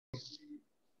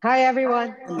Hi,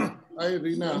 everyone. Hi,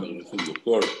 Rina.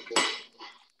 Doktor.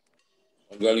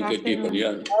 Ang galing kay Tipan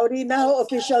yan. Oh, Rina,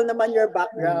 official naman your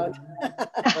background.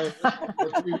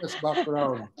 That's Rina's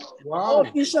background. Oh, Wow.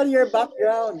 official your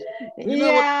background.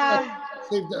 Rina, Yeah.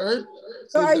 Save the Earth?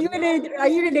 So are you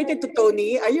related to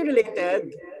Tony? Are you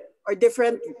related? Or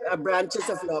different branches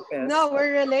of Lopez? No,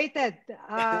 we're related.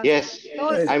 Yes,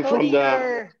 I'm from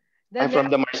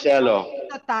the Marcelo.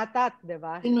 Tatat,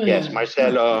 diba? Yes,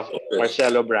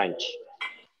 Marcelo branch.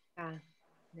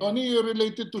 Tony, you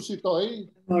related to si Toy?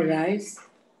 Alright.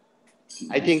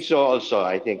 I think so also.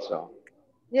 I think so.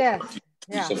 Yes.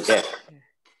 Yeah. Yeah.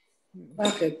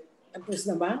 Bakit? Tapos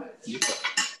na ba?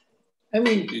 I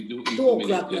mean, 2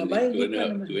 o'clock na ba?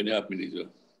 2.5 minutes.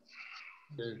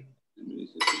 Okay.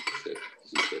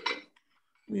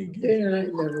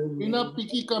 Rina,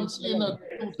 Piki comes in at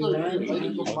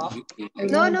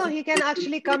 2:30. No, he can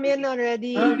actually come in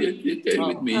already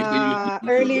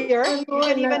earlier. You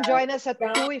can even join us at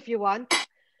 2 if you want.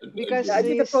 Because I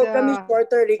think the program is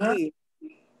shorter, Ricky.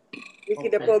 Ricky,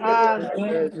 the program is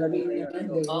shorter.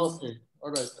 Okay,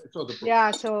 all right.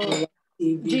 Yeah, so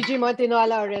Gigi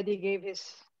Montinola already gave his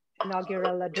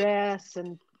inaugural address,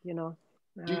 and you know.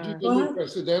 Gigi will be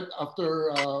president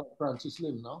after Francis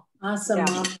Lim, no?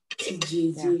 Sama si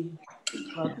Gigi.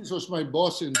 Francis was my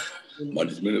boss in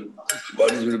Management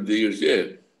of the years,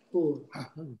 yeah. Who?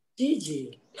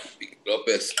 Gigi.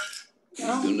 Lopez.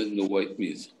 Don't know what it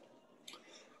means.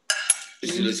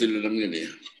 Sila lang yan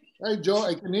eh. Hi, Joe.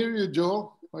 I can hear you,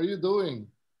 Joe. How are you doing?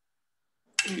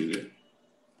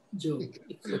 Joe.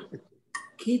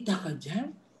 Kita ka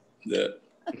dyan? Yeah.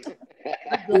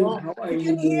 We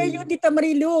can hear you, Tita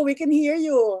Marilu. We can hear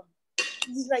you.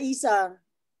 This is Raisa.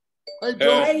 Hi,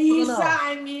 Joe. Raisa,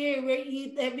 I'm here.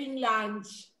 We're having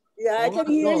lunch. Yeah, I can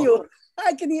hear you.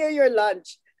 I can hear your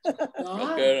lunch.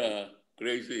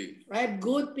 Crazy. Right,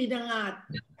 good pinangat.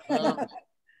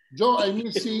 Joe, I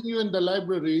miss seeing you in the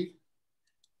library.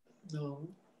 No.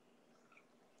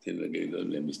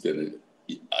 Mr.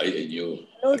 I and you.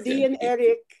 No, D and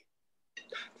Eric.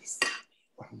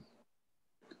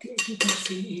 Okay, you can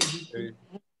see it.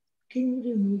 Can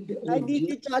you remove the audio? Hi,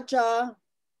 Diti Chacha.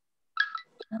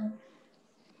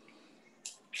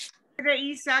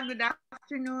 Raisa, good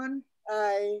afternoon.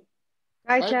 Hi.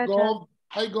 Hi, Chacha.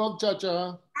 Hi, Gov,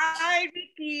 Chacha. Hi,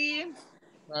 Ricky.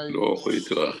 Hi. Hello.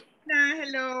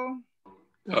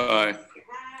 Hi.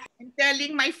 I'm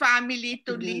telling my family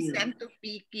to listen to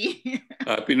Piki.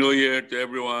 Happy New Year to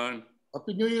everyone.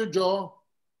 Happy New Year, Joe.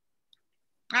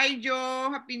 Hi,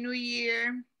 Joe. Happy New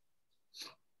Year.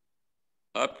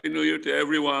 Happy New Year to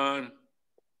everyone.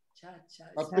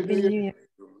 Happy New Year.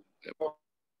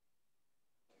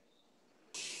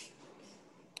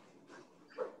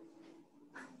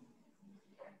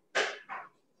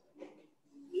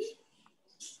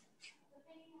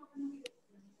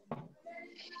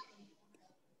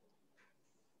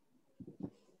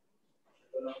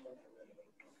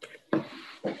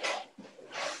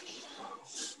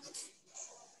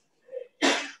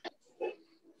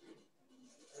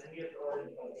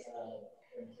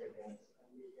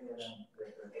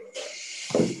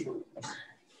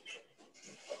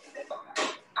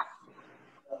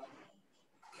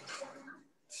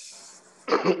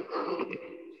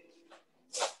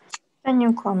 Can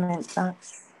you comment that?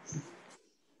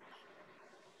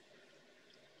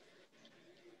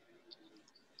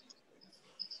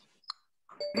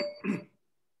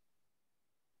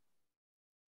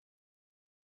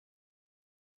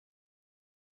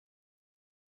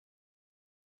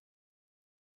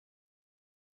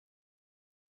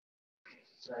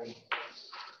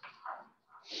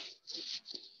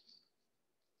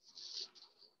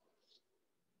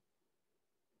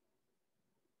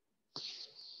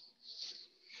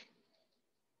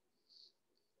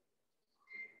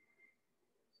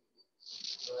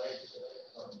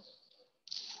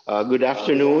 Good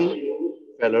afternoon,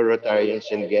 fellow Rotarians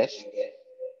and guests.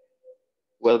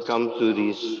 Welcome to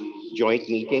this joint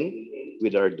meeting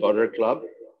with our daughter club,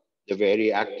 the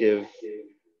very active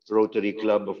Rotary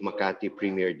Club of Makati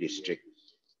Premier District.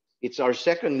 It's our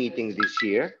second meeting this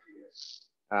year.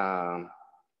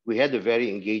 We had a very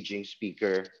engaging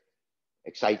speaker,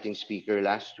 exciting speaker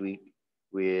last week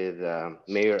with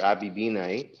Mayor Abby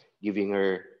Binay giving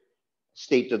her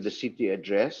State of the City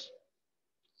address.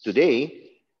 Today,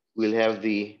 we'll have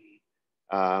the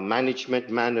Management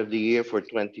Man of the Year for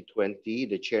 2020,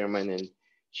 the Chairman and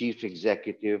Chief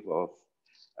Executive of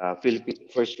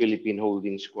First Philippine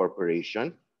Holdings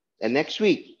Corporation. And next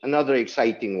week, another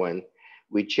exciting one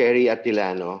with Cherry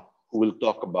Atilano, who will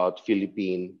talk about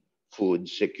Philippine food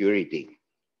security.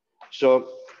 So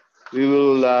we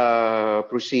will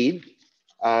proceed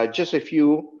Just a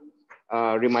few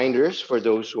reminders for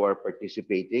those who are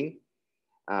participating,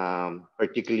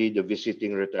 particularly the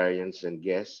visiting Rotarians and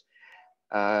guests.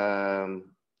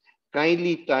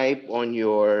 Kindly type on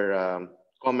your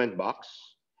comment box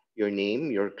your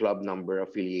name, your club number,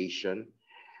 affiliation,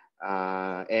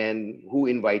 and who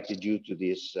invited you to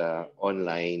this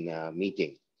online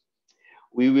meeting.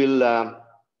 We will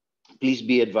please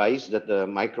be advised that the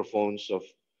microphones of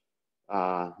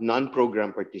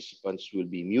non-program participants will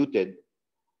be muted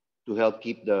to help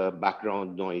keep the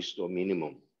background noise to a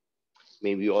minimum.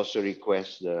 May we also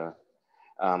request the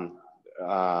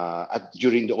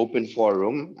during the open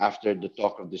forum after the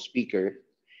talk of the speaker,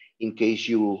 in case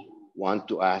you want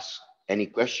to ask any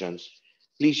questions,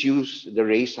 please use the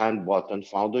raise hand button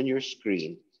found on your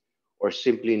screen, or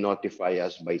simply notify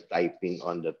us by typing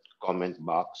on the comment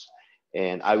box,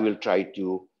 and I will try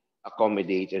to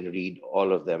accommodate and read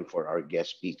all of them for our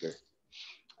guest speaker.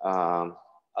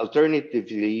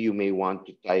 Alternatively, you may want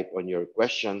to type on your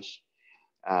questions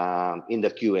in the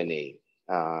Q&A,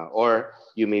 or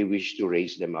you may wish to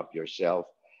raise them up yourself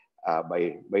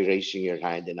by raising your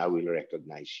hand, and I will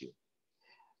recognize you.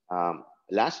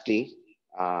 Lastly,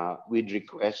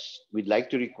 we'd like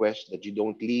to request that you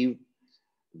don't leave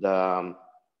the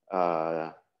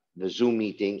Zoom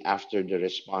meeting after the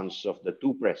response of the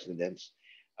two presidents,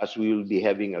 as we will be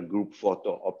having a group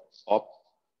photo up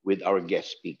with our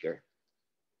guest speaker.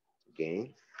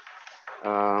 Okay.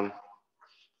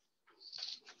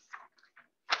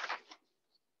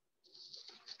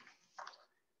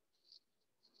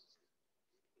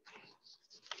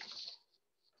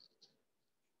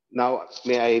 Now,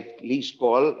 may I please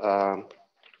call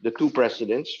the two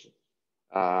presidents,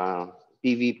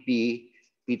 PVP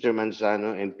Peter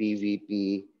Manzano and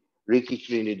PVP Ricky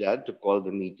Trinidad, to call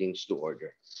the meetings to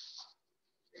order.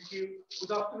 Thank you.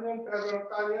 Good afternoon, fellow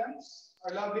Rotarians,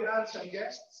 our lovely aunts and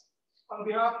guests. On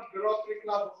behalf of the Rotary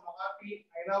Club of Makati,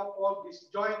 I now call this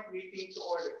joint meeting to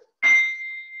order.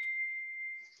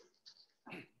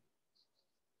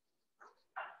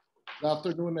 Good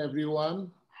afternoon,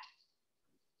 everyone.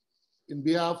 In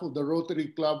behalf of the Rotary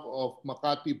Club of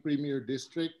Makati Premier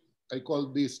District, I call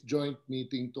this joint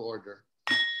meeting to order.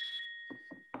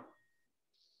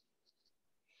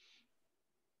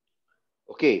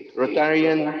 Okay,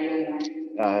 Rotarian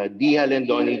D.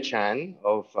 Halendoni Chan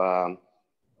of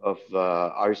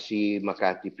RC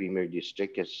Makati Premier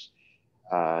District is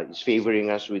favoring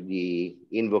us with the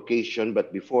invocation.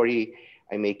 But before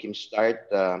I make him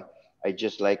start, I'd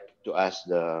just like to ask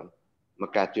the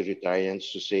Makati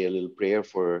Rotarians to say a little prayer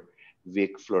for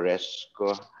Vic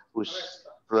Floresca,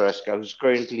 who's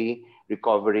currently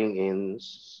recovering in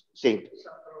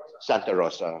Santa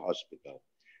Rosa Hospital.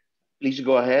 Please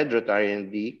go ahead,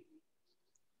 Rotarian D.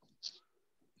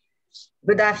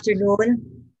 Good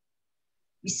afternoon.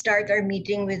 We start our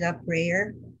meeting with a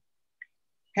prayer.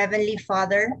 Heavenly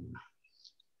Father,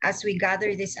 as we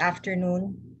gather this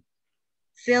afternoon,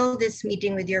 fill this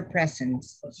meeting with your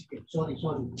presence.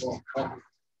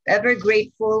 Ever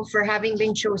grateful for having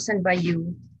been chosen by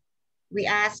you, we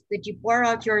ask that you pour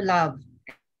out your love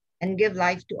and give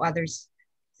life to others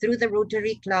through the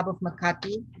Rotary Club of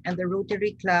Makati and the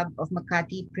Rotary Club of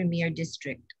Makati Premier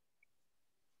District.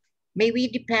 May we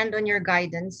depend on your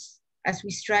guidance as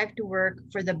we strive to work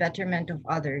for the betterment of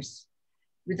others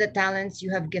with the talents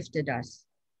you have gifted us.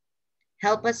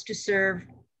 Help us to serve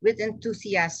with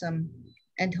enthusiasm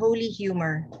and holy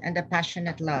humor and a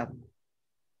passionate love,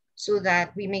 so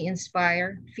that we may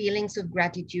inspire feelings of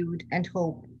gratitude and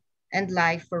hope and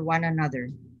life for one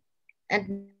another,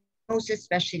 and most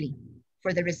especially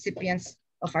for the recipients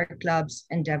of our club's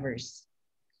endeavors.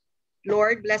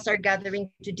 Lord, bless our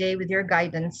gathering today with your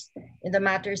guidance in the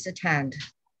matters at hand.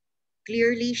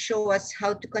 Clearly show us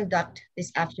how to conduct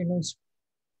this afternoon's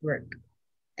work,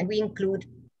 and we include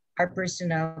our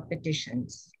personal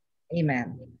petitions.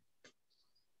 Amen.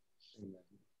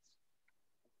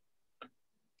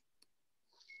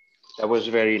 That was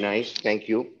very nice. Thank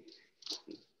you.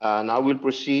 Now we'll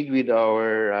proceed with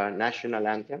our national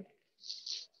anthem.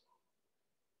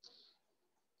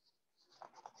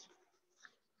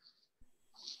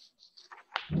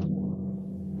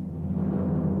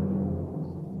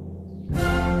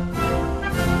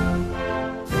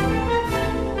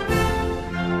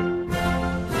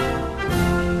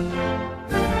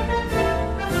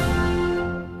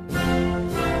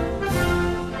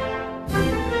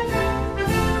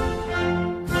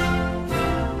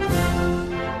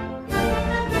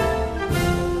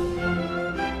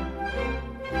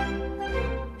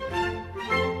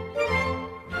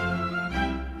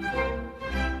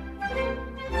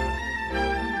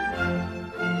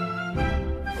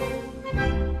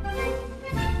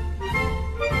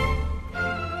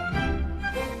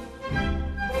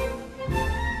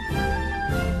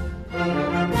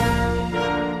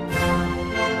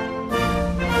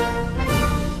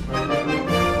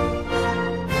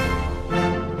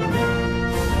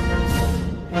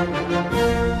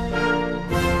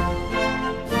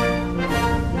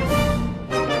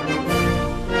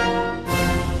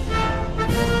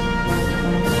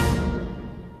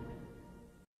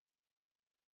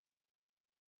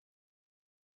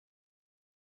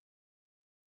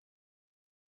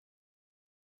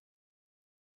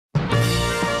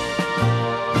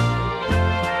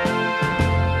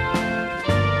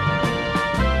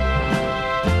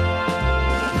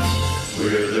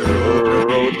 We're the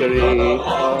Rotary Club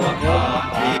of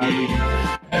Makati,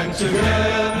 and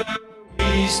together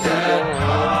we stand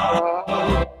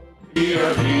proud. We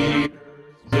are leaders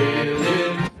with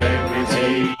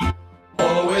integrity,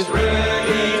 always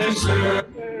ready to serve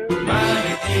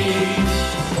humanity,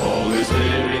 always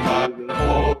living by the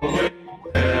holy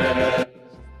way,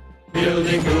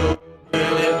 building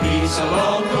goodwill and peace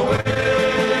along the way,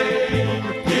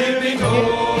 giving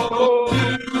hope to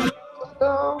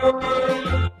the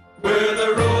world. We're the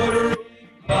Rotary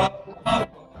Club of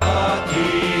Makati,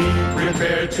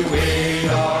 prepared to aid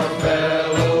our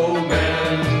fellow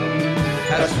men,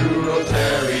 as true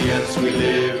Rotarians we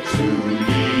live to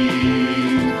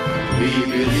lead. We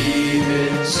believe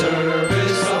in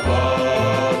service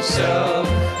above self,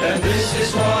 and this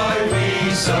is why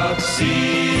we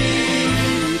succeed.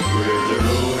 We're the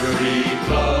Rotary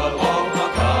Club of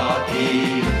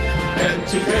Makati, and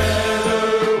together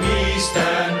we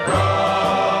stand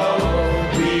proud.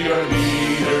 We are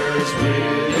leaders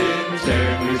with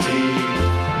integrity,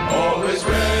 always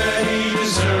ready to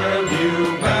serve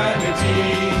humanity,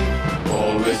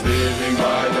 always living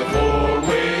by the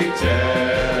four-way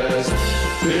test,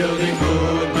 building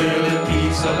goodwill and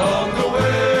peace along the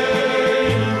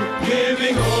way,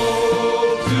 giving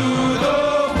hope to the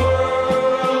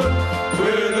world.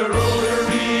 We're the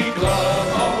Rotary Club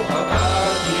of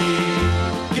Makati,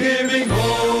 giving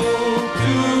hope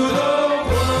to the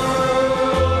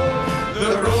world.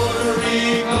 The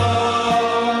Rotary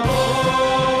Club of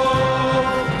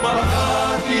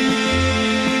Makati.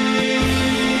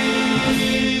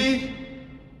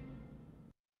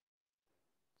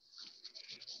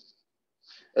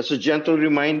 As a gentle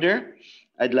reminder,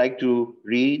 I'd like to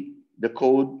read the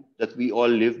code that we all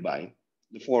live by,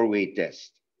 the four-way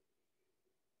test.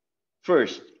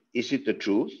 First, is it the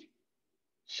truth?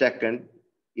 Second,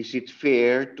 is it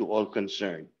fair to all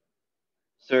concerned?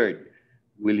 Third,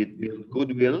 will it build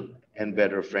goodwill and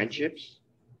better friendships?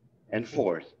 And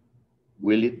fourth,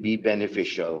 will it be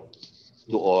beneficial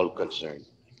to all concerned?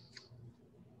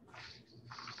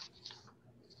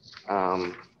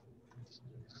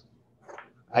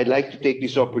 I'd like to take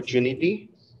this opportunity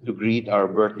to greet our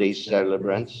birthday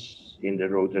celebrants in the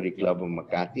Rotary Club of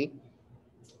Makati.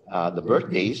 The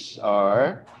birthdays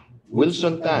are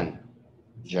Wilson Tan,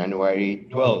 January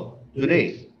 12,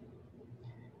 today.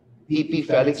 PP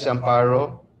Felix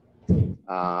Amparo,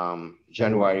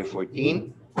 January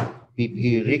 14.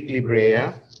 PP Rick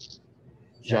Librea,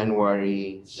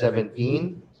 January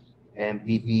 17. And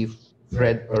PP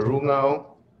Fred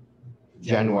Parungao,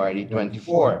 January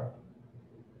 24.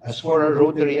 As for our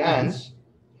Rotary aunts,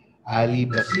 Ali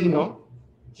Basino,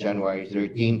 January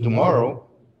 13, tomorrow.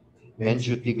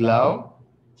 Menchu Tiglao,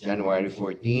 January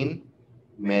 14.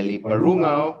 Meli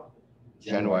Parungao,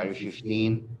 January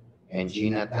 15. And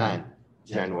Gina Tan,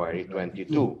 January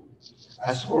 22.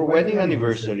 As for wedding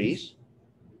anniversaries,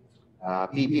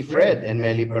 PP Fred and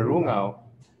Meli Parungao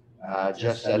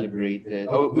just celebrated,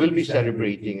 will be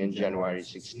celebrating in January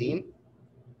 16.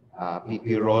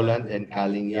 PP Roland and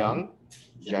Kaling Young,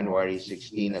 January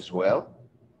 16 as well.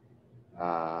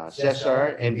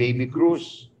 Cesar and Baby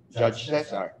Cruz, Judge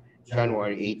Cesar,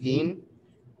 January 18.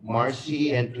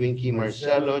 Marcy and Twinkie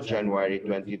Marcelo, January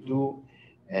 22.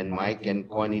 And Mike and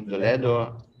Connie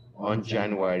Toledo on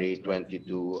January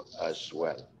 22 as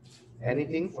well.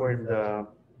 Anything for the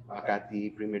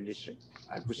Makati Premier District?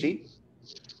 I proceed?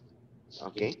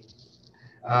 Okay.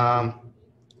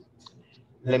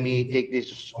 Let me take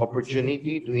this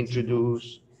opportunity to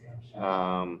introduce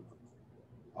our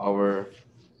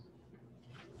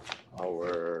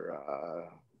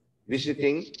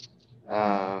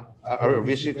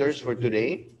visitors for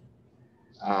today.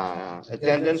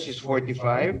 Attendance is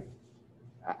 45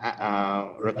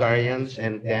 Rotarians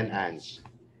and 10 aunts.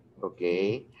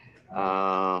 Okay.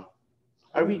 Are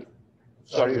we,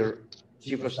 sorry,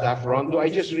 Chief of Staff Ron, do I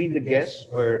just read the guests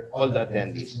or all the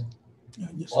attendees?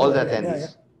 All the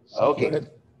attendees. Okay.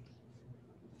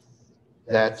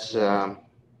 That's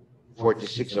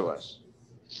 46 of us.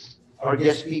 Our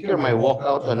guest speaker might walk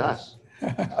out on us.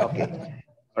 Okay.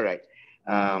 All right.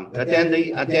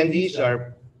 Attendees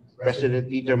are President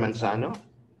Peter Manzano,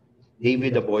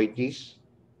 David Aboitis,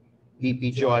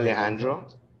 PP Joe Alejandro,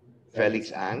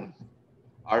 Felix Ang,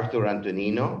 Arthur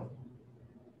Antonino,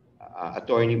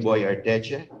 Attorney Boy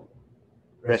Arteche,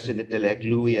 President-elect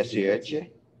Louis Asieche,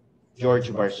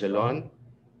 George Barcelon,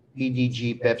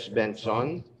 PDG Peps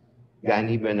Benson,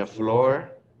 Gani Benaflor,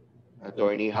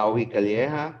 Attorney Howie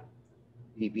Calleja,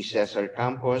 PP Cesar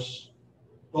Campos,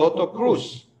 Toto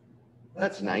Cruz.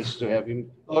 That's nice to have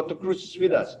him. Toto Cruz is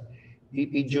with us.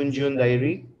 PP Junjun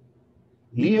Dairi,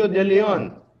 Leo De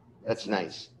Leon. That's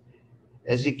nice.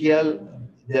 Ezekiel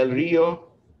Del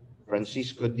Rio,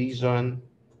 Francisco Dizon,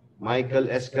 Michael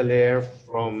Escaler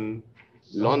from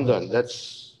London.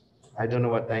 That's, I don't know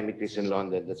what time it is in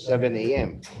London. That's 7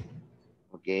 a.m.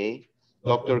 Okay.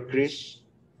 Dr. Chris,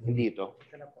 hindi ito.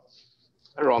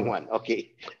 Wrong one.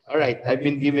 Okay. All right. I've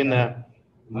been given a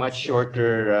much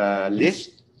shorter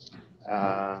list.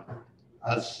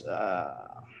 As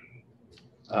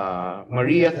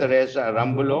Maria Teresa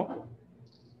Arambulo,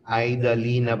 Aida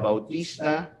Lina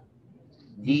Bautista,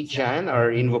 D. Chan,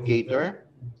 our invocator,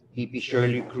 PP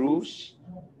Shirley Cruz,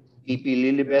 PP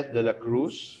Lilibeth de la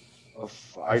Cruz of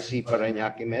RC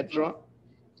Parañaque Metro,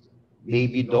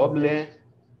 Baby Doble,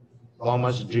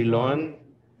 Thomas Drilon,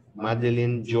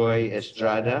 Madeline Joy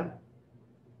Estrada,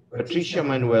 Patricia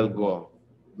Manuel Go,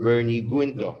 Bernie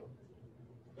Guinto,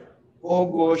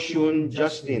 Ogo Shun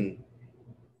Justin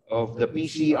of the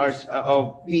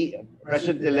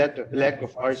President-elect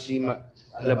of RC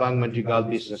Alabang Madrigal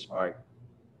Business Park.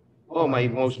 Oh, my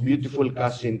most beautiful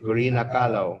cousin, Corina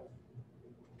Calao,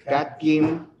 Kat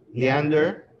Kim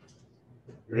Leander,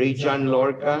 Ray John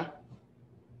Lorca,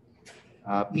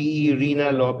 P.E.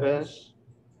 Rina Lopez,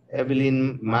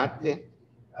 Evelyn Mate,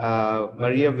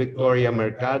 Maria Victoria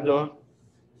Mercado,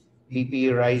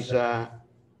 P.P. Riza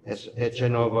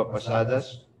Echanova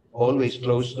Pasadas, always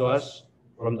close to us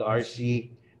from the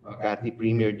RC Makati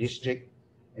Premier District,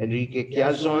 Enrique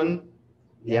Quiazon,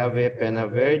 Yave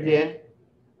Penaverde,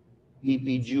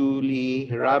 P.P. Julie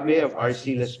Rabe of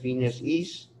RC Las Piñas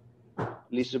East,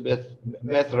 Elizabeth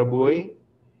Beth Raboy,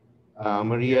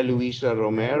 Maria Luisa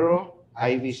Romero,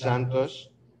 Ivy Santos,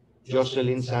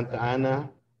 Jocelyn Santa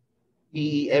Ana,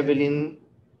 P.E. Evelyn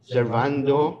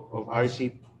Servando of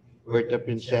RC Puerto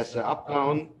Princesa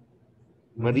Uptown,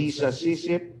 Marisa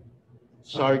Sisip,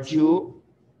 Sarju,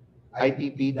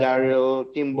 IPP Daryl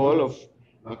Timbol of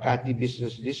Makati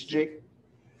Business District,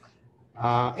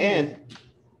 and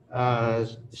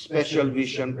Special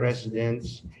Vision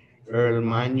Presidents Earl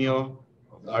Manyo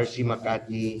of the RC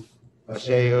Makati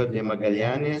Paseo de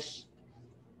Magallanes,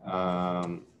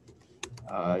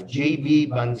 JB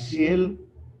Bansil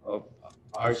of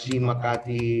RC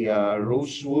Makati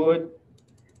Rosewood,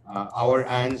 our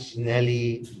aunts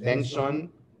Nelly Benson,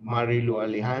 Marilu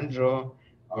Alejandro,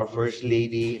 our First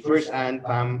Lady, First Aunt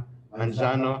Pam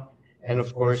Manzano, and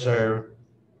of course our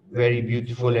very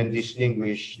beautiful and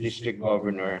distinguished District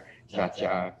Governor,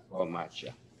 Chacha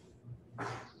Comacha.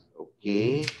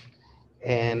 Okay,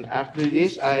 and after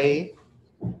this, I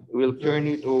will turn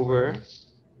it over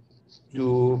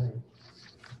to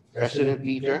President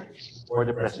Peter for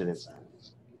the President's.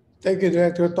 Thank you,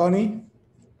 Director Tony.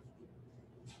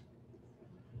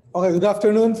 Okay, good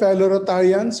afternoon, fellow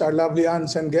Rotarians, our lovely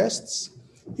aunts and guests.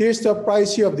 Here's to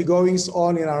apprise you of the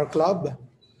goings-on in our club.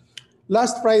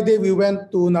 Last Friday, we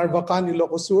went to Narvacan,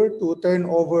 Ilocos Sur to turn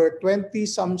over 20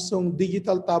 Samsung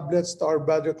digital tablets to our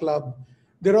brother club,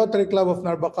 the Rotary Club of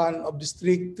Narvacan of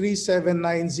District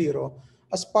 3790,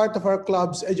 as part of our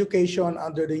club's education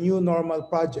under the New Normal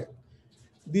project.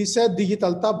 The said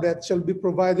digital tablet shall be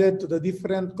provided to the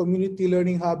different community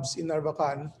learning hubs in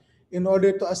Narvacan in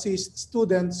order to assist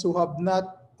students who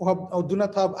do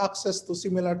not have access to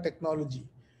similar technology.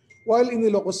 While in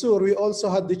Ilocos Sur, we also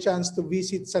had the chance to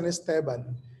visit San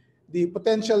Esteban, the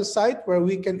potential site where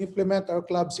we can implement our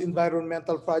club's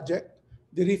environmental project,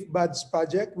 the Reef Buds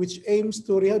project, which aims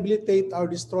to rehabilitate our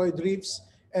destroyed reefs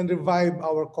and revive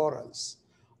our corals.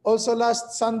 Also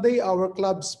last Sunday, our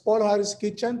club's Paul Harris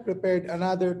Kitchen prepared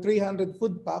another 300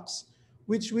 food packs,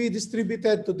 which we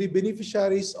distributed to the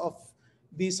beneficiaries of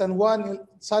the San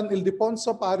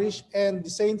Ildefonso Parish and the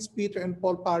Saints Peter and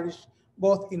Paul Parish,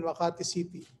 both in Makati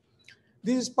City.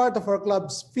 This is part of our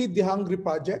club's Feed the Hungry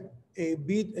project, a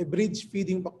bridge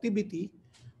feeding activity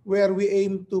where we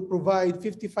aim to provide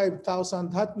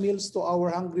 55,000 hot meals to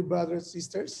our hungry brothers and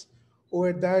sisters who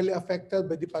were direly affected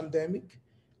by the pandemic,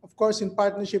 of course in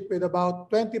partnership with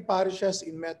about 20 parishes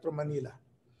in Metro Manila.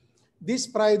 This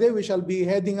Friday, we shall be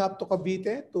heading up to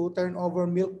Cavite to turn over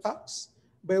milk packs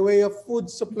by way of food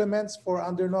supplements for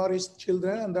undernourished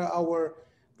children under our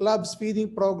club's feeding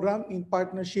program in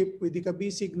partnership with the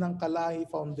Kabisig ng Kalahi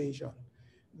Foundation.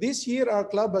 This year, our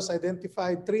club has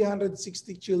identified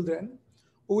 360 children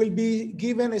who will be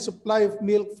given a supply of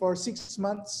milk for 6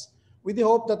 months with the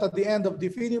hope that at the end of the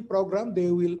feeding program,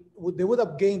 they would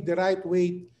have gained the right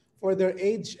weight for their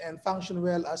age and function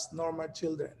well as normal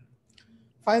children.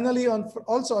 Finally,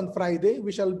 also on Friday,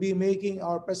 we shall be making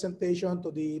our presentation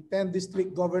to the 10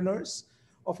 district governors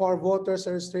of our voters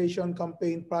registration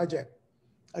campaign project.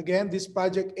 Again, this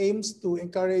project aims to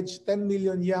encourage 10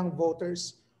 million young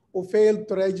voters who failed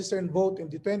to register and vote in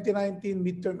the 2019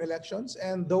 midterm elections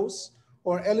and those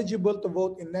or eligible to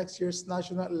vote in next year's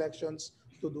national elections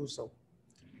to do so.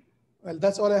 Well,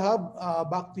 that's all I have.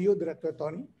 Back to you, Director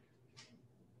Tony.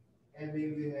 And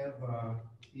then we have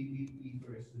EVP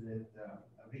President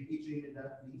Ricky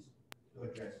Trinidad, please, to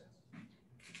address us.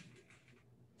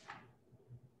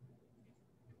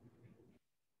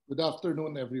 Good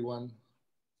afternoon, everyone.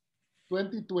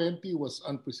 2020 was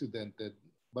unprecedented,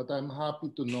 but I'm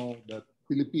happy to know that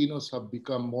Filipinos have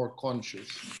become more conscious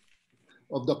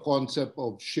of the concept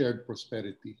of shared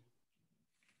prosperity.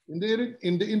 In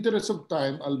the interest of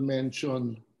time, I'll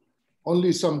mention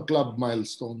only some club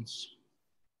milestones.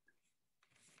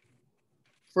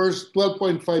 First,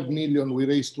 12.5 million, we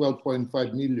raised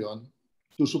 12.5 million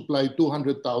to supply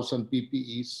 200,000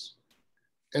 PPEs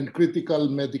and critical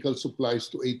medical supplies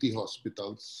to 80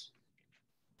 hospitals.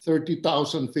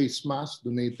 30,000 face masks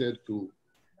donated to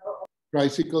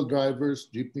tricycle drivers,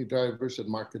 jeepney drivers, and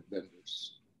market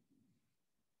vendors.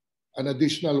 An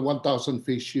additional 1,000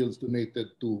 face shields donated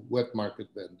to wet market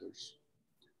vendors.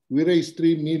 We raised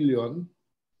 3 million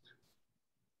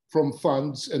from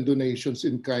funds and donations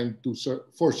in kind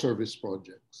for service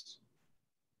projects.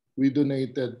 We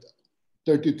donated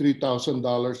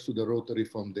 $33,000 to the Rotary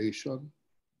Foundation.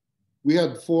 We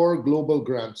had 4 global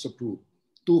grants approved,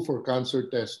 2 for cancer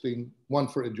testing, 1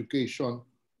 for education,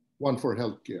 1 for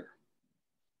healthcare.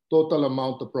 Total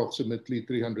amount approximately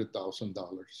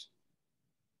 $300,000.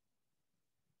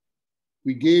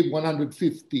 We gave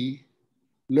 150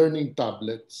 learning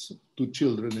tablets to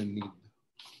children in need.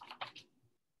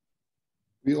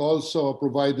 We also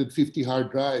provided 50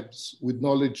 hard drives with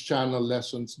knowledge channel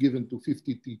lessons given to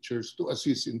 50 teachers to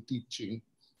assist in teaching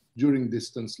during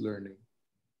distance learning.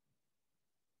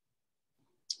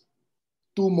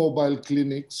 2 mobile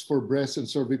clinics for breast and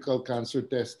cervical cancer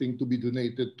testing to be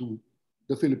donated to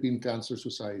the Philippine Cancer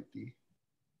Society.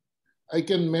 I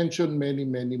can mention many,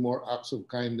 many more acts of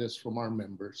kindness from our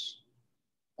members.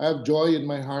 I have joy in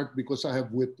my heart because I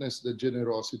have witnessed the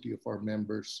generosity of our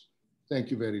members. Thank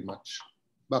you very much.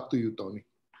 Back to you, Tony.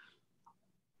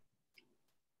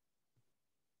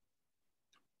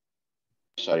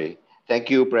 Sorry. Thank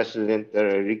you, President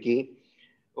Ricky.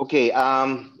 Okay,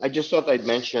 I just thought I'd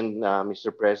mention,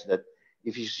 Mr. Pres, that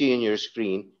if you see on your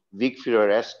screen, Vic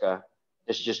Fioresca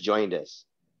has just joined us.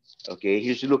 Okay,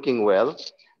 he's looking well.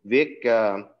 Vic,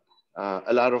 a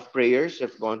lot of prayers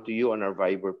have gone to you on our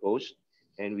Viber post,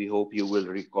 and we hope you will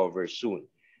recover soon.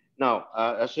 Now,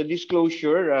 as a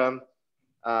disclosure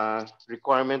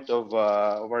requirement of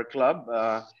our club,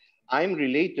 I'm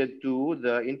related to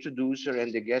the introducer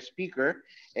and the guest speaker,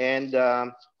 and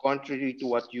contrary to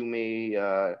what you may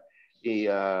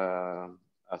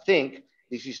think,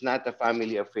 this is not a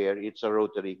family affair, it's a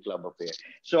Rotary Club affair.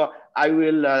 So I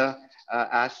will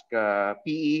ask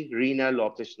PE Rina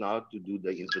Lopez now to do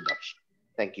the introduction.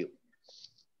 Thank you.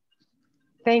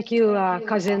 Thank you,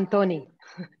 Cousin Tony.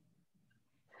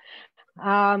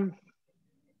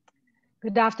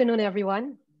 Good afternoon,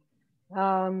 everyone.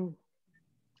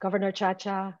 Governor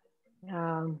Chacha,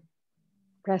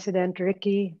 President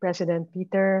Ricky, President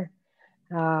Peter,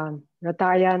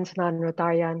 Rotarians,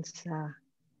 non-Rotarians,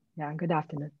 yeah, good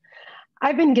afternoon.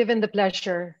 I've been given the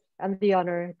pleasure and the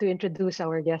honor to introduce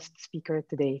our guest speaker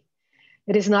today.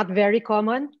 It is not very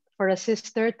common for a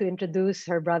sister to introduce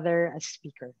her brother as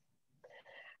speaker.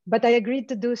 But I agreed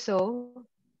to do so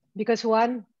because,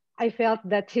 one, I felt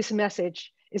that his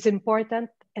message is important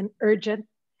and urgent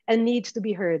and needs to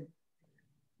be heard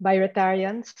by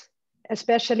Rotarians,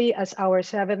 especially as our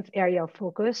 7th area of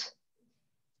focus,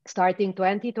 starting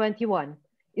 2021,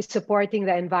 is supporting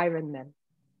the environment.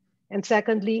 And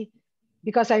secondly,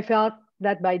 because I felt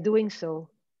that by doing so,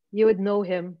 you would know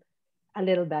him a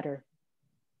little better.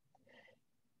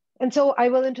 And so I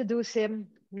will introduce him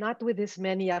not with his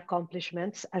many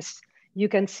accomplishments, as you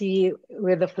can see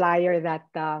with the flyer that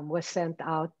was sent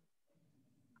out,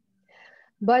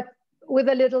 but with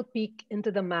a little peek into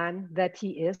the man that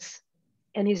he is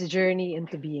and his journey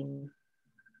into being.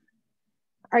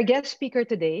 Our guest speaker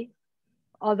today,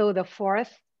 although the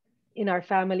 4th in our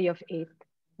family of 8,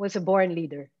 was a born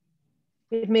leader.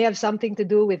 It may have something to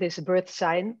do with his birth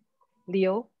sign,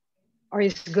 Leo, or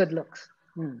his good looks.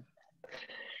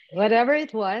 Whatever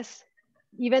it was,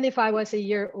 even if I was a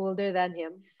year older than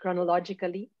him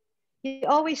chronologically, he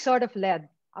always sort of led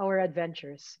our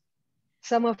adventures.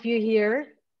 Some of you here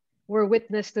were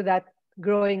witness to that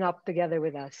growing up together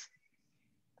with us.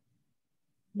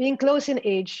 Being close in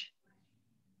age,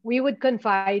 we would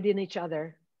confide in each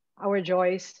other our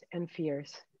joys and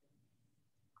fears.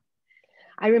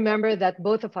 I remember that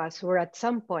both of us were at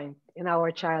some point in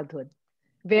our childhood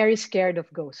very scared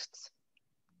of ghosts.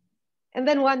 And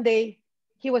then one day,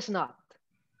 he was not.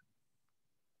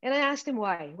 And I asked him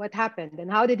why, what happened, and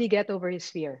how did he get over his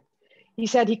fear. He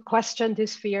said he questioned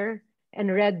his fear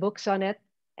and read books on it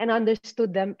and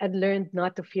understood them and learned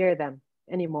not to fear them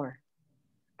anymore.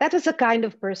 That was the kind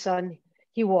of person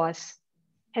he was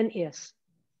and is,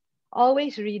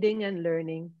 always reading and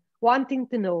learning, wanting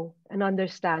to know and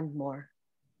understand more.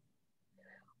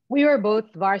 We were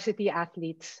both varsity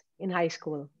athletes in high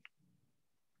school.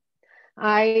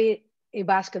 I, a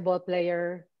basketball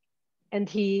player, and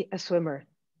he, a swimmer.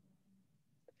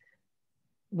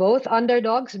 Both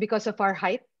underdogs because of our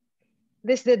height.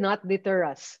 This did not deter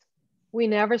us. We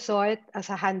never saw it as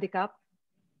a handicap,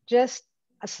 just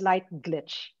a slight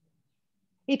glitch.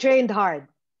 He trained hard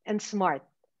and smart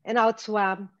and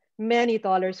outswam many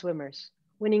taller swimmers,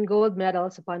 winning gold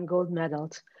medals upon gold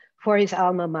medals for his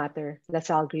alma mater,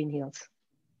 LaSalle Green Hills.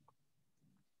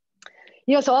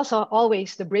 He was also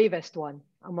always the bravest one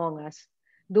among us,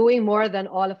 doing more than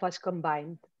all of us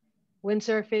combined: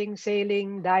 windsurfing,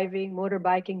 sailing, diving,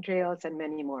 motorbiking trails, and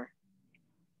many more.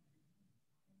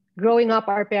 Growing up,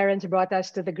 our parents brought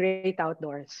us to the great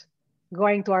outdoors,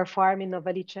 going to our farm in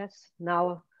Novaliches,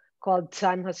 now called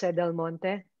San Jose del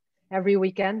Monte, every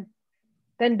weekend,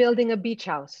 then building a beach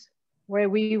house where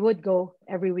we would go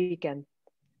every weekend,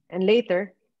 and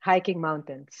later hiking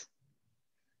mountains.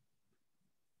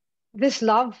 This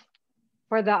love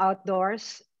for the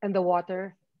outdoors and the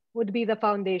water would be the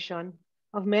foundation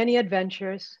of many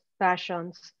adventures,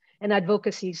 passions, and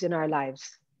advocacies in our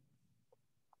lives,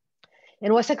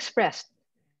 and was expressed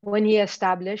when he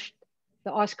established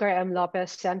the Oscar M.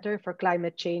 Lopez Center for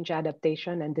Climate Change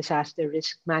Adaptation and Disaster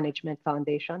Risk Management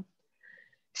Foundation,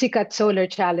 Sikat Solar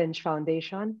Challenge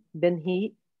Foundation,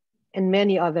 BENHI, and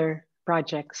many other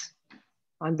projects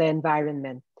on the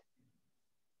environment.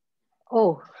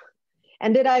 Oh,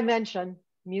 and did I mention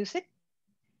music?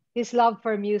 His love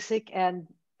for music and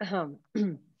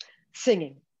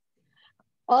singing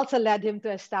also led him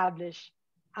to establish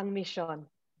Ang Mission,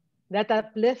 that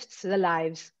uplifts the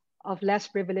lives of less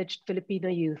privileged Filipino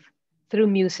youth through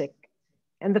music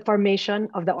and the formation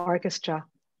of the Orchestra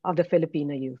of the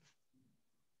Filipino Youth.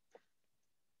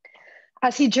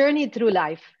 As he journeyed through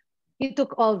life, he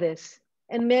took all this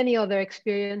and many other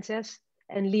experiences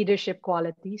and leadership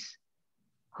qualities,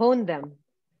 honed them,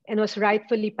 and was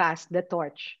rightfully passed the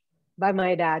torch by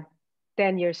my dad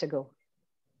 10 years ago.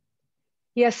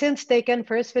 He has since taken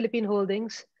First Philippine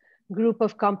Holdings group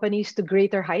of companies to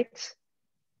greater heights,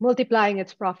 multiplying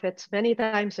its profits many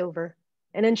times over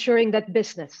and ensuring that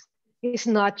business is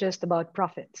not just about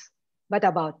profits, but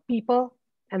about people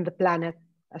and the planet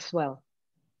as well.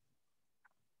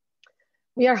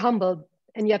 We are humbled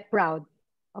and yet proud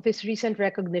of his recent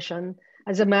recognition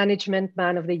as a Management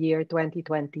Man of the Year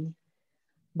 2020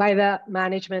 by the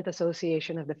Management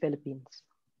Association of the Philippines.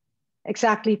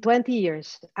 Exactly 20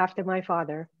 years after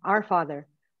our father,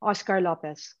 Oscar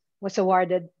Lopez, was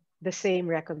awarded the same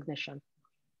recognition.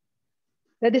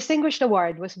 The distinguished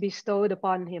award was bestowed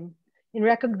upon him in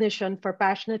recognition for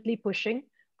passionately pushing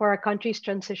for our country's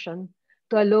transition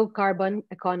to a low-carbon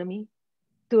economy,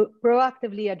 to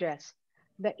proactively address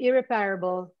the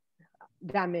irreparable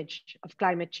damage of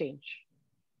climate change,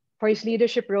 for his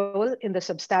leadership role in the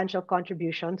substantial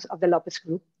contributions of the Lopez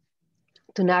Group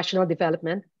to national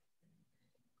development,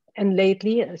 and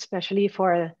lately, especially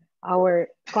for our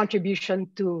contribution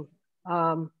to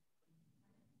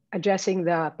addressing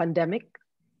the pandemic,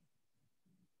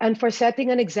 and for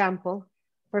setting an example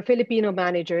for Filipino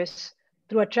managers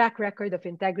through a track record of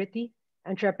integrity,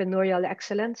 entrepreneurial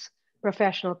excellence,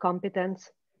 professional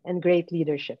competence, and great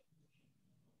leadership.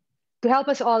 To help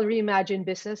us all reimagine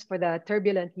business for the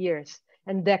turbulent years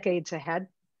and decades ahead,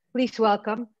 please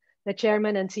welcome the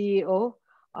Chairman and CEO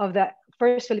of the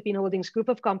First Philippine Holdings Group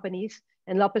of Companies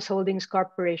and Lopez Holdings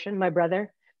Corporation, my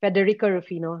brother, Federico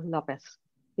Lopez.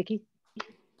 Vicky?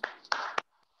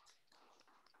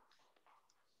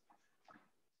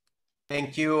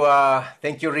 Thank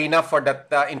you, Rina, for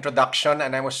that introduction,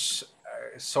 and I was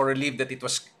so relieved that it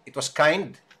was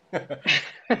kind,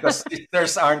 because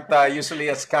sisters aren't usually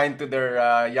as kind to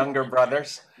their younger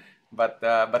brothers. But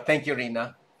thank you,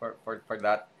 Rina, for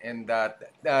that, and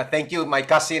thank you, my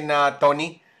cousin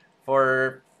Tony,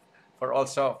 for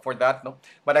also for that. No,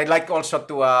 but I'd like also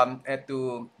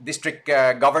to District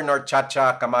Governor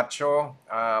Chacha Camacho.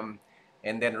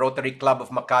 And then Rotary Club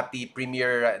of Makati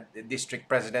Premier District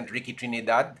President Ricky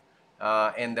Trinidad,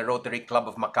 and the Rotary Club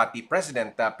of Makati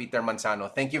President Peter Manzano.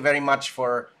 Thank you very much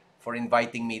for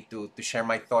inviting me to share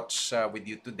my thoughts with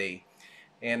you today.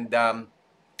 And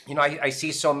I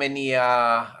see so many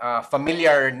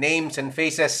familiar names and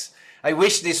faces. I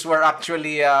wish this were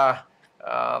actually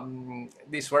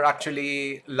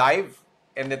live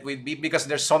and that we'd be, because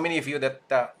there's so many of you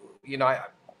that,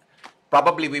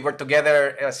 probably we were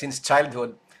together since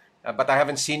childhood, but I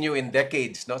haven't seen you in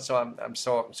decades, no? So I'm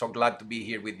so glad to be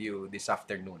here with you this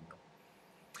afternoon. No?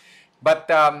 But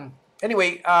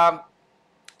anyway,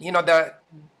 the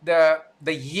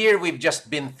year we've just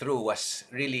been through was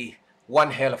really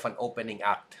one hell of an opening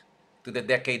act to the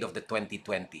decade of the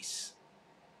 2020s.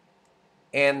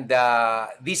 And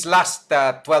these last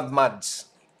 12 months,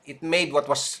 it made what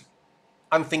was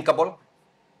unthinkable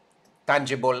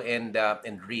tangible and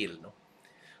real. No?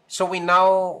 So we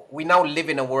now live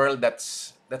in a world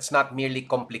that's not merely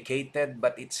complicated,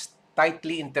 but it's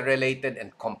tightly interrelated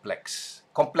and complex.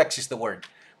 Complex is the word.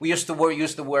 We used to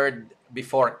use the word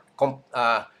before,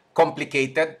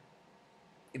 complicated.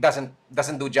 It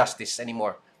doesn't do justice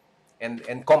anymore.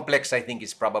 And complex, I think,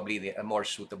 is probably a more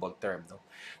suitable term. No?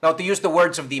 Now, to use the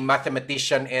words of the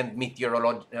mathematician and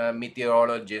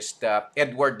meteorologist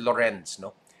Edward Lorenz,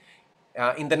 no?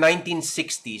 In the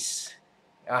 1960s,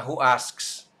 who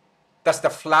asks, does the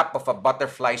flap of a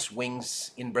butterfly's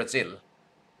wings in Brazil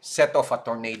set off a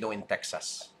tornado in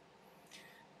Texas?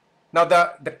 Now,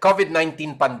 the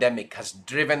COVID-19 pandemic has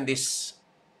driven this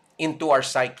into our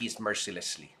psyches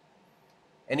mercilessly.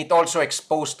 And it also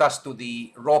exposed us to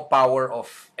the raw power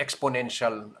of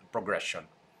exponential progression.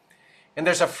 And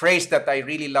there's a phrase that I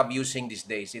really love using these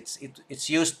days. It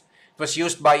was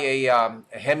used by a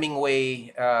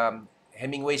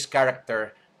Hemingway's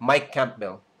character, Mike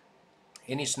Campbell,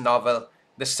 in his novel,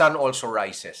 The Sun Also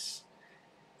Rises.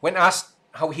 When asked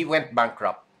how he went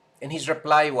bankrupt, and his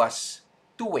reply was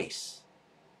 2 ways,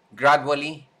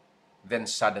 gradually, then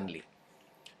suddenly.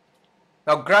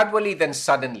 Now, gradually, then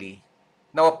suddenly,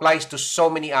 now applies to so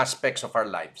many aspects of our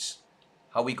lives.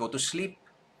 How we go to sleep,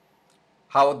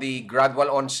 how the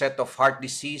gradual onset of heart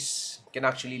disease can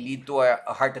actually lead to a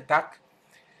heart attack,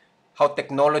 how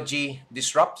technology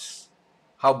disrupts,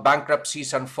 how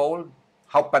bankruptcies unfold,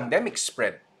 how pandemics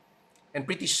spread, and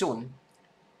pretty soon,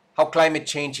 how climate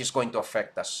change is going to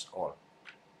affect us all.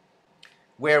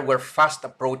 Where we're fast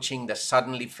approaching the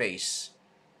suddenly phase,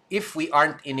 if we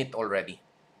aren't in it already.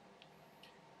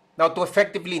 Now, to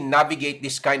effectively navigate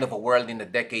this kind of a world in the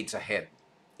decades ahead,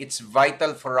 it's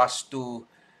vital for us to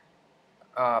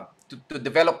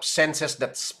develop senses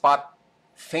that spot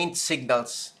faint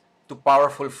signals to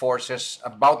powerful forces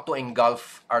about to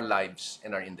engulf our lives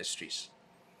and our industries.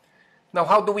 Now,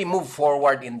 how do we move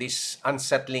forward in this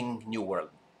unsettling new world?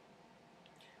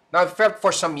 Now, I've felt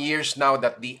for some years now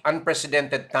that the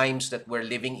unprecedented times that we're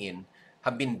living in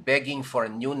have been begging for a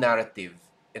new narrative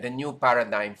and a new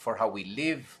paradigm for how we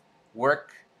live,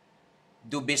 work,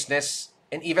 do business,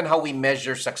 and even how we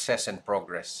measure success and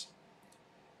progress.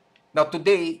 Now,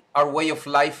 today, our way of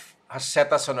life has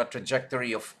set us on a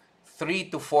trajectory of 3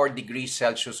 to 4 degrees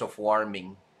Celsius of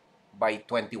warming by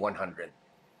 2100.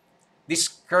 This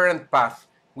current path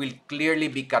will clearly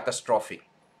be catastrophic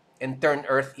and turn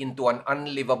Earth into an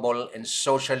unlivable and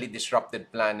socially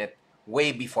disrupted planet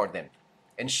way before then,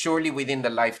 and surely within the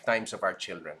lifetimes of our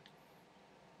children.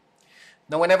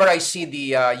 Now, whenever I see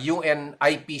the UN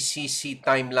IPCC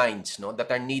timelines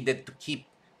that are needed to keep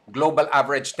global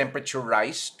average temperature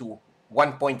rise to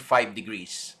 1.5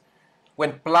 degrees,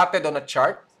 when plotted on a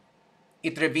chart,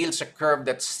 it reveals a curve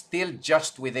that's still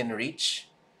just within reach,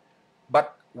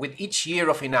 but with each year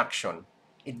of inaction,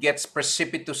 it gets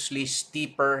precipitously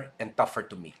steeper and tougher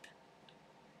to meet.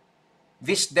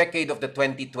 This decade of the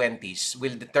 2020s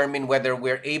will determine whether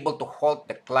we're able to halt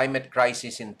the climate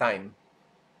crisis in time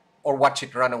or watch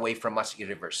it run away from us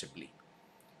irreversibly.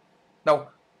 Now,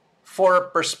 for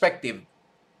perspective,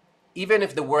 even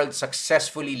if the world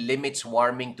successfully limits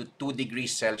warming to 2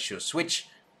 degrees Celsius, which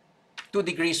 2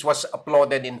 degrees was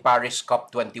applauded in Paris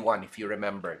COP21, if you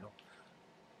remember. No?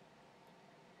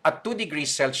 At 2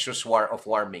 degrees Celsius of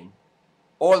warming,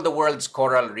 all the world's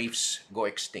coral reefs go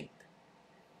extinct.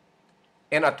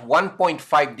 And at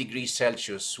 1.5 degrees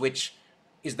Celsius, which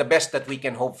is the best that we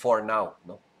can hope for now,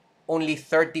 only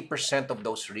 30% of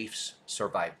those reefs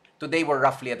survive. Today, we're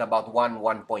roughly at about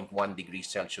 1.1 degrees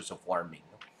Celsius of warming.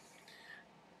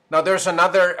 Now, there's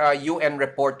another UN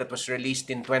report that was released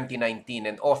in 2019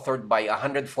 and authored by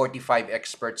 145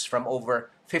 experts from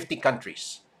over 50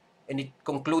 countries. And it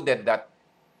concluded that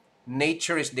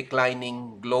nature is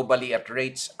declining globally at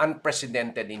rates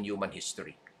unprecedented in human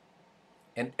history.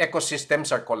 And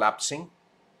ecosystems are collapsing,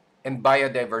 and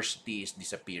biodiversity is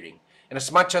disappearing. And as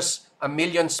much as 1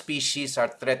 million species are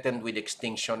threatened with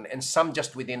extinction, and some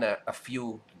just within a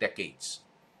few decades.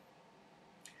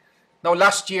 Now,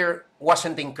 last year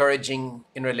wasn't encouraging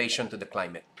in relation to the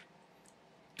climate.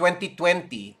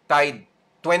 2020 tied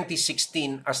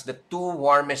 2016 as the 2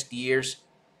 warmest years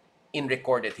in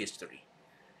recorded history.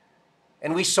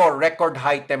 And we saw record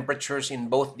high temperatures in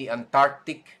both the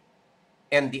Antarctic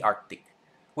and the Arctic,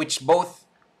 which both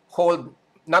hold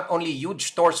not only huge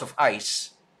stores of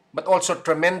ice, but also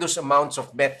tremendous amounts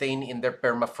of methane in their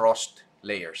permafrost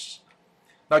layers.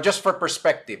 Now, just for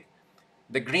perspective,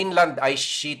 the Greenland ice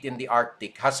sheet in the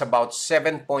Arctic has about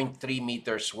 7.3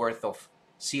 meters worth of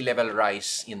sea level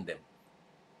rise in them.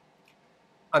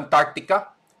 Antarctica,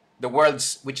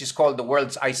 which is called the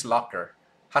world's ice locker,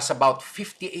 has about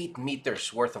 58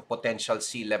 meters worth of potential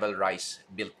sea level rise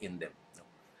built in them.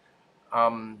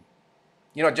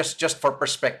 Just for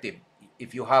perspective,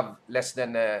 if you have less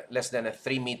than a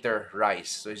 3-meter rise,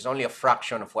 so it's only a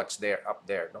fraction of what's there up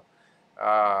there. No?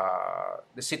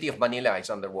 The city of Manila is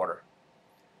underwater.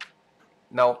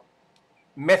 Now,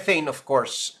 methane, of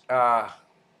course,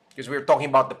 because we're talking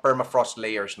about the permafrost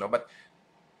layers, no, but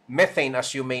methane,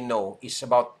 as you may know, is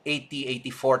about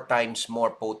 84 times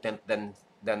more potent than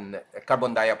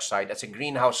carbon dioxide as a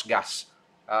greenhouse gas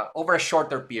over a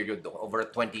shorter period, though, over a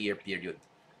 20-year period.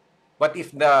 But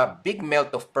if the big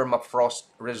melt of permafrost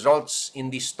results in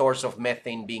these stores of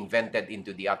methane being vented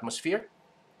into the atmosphere,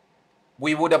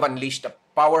 we would have unleashed a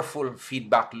powerful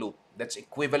feedback loop that's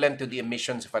equivalent to the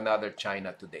emissions of another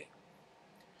China today.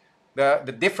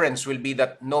 The difference will be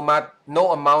that no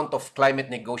amount of climate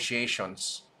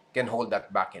negotiations can hold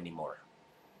that back anymore.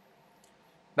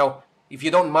 Now, if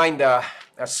you don't mind a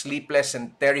sleepless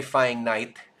and terrifying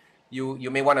night,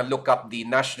 you may want to look up the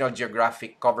National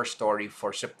Geographic cover story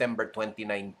for September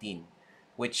 2019,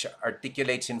 which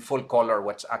articulates in full color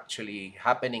what's actually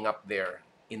happening up there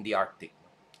in the Arctic.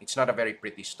 It's not a very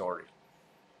pretty story.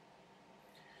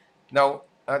 Now,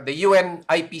 the UN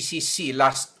IPCC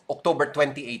last October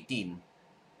 2018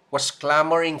 was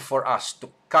clamoring for us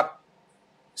to cut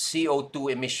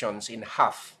CO2 emissions in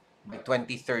half by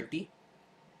 2030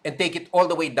 and take it all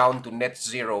the way down to net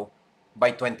zero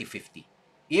by 2050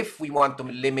 if we want to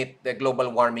limit the global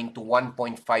warming to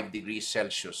 1.5 degrees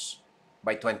Celsius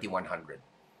by 2100.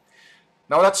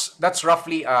 Now, that's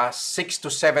roughly a 6 to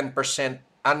 7%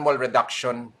 annual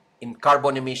reduction in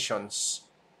carbon emissions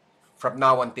from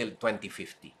now until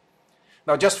 2050.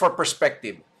 Now, just for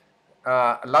perspective,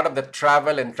 a lot of the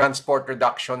travel and transport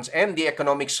reductions and the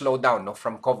economic slowdown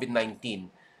from COVID-19,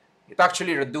 it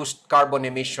actually reduced carbon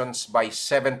emissions by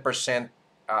 7%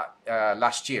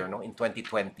 last year, in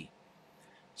 2020.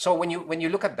 So when you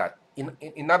look at that,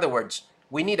 in other words,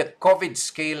 we need a COVID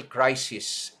scale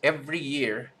crisis every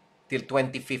year till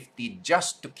 2050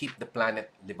 just to keep the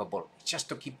planet livable. Just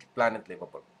to keep the planet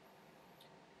livable.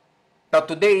 Now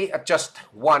today, at just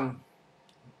 1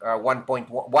 or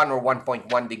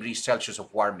 1.1 degrees Celsius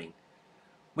of warming,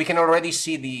 we can already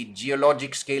see the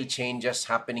geologic scale changes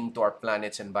happening to our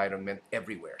planet's environment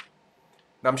everywhere.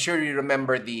 Now, I'm sure you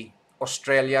remember the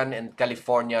Australian and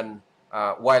Californian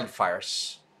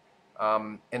wildfires.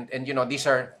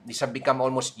 These have become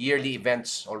almost yearly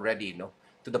events already,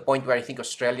 to the point where I think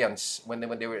Australians, when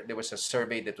there was a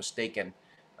survey that was taken,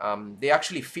 they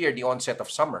actually fear the onset of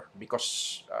summer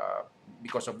because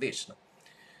of this.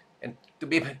 And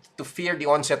to fear the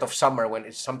onset of summer when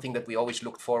it's something that we always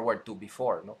looked forward to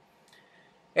before.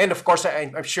 And of course,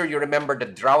 I'm sure you remember the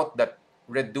drought that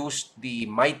reduced the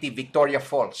mighty Victoria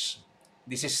Falls.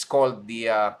 This is called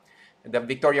the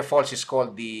Victoria Falls is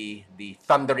called the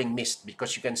thundering mist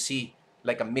because you can see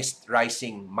like a mist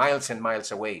rising miles and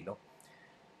miles away.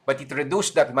 But it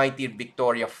reduced that mighty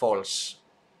Victoria Falls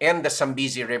and the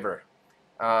Zambezi River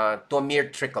to a mere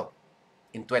trickle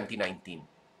in 2019.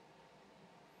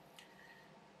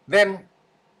 Then,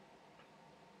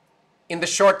 in the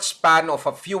short span of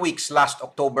a few weeks last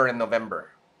October and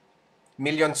November,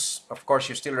 millions, of course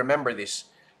you still remember this,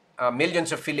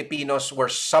 millions of Filipinos were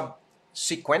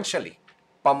subsequentially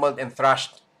pummeled and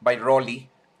thrashed by Rolly,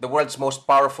 the world's most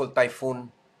powerful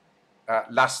typhoon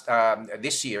last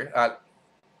year,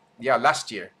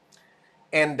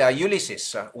 and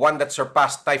Ulysses, one that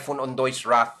surpassed Typhoon Ondoy's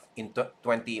wrath in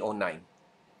 2009.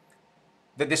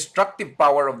 The destructive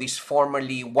power of these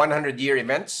formerly 100-year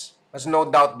events has no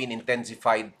doubt been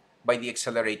intensified by the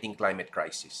accelerating climate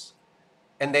crisis.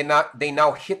 And they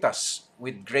now hit us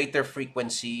with greater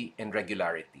frequency and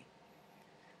regularity.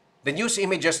 The news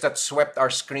images that swept our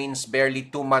screens barely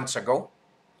 2 months ago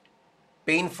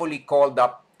painfully called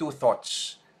up two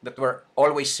thoughts that were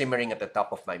always simmering at the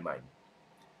top of my mind.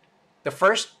 The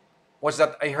first was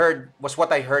what I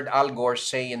heard Al Gore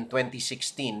say in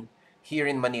 2016 here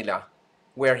in Manila,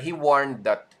 where he warned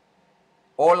that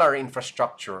all our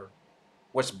infrastructure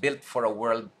was built for a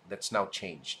world that's now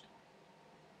changed.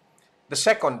 The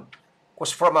second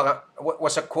was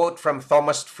a quote from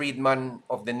Thomas Friedman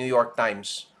of the New York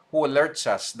Times, who alerts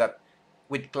us that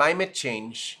with climate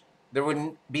change, there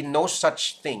will be no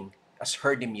such thing as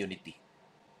herd immunity,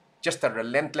 just a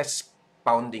relentless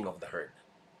pounding of the herd.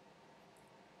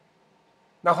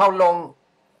 Now, how long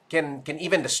can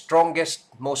even the strongest,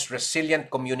 most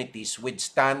resilient communities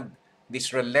withstand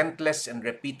this relentless and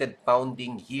repeated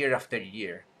pounding year after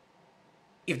year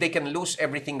if they can lose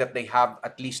everything that they have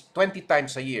at least 20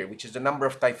 times a year, which is the number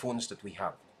of typhoons that we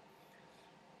have?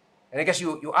 And I guess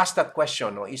you ask that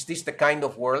question, no? Is this the kind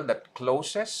of world that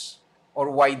closes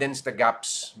or widens the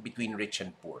gaps between rich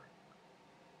and poor?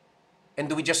 And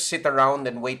do we just sit around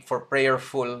and wait for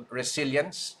prayerful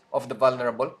resilience of the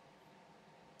vulnerable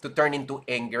to turn into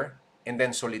anger and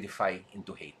then solidify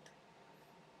into hate?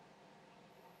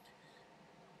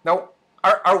 Now,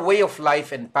 our way of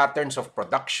life and patterns of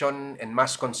production and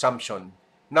mass consumption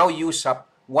now use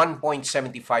up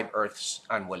 1.75 Earths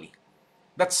annually.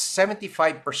 That's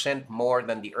 75% more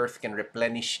than the Earth can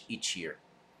replenish each year.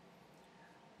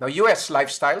 Now, US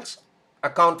lifestyles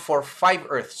account for 5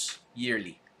 Earths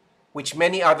yearly, which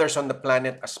many others on the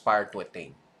planet aspire to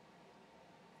attain.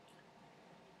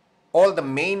 All the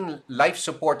main life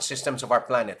support systems of our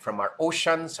planet, from our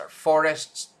oceans, our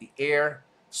forests, the air,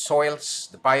 soils,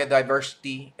 the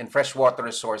biodiversity, and freshwater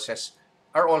resources,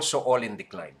 are also all in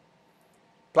decline.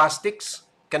 Plastics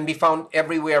can be found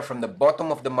everywhere from the bottom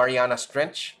of the Marianas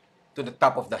Trench to the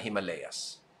top of the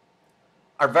Himalayas.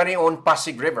 Our very own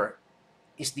Pasig River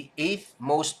is the 8th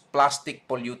most plastic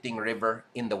polluting river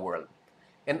in the world.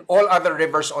 And all other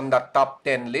rivers on that top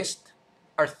 10 list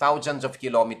are thousands of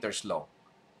kilometers long.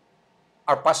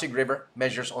 Our Pasig River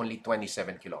measures only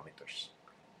 27 kilometers.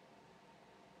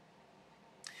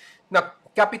 Now,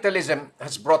 capitalism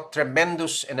has brought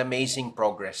tremendous and amazing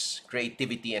progress,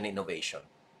 creativity, and innovation.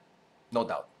 No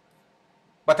doubt.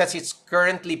 But as it's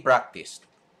currently practiced,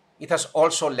 it has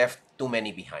also left too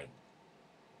many behind.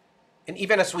 And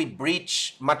even as we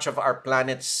breach much of our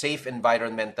planet's safe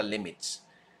environmental limits,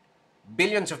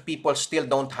 billions of people still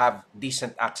don't have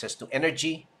decent access to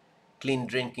energy, clean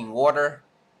drinking water,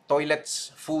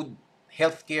 toilets, food,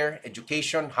 healthcare,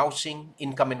 education, housing,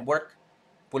 income and work,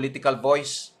 political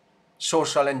voice,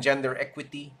 social and gender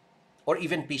equity, or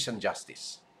even peace and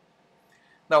justice.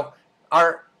 Now,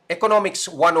 our Economics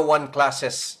 101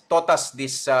 classes taught us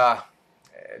this, I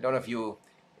don't know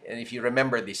if you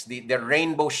remember this, the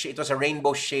rainbow, it was a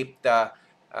rainbow-shaped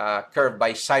curve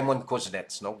by Simon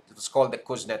Kuznets. No? It was called the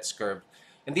Kuznets curve.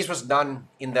 And this was done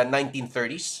in the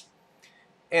 1930s.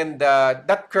 And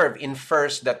that curve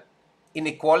infers that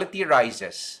inequality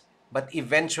rises, but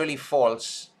eventually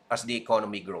falls as the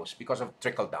economy grows because of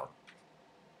trickle-down.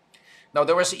 Now,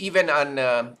 there was even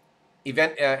an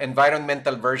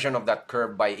environmental version of that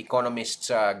curve by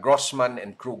economists Grossman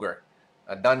and Kruger,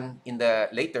 done in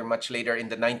much later in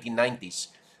the 1990s,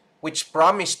 which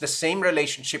promised the same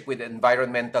relationship with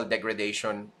environmental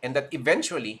degradation, and that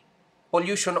eventually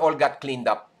pollution all got cleaned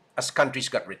up as countries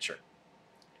got richer.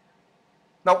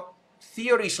 Now,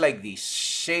 theories like these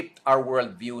shaped our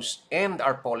worldviews and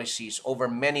our policies over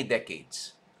many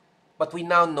decades, but we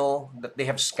now know that they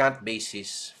have scant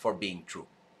basis for being true.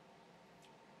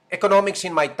 Economics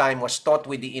in my time was taught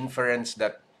with the inference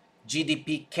that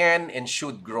GDP can and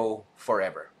should grow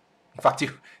forever. In fact,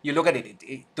 you look at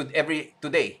it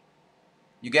today,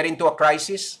 you get into a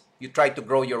crisis, you try to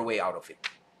grow your way out of it.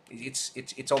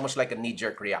 It's almost like a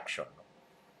knee-jerk reaction.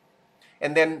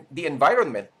 And then the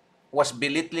environment was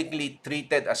belittlingly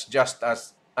treated as just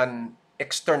as an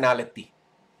externality,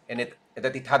 and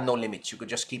that it had no limits. You could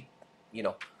just keep,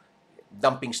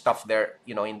 dumping stuff there,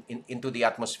 into the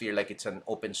atmosphere like it's an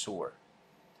open sewer.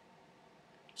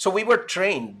 So we were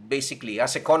trained, basically,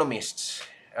 as economists.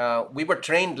 We were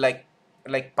trained like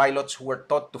pilots who were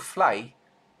taught to fly,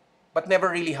 but never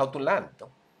really how to land.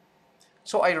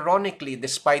 So ironically,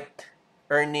 despite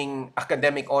earning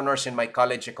academic honors in my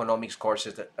college economics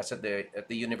courses at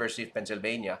the University of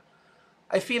Pennsylvania,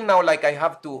 I feel now like I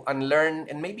have to unlearn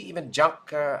and maybe even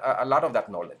junk a lot of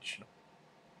that knowledge.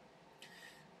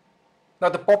 Now,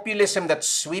 the populism that's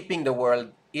sweeping the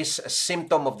world is a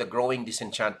symptom of the growing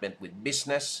disenchantment with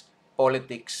business,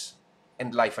 politics,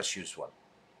 and life as usual.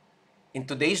 In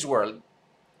today's world,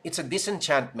 it's a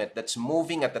disenchantment that's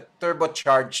moving at a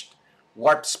turbocharged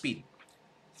warp speed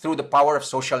through the power of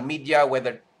social media,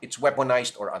 whether it's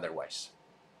weaponized or otherwise.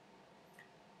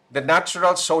 The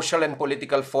natural social and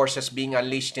political forces being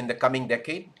unleashed in the coming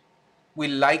decade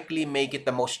will likely make it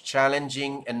the most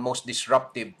challenging and most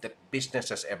disruptive that business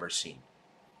has ever seen.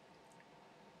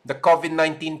 The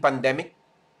COVID-19 pandemic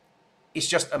is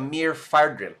just a mere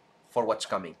fire drill for what's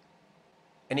coming,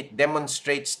 and it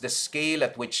demonstrates the scale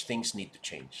at which things need to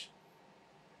change.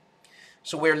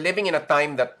 So we're living in a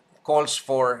time that calls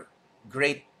for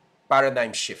great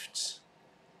paradigm shifts.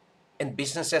 And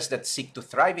businesses that seek to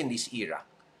thrive in this era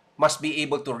must be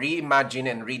able to reimagine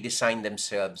and redesign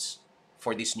themselves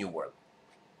for this new world.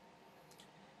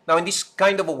 Now, in this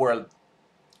kind of a world,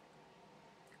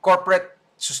 corporate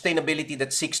sustainability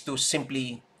that seeks to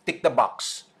simply tick the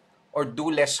box or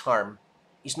do less harm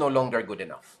is no longer good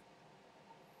enough.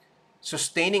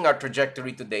 Sustaining our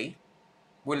trajectory today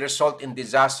will result in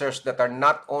disasters that are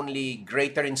not only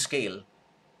greater in scale,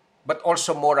 but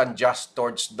also more unjust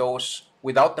towards those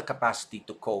without the capacity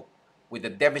to cope with the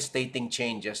devastating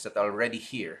changes that are already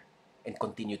here and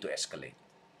continue to escalate.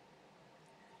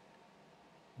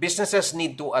 Businesses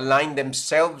need to align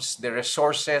themselves, their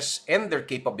resources, and their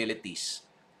capabilities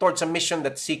towards a mission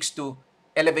that seeks to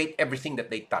elevate everything that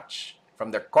they touch,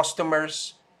 from their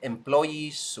customers,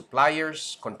 employees,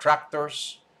 suppliers,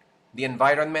 contractors, the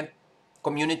environment,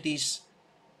 communities,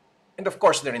 and of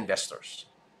course their investors.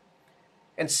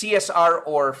 And CSR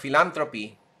or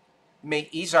philanthropy may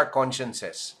ease our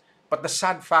consciences, but the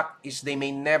sad fact is they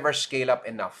may never scale up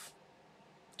enough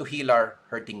to heal our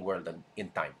hurting world in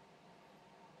time.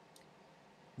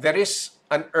 There is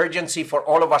an urgency for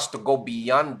all of us to go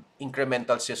beyond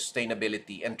incremental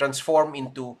sustainability and transform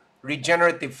into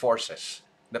regenerative forces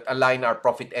that align our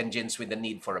profit engines with the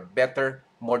need for a better,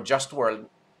 more just world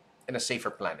and a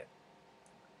safer planet.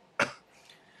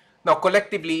 Now,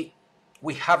 collectively,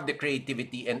 we have the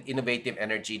creativity and innovative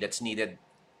energy that's needed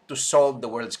to solve the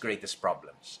world's greatest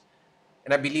problems.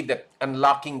 And I believe that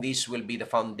unlocking these will be the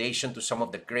foundation to some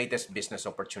of the greatest business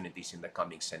opportunities in the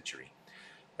coming century.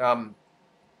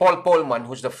 Paul Polman,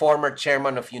 who's the former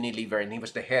chairman of Unilever, and he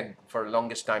was the head for the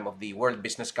longest time of the World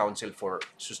Business Council for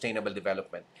Sustainable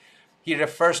Development, he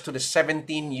refers to the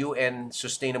 17 UN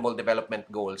Sustainable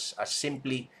Development Goals as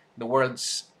simply the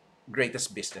world's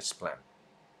greatest business plan.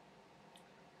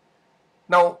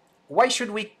 Now, why should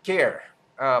we care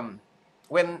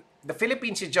when the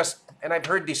Philippines is just, and I've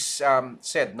heard this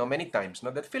said many times,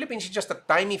 that the Philippines is just a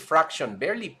tiny fraction,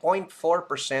 barely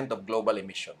 0.4% of global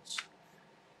emissions.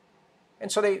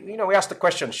 And so we asked the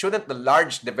question, shouldn't the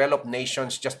large developed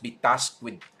nations just be tasked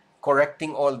with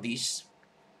correcting all these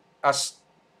as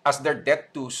their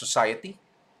debt to society?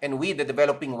 And we, the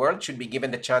developing world, should be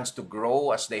given the chance to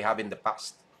grow as they have in the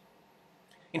past.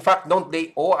 In fact, don't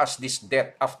they owe us this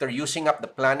debt after using up the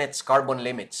planet's carbon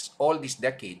limits all these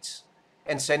decades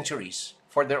and centuries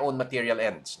for their own material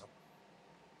ends?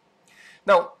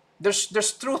 Now, there's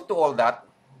truth to all that.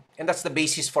 And that's the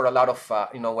basis for a lot of,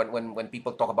 when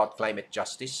people talk about climate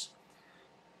justice.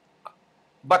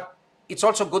 But it's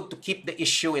also good to keep the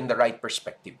issue in the right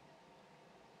perspective.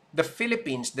 The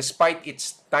Philippines, despite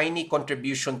its tiny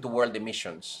contribution to world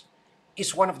emissions,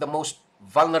 is one of the most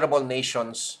vulnerable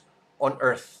nations on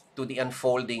Earth to the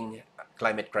unfolding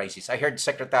climate crisis. I heard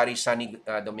Secretary Sani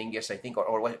Dominguez, I think,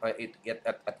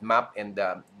 at MAP and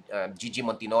Gigi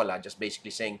Montinola just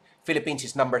basically saying Philippines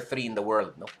is number 3 in the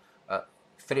world,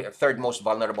 third most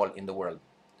vulnerable in the world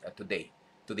today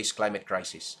to this climate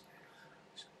crisis.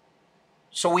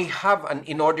 So we have an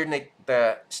inordinate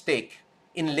stake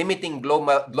in limiting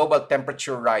global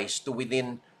temperature rise to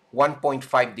within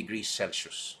 1.5 degrees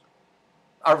Celsius.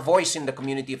 Our voice in the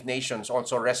community of nations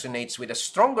also resonates with a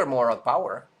stronger moral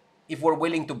power if we're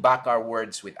willing to back our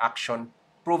words with action,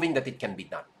 proving that it can be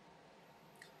done.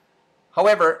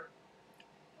 However,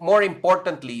 more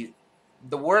importantly,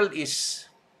 the world is,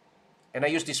 and I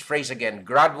use this phrase again,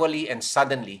 gradually and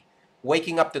suddenly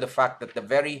waking up to the fact that the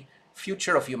very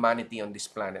future of humanity on this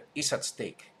planet is at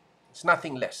stake. It's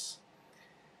nothing less.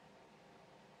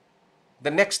 The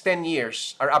next 10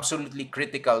 years are absolutely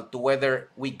critical to whether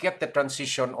we get the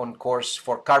transition on course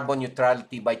for carbon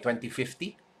neutrality by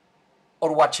 2050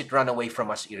 or watch it run away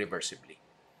from us irreversibly.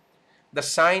 The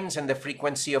signs and the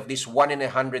frequency of these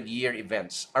 1-in-100-year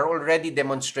events are already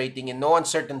demonstrating in no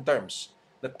uncertain terms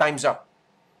that time's up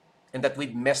and that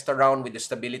we've messed around with the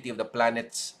stability of the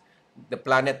planet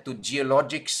to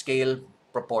geologic scale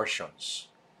proportions.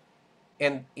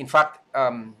 And in fact,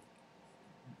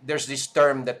 there's this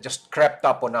term that just crept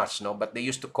up on us, but they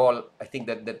used to call, I think,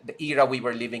 that the era we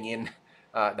were living in,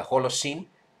 the Holocene.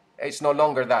 It's no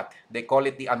longer that. They call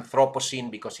it the Anthropocene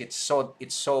because it's so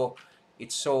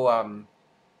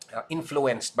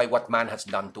influenced by what man has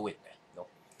done to it.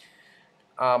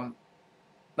 Now,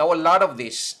 a lot of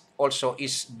this also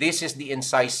is the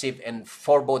incisive and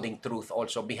foreboding truth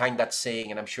also behind that saying,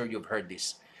 and I'm sure you've heard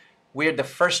this. We're the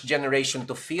first generation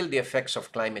to feel the effects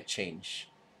of climate change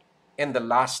and the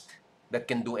last that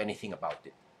can do anything about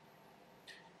it.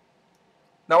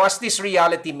 Now, as this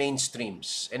reality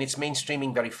mainstreams, and it's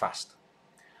mainstreaming very fast,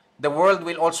 the world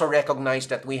will also recognize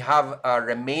that we have a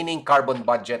remaining carbon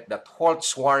budget that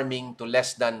halts warming to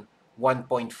less than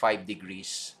 1.5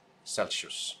 degrees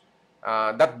Celsius.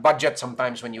 That budget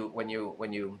sometimes and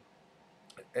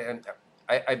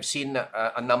I've seen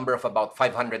a number of about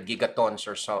 500 gigatons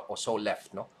or so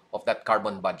left, no, of that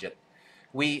carbon budget.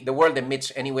 The world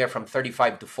emits anywhere from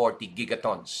 35 to 40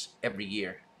 gigatons every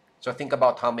year. So think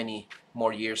about how many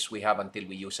more years we have until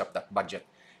we use up that budget.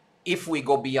 If we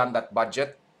go beyond that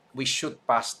budget, we should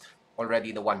pass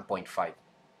already the 1.5.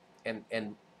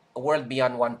 And a world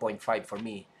beyond 1.5 for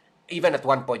me, even at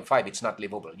 1.5, it's not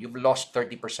livable. You've lost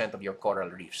 30% of your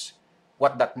coral reefs.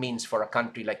 What that means for a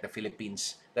country like the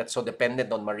Philippines that's so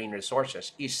dependent on marine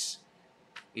resources is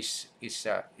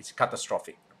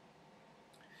catastrophic.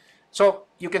 So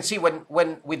you can see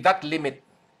when with that limit,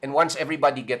 and once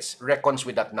everybody reckons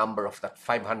with that number of that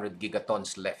 500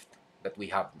 gigatons left that we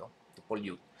have, no, to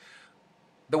pollute,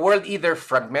 the world either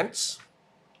fragments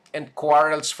and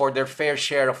quarrels for their fair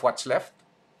share of what's left,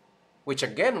 which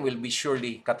again will be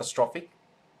surely catastrophic,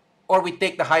 or we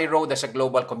take the high road as a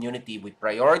global community. We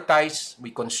prioritize,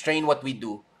 we constrain what we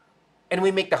do, and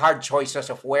we make the hard choices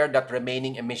of where that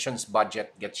remaining emissions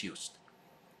budget gets used.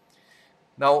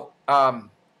 Now,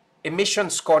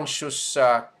 emissions-conscious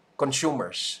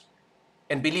consumers,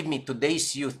 and believe me,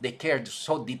 today's youth, they care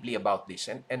so deeply about this.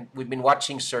 And we've been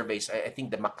watching surveys. I think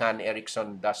the McCann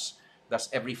Erickson does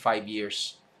every 5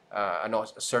 years a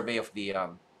survey of the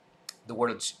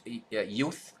world's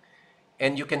youth.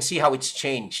 And you can see how it's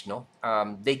changed. No,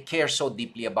 they care so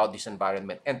deeply about this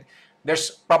environment. And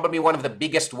there's probably one of the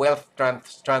biggest wealth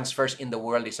transfers in the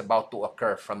world is about to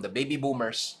occur from the baby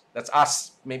boomers. That's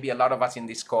us, maybe a lot of us in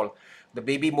this call, the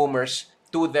baby boomers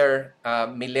to their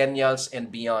millennials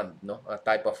and beyond, no,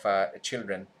 type of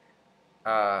children.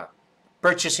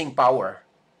 Purchasing power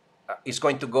is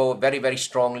going to go very, very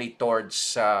strongly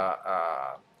towards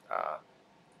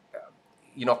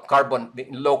low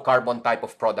carbon type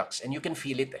of products, and you can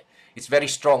feel it. It's very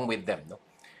strong with them. No?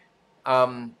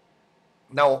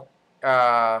 Now,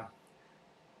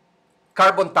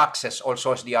 carbon taxes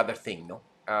also is the other thing. No,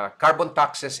 carbon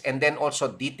taxes, and then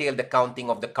also detailed accounting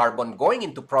of the carbon going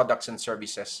into products and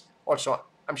services. Also,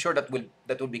 I'm sure that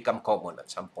will become common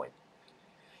at some point.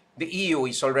 The EU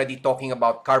is already talking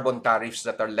about carbon tariffs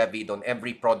that are levied on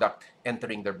every product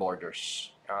entering their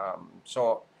borders.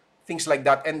 So things like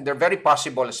that, and they're very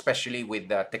possible, especially with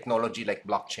technology like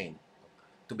blockchain,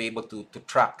 to be able to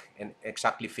track and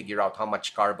exactly figure out how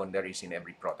much carbon there is in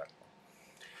every product.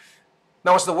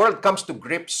 Now, as the world comes to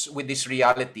grips with this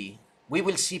reality, we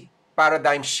will see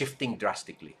paradigms shifting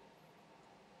drastically.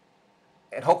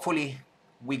 And hopefully,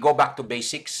 we go back to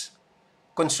basics.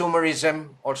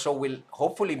 Consumerism also will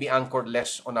hopefully be anchored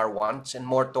less on our wants and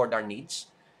more toward our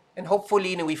needs. And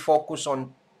hopefully, we focus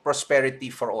on prosperity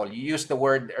for all. You use the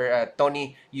word,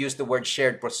 Tony used the word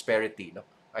shared prosperity. No?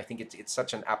 I think it's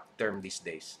such an apt term these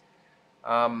days.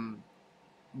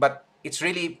 But it's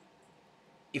really,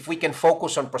 if we can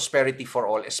focus on prosperity for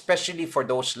all, especially for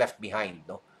those left behind,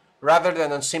 no? Rather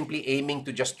than on simply aiming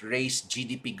to just raise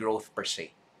GDP growth per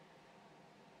se.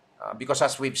 Because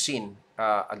as we've seen,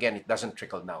 again, it doesn't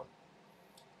trickle down.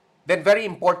 Then very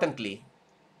importantly,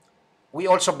 we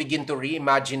also begin to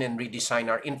reimagine and redesign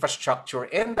our infrastructure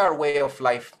and our way of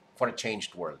life for a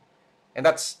changed world. And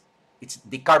it's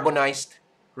decarbonized,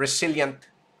 resilient,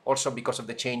 also because of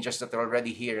the changes that are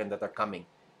already here and that are coming,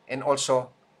 and also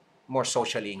more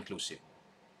socially inclusive.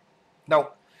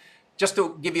 Now, just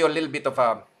to give you a little bit of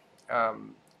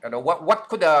what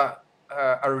could a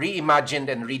reimagined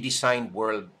and redesigned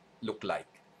world look like?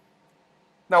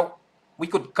 Now, we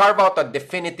could carve out a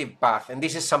definitive path, and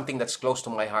this is something that's close to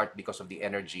my heart because of the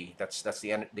energy. That's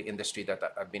the industry that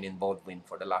I've been involved in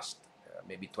for the last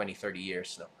maybe 20, 30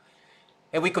 years now.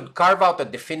 And we could carve out a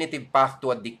definitive path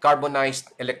to a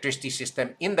decarbonized electricity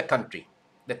system in the country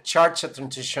that charts a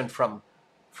transition from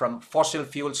fossil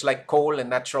fuels like coal and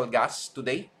natural gas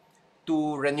today to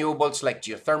renewables like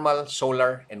geothermal,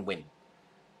 solar, and wind.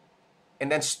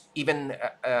 And then even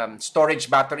storage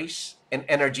batteries and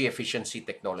energy efficiency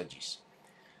technologies.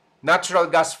 Natural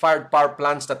gas-fired power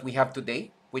plants that we have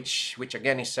today, which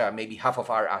again is maybe half of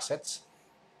our assets,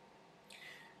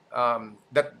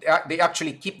 that they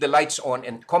actually keep the lights on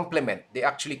and complement. They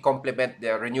actually complement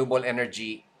the renewable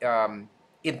energy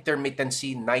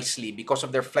intermittency nicely because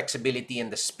of their flexibility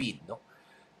and the speed. No?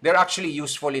 They're actually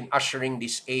useful in ushering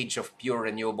this age of pure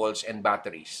renewables and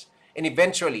batteries. And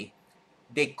eventually,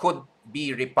 they could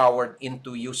be repowered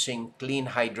into using clean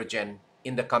hydrogen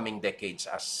in the coming decades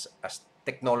as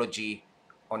technology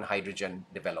on hydrogen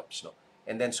develops. No?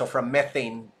 And then so from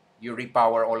methane, you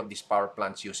repower all of these power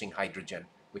plants using hydrogen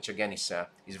which again is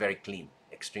very clean,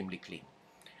 extremely clean.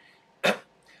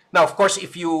 Now, of course,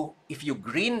 if you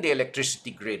green the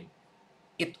electricity grid,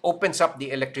 it opens up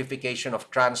the electrification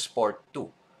of transport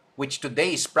too, which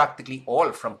today is practically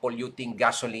all from polluting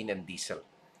gasoline and diesel.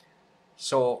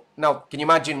 So now, can you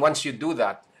imagine once you do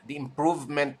that, the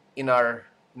improvement in our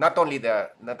not only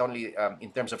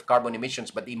in terms of carbon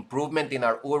emissions, but the improvement in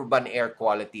our urban air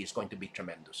quality is going to be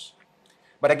tremendous.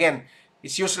 But again,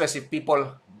 it's useless if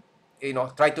people,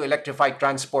 try to electrify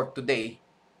transport today,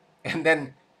 and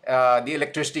then the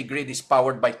electricity grid is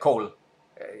powered by coal.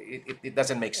 It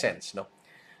doesn't make sense, no.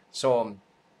 So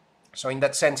in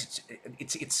that sense,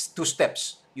 it's two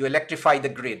steps. You electrify the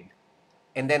grid,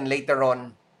 and then later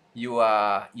on, you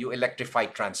electrify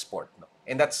transport, no?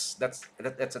 And that's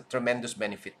a tremendous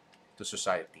benefit to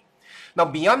society. Now,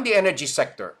 beyond the energy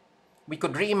sector, we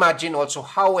could reimagine also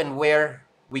how and where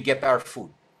we get our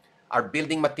food, our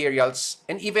building materials,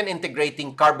 and even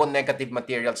integrating carbon negative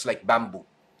materials like bamboo.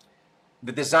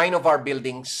 The design of our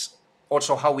buildings,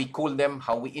 also how we cool them,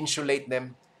 how we insulate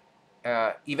them,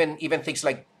 even things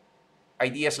like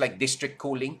ideas like district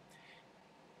cooling.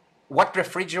 What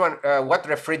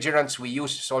refrigerants we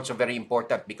use is also very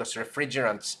important, because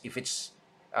refrigerants, if it's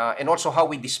and also how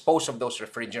we dispose of those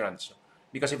refrigerants,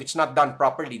 because if it's not done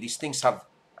properly, these things have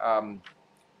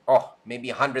maybe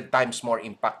 100 times more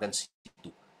impact than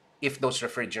CO2 if those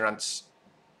refrigerants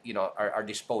are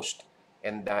disposed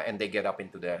and they get up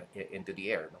into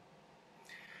the air, no?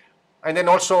 And then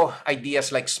also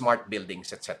ideas like smart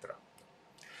buildings, etc.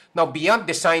 Now, beyond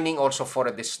designing also for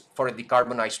a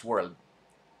decarbonized world,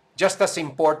 just as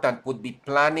important would be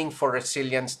planning for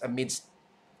resilience amidst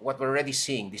what we're already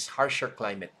seeing, this harsher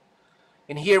climate.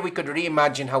 And here we could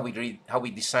reimagine how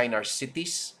we design our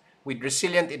cities with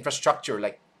resilient infrastructure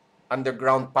like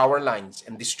underground power lines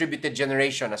and distributed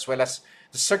generation, as well as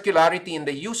the circularity in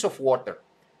the use of water,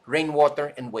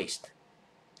 rainwater, and waste.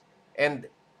 And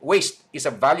waste is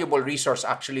a valuable resource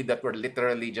actually that we're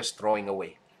literally just throwing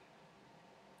away.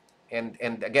 And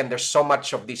again, there's so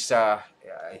much of this. I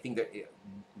think that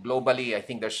globally, I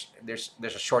think there's a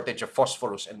shortage of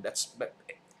phosphorus, and that's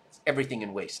everything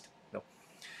in waste. No?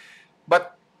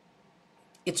 But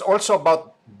it's also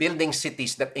about building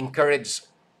cities that encourage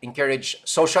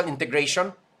social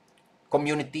integration,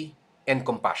 community, and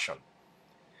compassion.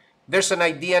 There's an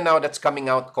idea now that's coming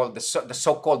out called the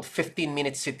so-called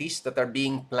 15-minute cities that are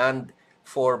being planned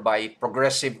for by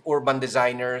progressive urban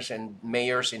designers and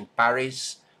mayors in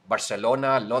Paris,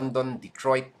 Barcelona, London,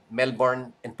 Detroit,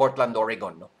 Melbourne, and Portland,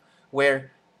 Oregon, no?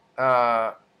 Where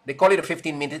they call it a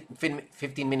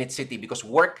 15-minute city because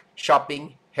work,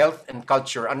 shopping, health, and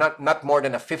culture are not more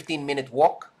than a 15-minute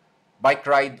walk, bike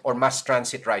ride, or mass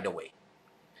transit ride away.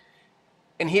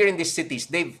 And here in these cities,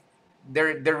 they're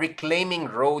reclaiming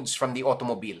roads from the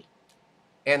automobile,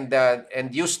 and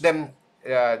use them,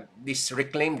 these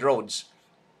reclaimed roads,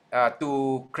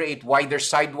 to create wider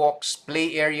sidewalks,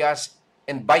 play areas,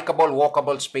 and bikeable,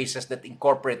 walkable spaces that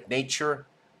incorporate nature,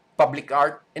 public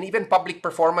art, and even public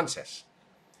performances.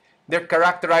 They're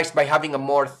characterized by having a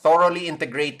more thoroughly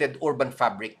integrated urban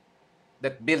fabric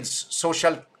that builds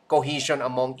social cohesion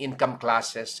among income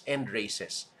classes and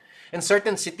races. And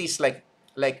certain cities like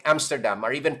Amsterdam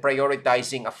are even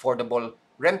prioritizing affordable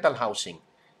rental housing.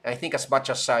 And I think as much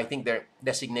as I think they're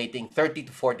designating 30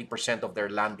 to 40% of their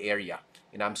land area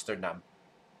in Amsterdam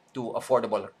to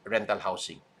affordable rental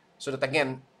housing. So that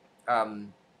again,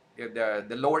 the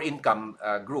lower income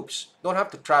groups don't have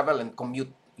to travel and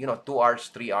commute, 2 hours,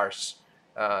 3 hours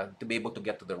to be able to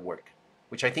get to their work,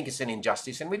 which I think is an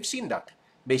injustice. And we've seen that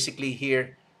basically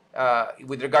here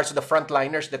with regards to the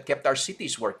frontliners that kept our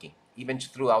cities working even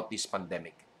throughout this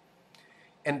pandemic.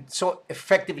 And so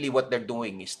effectively what they're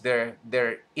doing is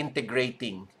they're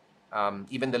integrating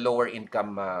even the lower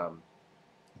income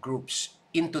groups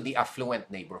into the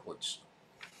affluent neighborhoods.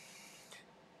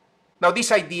 Now,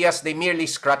 these ideas, they merely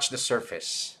scratch the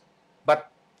surface,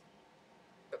 but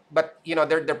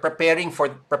they're preparing for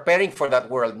that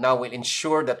world now will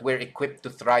ensure that we're equipped to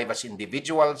thrive as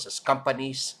individuals, as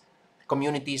companies,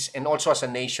 communities, and also as a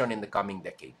nation in the coming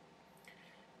decade.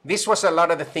 This was a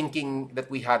lot of the thinking that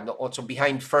we had also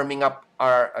behind firming up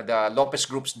the Lopez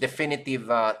Group's definitive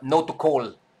no to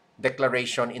coal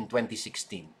declaration in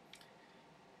 2016.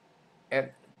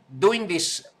 And doing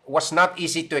this was not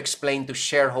easy to explain to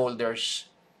shareholders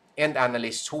and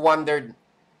analysts who wondered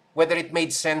whether it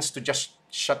made sense to just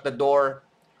shut the door,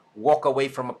 walk away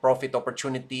from a profit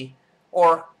opportunity,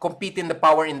 or compete in the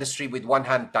power industry with one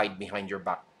hand tied behind your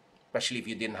back, especially if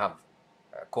you didn't have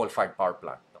a coal-fired power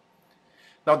plant.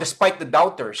 Now, despite the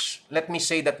doubters, let me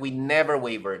say that we never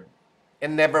wavered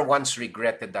and never once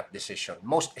regretted that decision,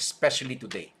 most especially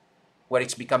today, where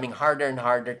it's becoming harder and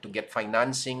harder to get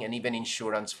financing and even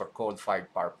insurance for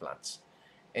coal-fired power plants.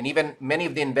 And even many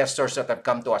of the investors that have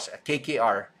come to us,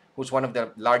 KKR, who's one of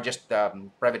the largest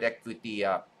private equity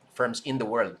firms in the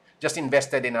world, just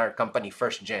invested in our company,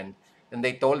 First Gen, and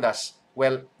they told us,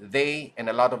 well, they and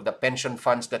a lot of the pension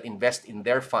funds that invest in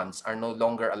their funds are no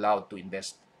longer allowed to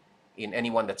invest in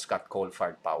anyone that's got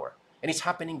coal-fired power. And it's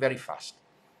happening very fast.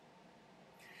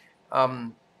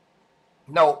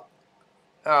 Now,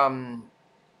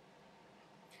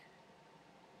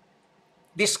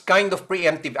 this kind of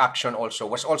preemptive action also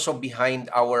was also behind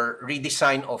our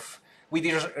redesign of, we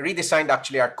redesigned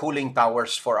actually our cooling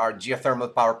towers for our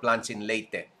geothermal power plants in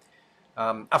Leyte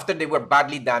after they were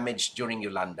badly damaged during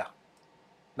Yolanda.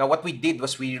 Now, what we did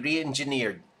was we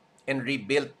re-engineered and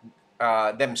rebuilt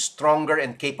them stronger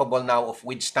and capable now of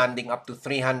withstanding up to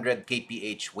 300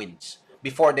 kph winds.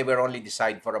 Before, they were only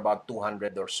designed for about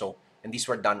 200 or so, and these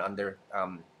were done under,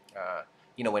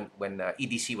 when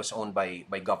EDC was owned by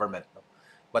government.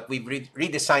 But we've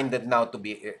redesigned it now to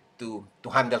be to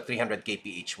handle 300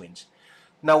 kph winds.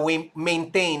 Now we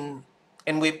maintain,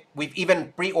 and we've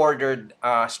even pre-ordered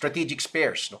strategic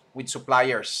spares with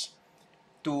suppliers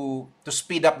to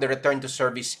speed up the return to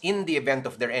service in the event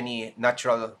of there any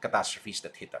natural catastrophes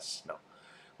that hit us. Now,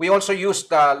 we also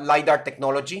used LiDAR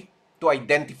technology to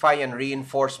identify and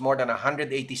reinforce more than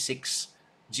 186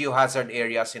 geohazard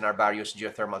areas in our various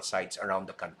geothermal sites around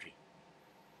the country.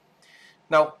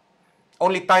 Now,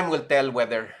 only time will tell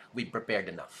whether we prepared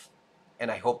enough. And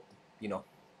I hope,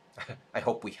 I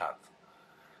hope we have.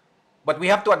 But we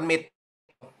have to admit,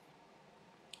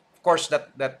 of course,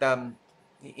 that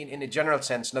in a general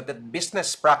sense, that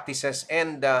business practices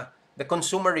and the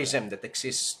consumerism that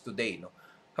exists today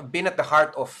have been at the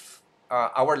heart of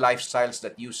our lifestyles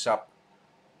that use up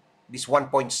these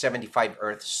 1.75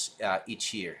 Earths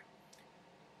each year.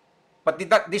 But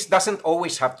this doesn't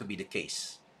always have to be the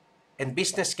case. And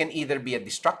business can either be a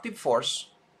destructive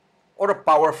force or a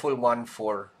powerful one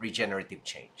for regenerative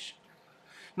change.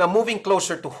 Now, moving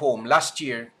closer to home, last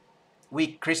year,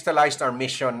 we crystallized our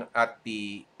mission at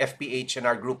the FPH and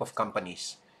our group of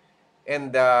companies.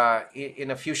 And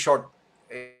in a few short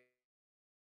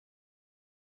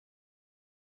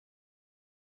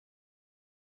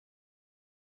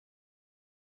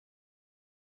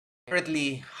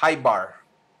high bar,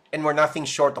 and we're nothing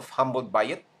short of humbled by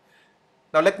it.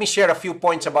 Now, let me share a few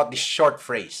points about this short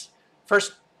phrase.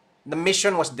 First, the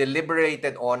mission was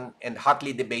deliberated on and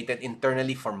hotly debated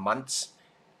internally for months.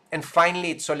 And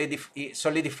finally, it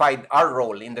solidified our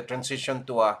role in the transition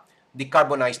to a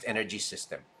decarbonized energy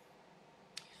system.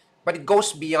 But it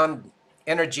goes beyond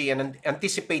energy and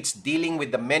anticipates dealing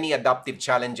with the many adaptive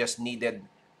challenges needed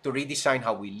to redesign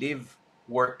how we live,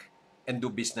 work, and do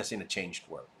business in a changed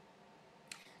world.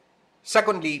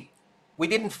 Secondly, we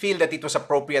didn't feel that it was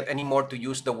appropriate anymore to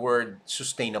use the word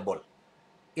sustainable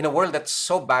in a world that's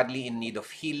so badly in need of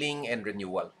healing and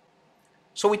renewal.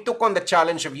 So we took on the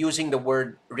challenge of using the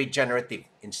word regenerative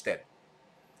instead,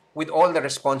 with all the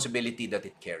responsibility that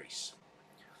it carries.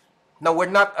 Now, we're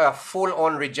not a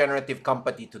full-on regenerative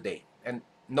company today, and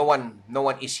no one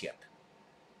is yet.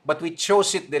 But we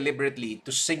chose it deliberately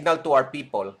to signal to our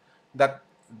people that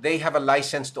they have a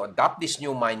license to adopt this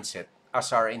new mindset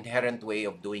as our inherent way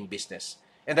of doing business,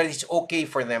 and that it's okay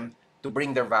for them to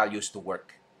bring their values to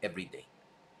work every day.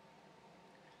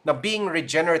 Now, being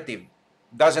regenerative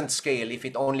doesn't scale if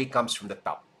it only comes from the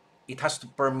top. It has to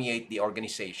permeate the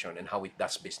organization and how it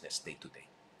does business day to day.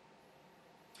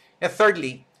 And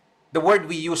thirdly, the word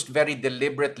we used very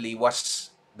deliberately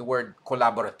was the word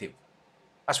collaborative,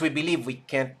 as we believe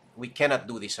we cannot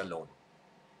do this alone.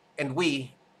 And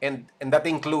and that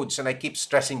includes, and I keep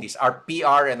stressing this, our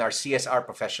PR and our CSR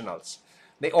professionals.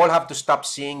 They all have to stop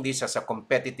seeing this as a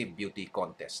competitive beauty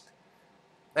contest.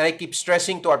 And I keep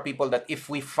stressing to our people that if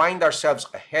we find ourselves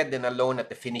ahead and alone at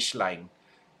the finish line,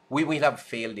 we will have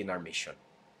failed in our mission.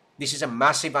 This is a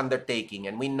massive undertaking,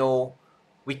 and we know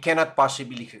we cannot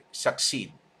possibly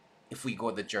succeed if we go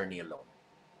the journey alone.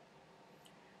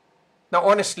 Now,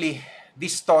 honestly,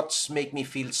 these thoughts make me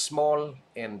feel small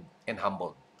and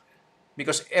humbled,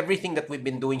 because everything that we've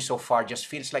been doing so far just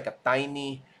feels like a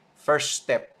tiny first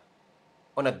step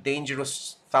on a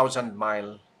dangerous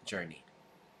 1,000-mile journey.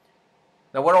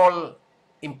 Now, we're all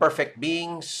imperfect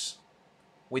beings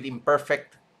with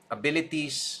imperfect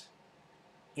abilities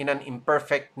in an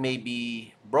imperfect,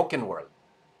 maybe broken world.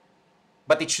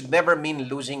 But it should never mean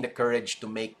losing the courage to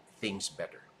make things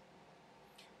better.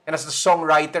 And as the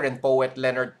songwriter and poet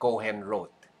Leonard Cohen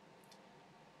wrote,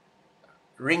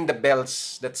 "Ring the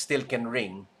bells that still can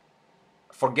ring,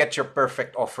 forget your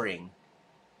perfect offering,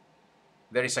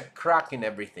 there is a crack in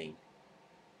everything,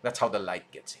 that's how the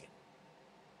light gets in.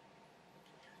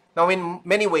 Now, in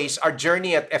many ways, our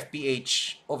journey at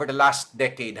FPH over the last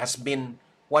decade has been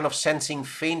one of sensing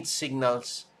faint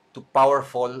signals to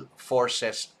powerful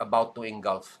forces about to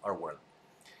engulf our world.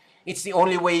 It's the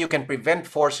only way you can prevent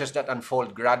forces that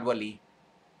unfold gradually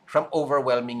from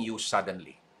overwhelming you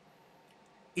suddenly.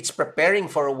 It's preparing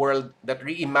for a world that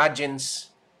reimagines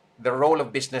the role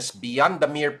of business beyond the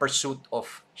mere pursuit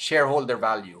of shareholder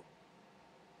value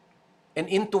and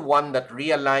into one that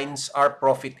realigns our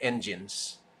profit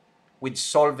engines with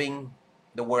solving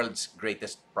the world's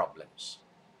greatest problems.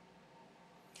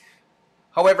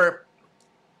 However,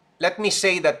 let me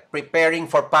say that preparing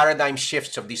for paradigm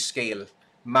shifts of this scale,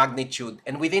 magnitude,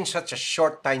 and within such a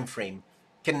short time frame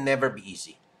can never be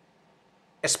easy,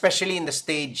 especially in the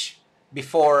stage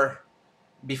before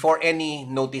any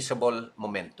noticeable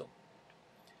momentum.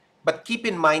 But keep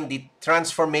in mind the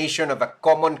transformation of a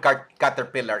common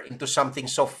caterpillar into something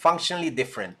so functionally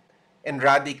different and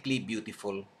radically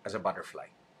beautiful as a butterfly.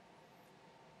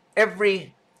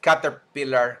 Every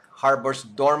caterpillar harbors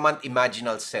dormant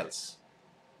imaginal cells,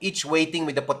 each waiting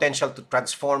with the potential to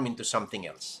transform into something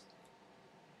else.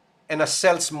 And as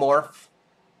cells morph,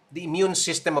 the immune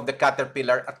system of the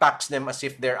caterpillar attacks them as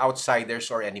if they're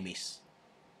outsiders or enemies.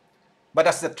 But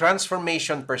as the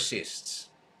transformation persists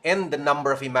and the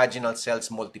number of imaginal cells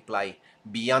multiply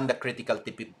beyond the critical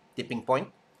tipping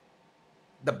point,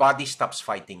 the body stops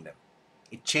fighting them.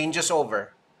 It changes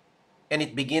over, and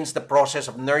it begins the process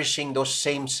of nourishing those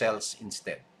same cells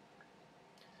instead.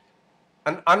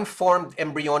 An unformed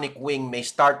embryonic wing may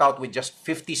start out with just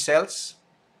 50 cells,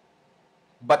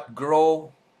 but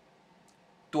grow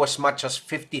to as much as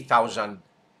 50,000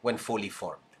 when fully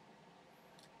formed.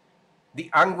 The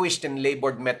anguished and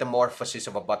labored metamorphosis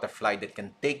of a butterfly that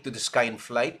can take to the sky in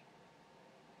flight,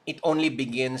 it only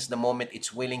begins the moment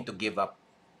it's willing to give up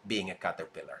being a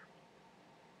caterpillar.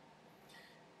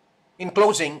 In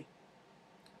closing,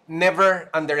 never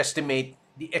underestimate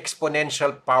the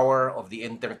exponential power of the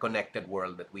interconnected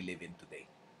world that we live in today.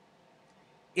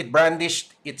 It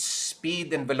brandished its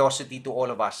speed and velocity to all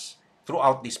of us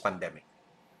throughout this pandemic.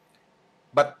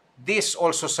 But this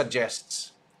also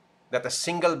suggests that a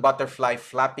single butterfly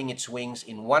flapping its wings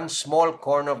in one small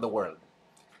corner of the world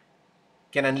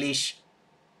can unleash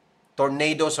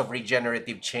tornadoes of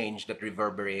regenerative change that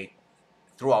reverberate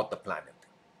throughout the planet.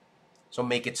 So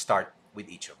make it start with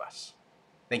each of us.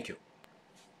 Thank you.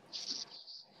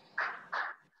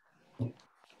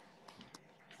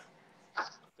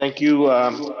 Thank you,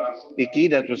 Vicky.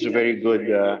 That was a very good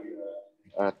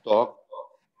talk.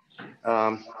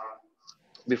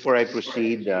 Before I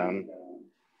proceed,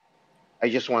 I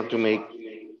just want to make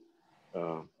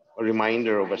a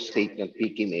reminder of a statement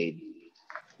Vicky made,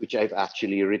 which I've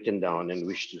actually written down and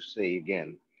wish to say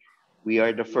again. We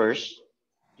are the first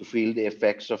to feel the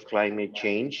effects of climate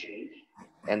change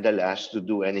and the last to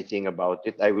do anything about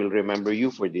it. I will remember you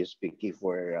for this, Vicky,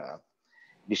 for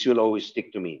this will always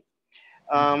stick to me.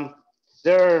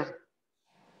 There are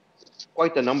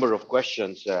quite a number of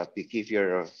questions, Vicky, if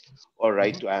you're all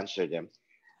right to answer them.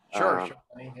 Sure.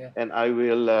 Yeah. And I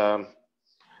will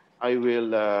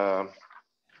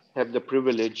have the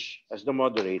privilege as the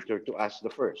moderator to ask the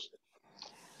first.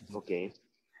 Okay.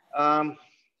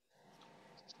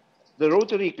 The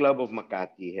Rotary Club of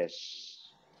Makati has,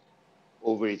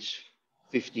 over its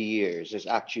 50 years, has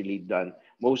actually done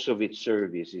most of its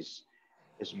services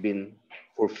has been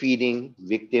for feeding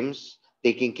victims,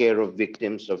 taking care of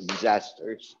victims of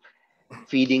disasters,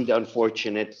 feeding the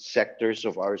unfortunate sectors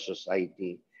of our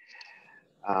society,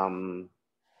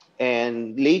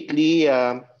 and lately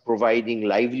providing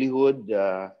livelihood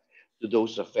to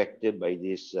those affected by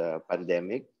this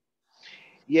pandemic.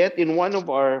 Yet in one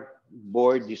of our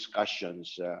board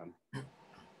discussions,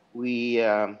 we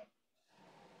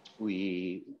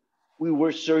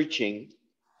were searching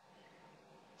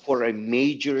for a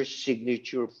major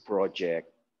signature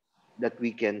project that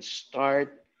we can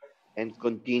start and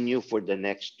continue for the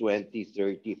next 20,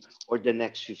 30, or the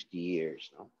next 50 years.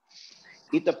 No?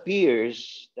 It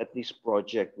appears that this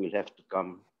project will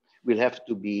have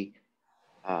to be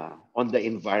on the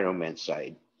environment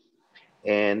side.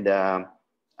 And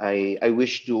I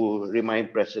wish to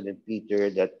remind President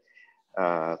Peter that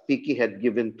Vicky had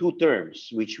given two terms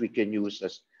which we can use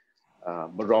as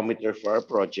barometer for our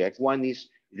project. One is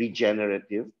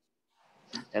regenerative,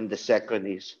 and the second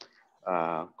is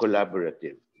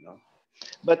collaborative. You know?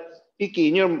 But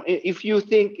Vicky, if you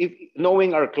think,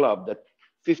 knowing our club, that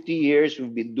 50 years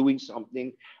we've been doing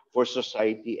something for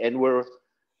society, and we're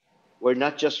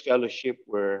not just fellowship,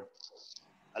 we're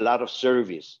a lot of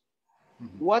service.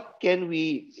 What can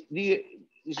we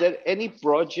is there any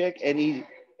project,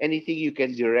 anything you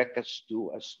can direct us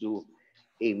to as to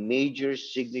a major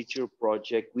signature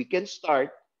project we can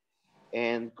start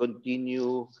and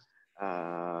continue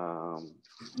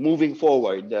moving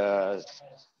forward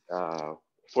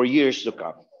for years to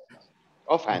come?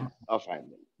 Offhand.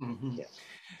 Yes.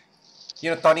 You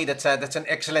know, Tony, that's an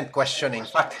excellent question. In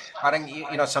fact, parang,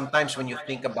 you know, sometimes when you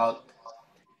think about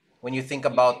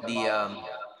the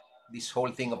this whole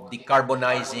thing of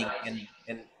decarbonizing and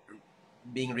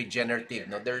being regenerative,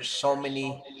 no, there's so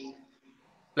many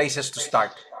places to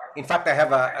start. In fact, I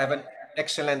have an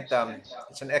excellent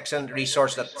it's an excellent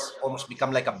resource that's almost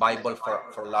become like a Bible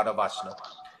for a lot of us. No,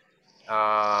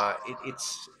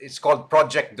 it's called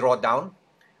Project Drawdown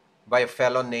by a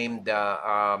fellow named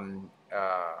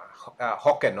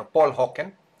Hawken, no, Paul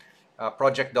Hawken.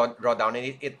 Project Drawdown,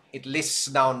 and it lists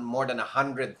down more than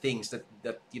 100 things that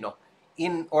you know,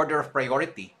 in order of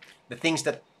priority, the things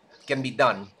that can be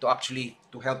done to actually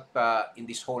to help in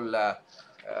this whole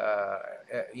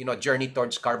you know, journey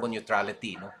towards carbon neutrality.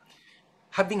 You know?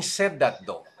 Having said that,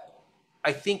 though,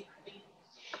 I think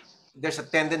there's a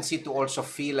tendency to also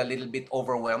feel a little bit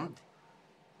overwhelmed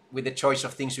with the choice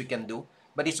of things we can do,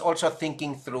 but it's also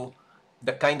thinking through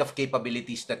the kind of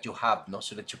capabilities that you have, no,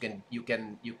 so that you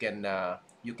can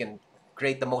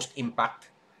create the most impact.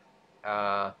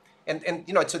 And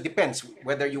you know, it depends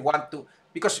whether you want to,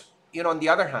 because you know, on the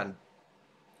other hand,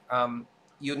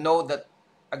 you know that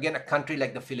again, a country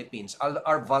like the Philippines,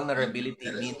 our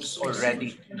vulnerability means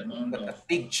already that a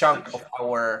big chunk of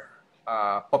our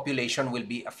population will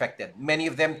be affected. Many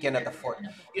of them cannot afford.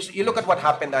 You look at what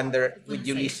happened with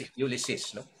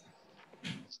Ulysses, no?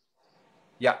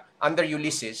 Yeah, under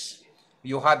Ulysses,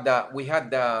 we had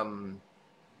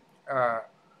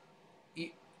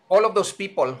all of those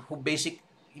people who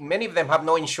many of them have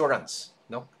no insurance,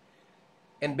 no,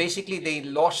 and basically they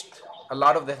lost a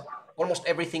lot of almost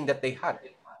everything that they had.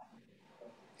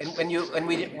 And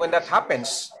when that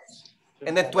happens,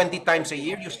 and then 20 times a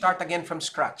year, you start again from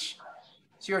scratch.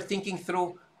 So you're thinking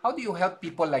through, how do you help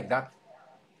people like that?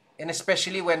 And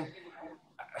especially when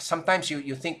sometimes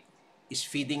you think, is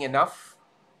feeding enough?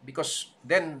 Because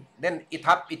then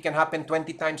it can happen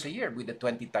 20 times a year with the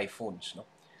 20 typhoons, no?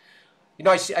 You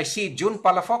know, I see June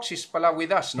Palafox is pala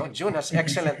with us, no? June has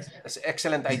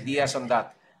excellent ideas on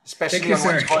that, especially on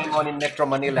what's going on in Metro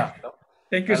Manila. No?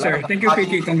 Thank you, sir. Thank you,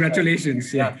 Piki.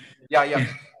 Congratulations. Yeah.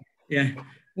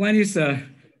 One is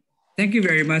thank you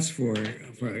very much for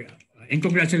and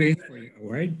congratulations for your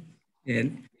award.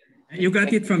 And you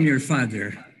got it from your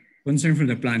father, concern for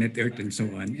the planet Earth and so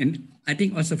on. And I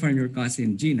think also from your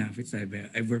cousin Gina, which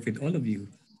I've worked with all of you.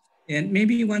 And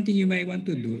maybe one thing you might want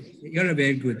to do, you're a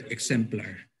very good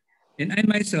exemplar. And I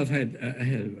myself have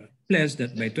pledged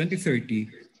that by 2030,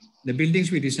 the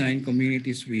buildings we design,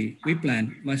 communities we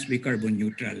plan must be carbon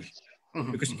neutral.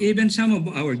 Because even some of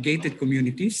our gated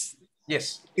communities,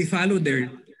 yes, we follow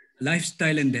their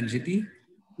lifestyle and density,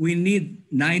 we need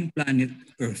 9 planet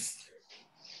Earth.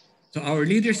 So our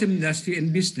leaders in industry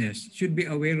and business should be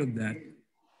aware of that.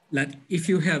 That if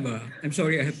you have I'm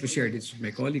sorry, I have to share this with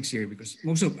my colleagues here because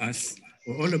most of us,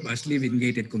 or all of us, live in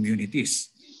gated communities.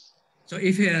 So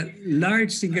if you have a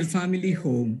large single family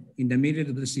home in the middle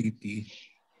of the city,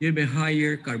 you have a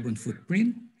higher carbon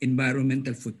footprint,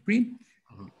 environmental footprint.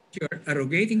 You're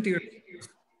arrogating to your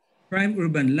prime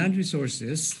urban land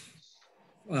resources,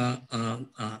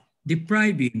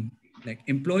 depriving like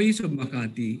employees of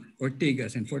Makati,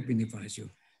 Ortigas, and Fort Bonifacio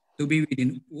to be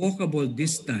within walkable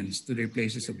distance to their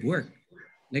places of work.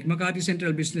 Like Makati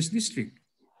Central Business District,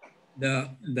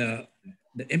 the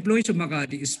employees of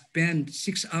Makati spend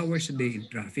 6 hours a day in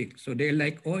traffic. So they're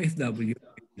like OFW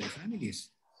families.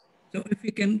 So if we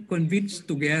can convince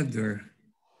together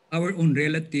our own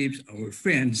relatives, our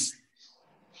friends,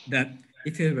 that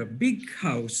if you have a big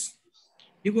house,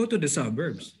 you go to the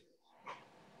suburbs.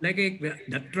 Like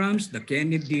the Trumps, the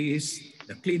Kennedys,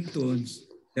 the Clintons,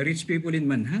 the rich people in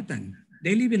Manhattan,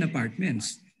 they live in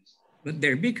apartments. But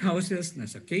their big houses,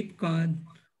 nasa Cape Cod,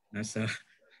 nasa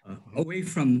away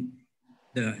from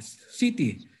the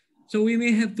city. So we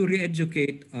may have to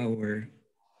re-educate our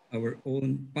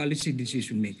own policy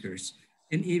decision makers.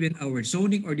 And even our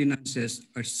zoning ordinances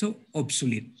are so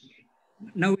obsolete.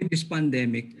 Now with this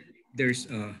pandemic, there's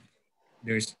a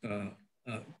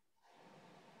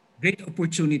great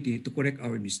opportunity to correct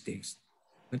our mistakes.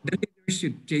 But the leaders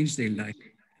should change their life.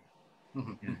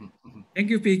 Yeah. Thank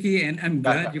you, Piki, and I'm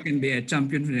glad you can be a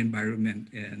champion for the environment.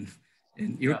 And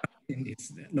your cousin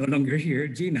is no longer here,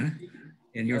 Gina,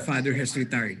 and your father has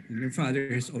retired. And your father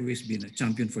has always been a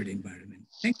champion for the environment.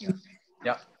 Thank you.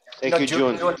 Yeah. Thank you,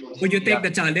 June. Would you take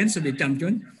the challenge to be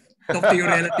champion? talk to your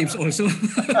relatives also.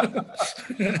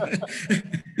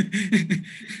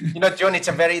 John,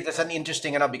 that's an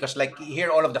interesting, because like here,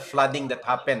 all of the flooding that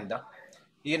happened,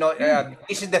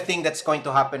 this is the thing that's going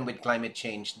to happen with climate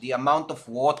change. The amount of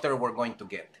water we're going to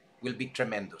get will be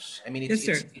tremendous. I mean, Yes,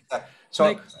 sir. so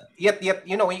like, yet,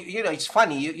 it's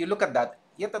funny. You look at that.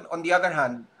 Yet on the other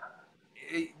hand,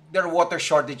 there are water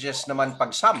shortages naman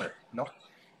pag summer, no?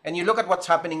 And you look at what's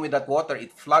happening with that water,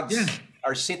 it floods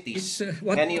our cities,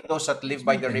 many of those that live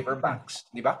by the riverbanks,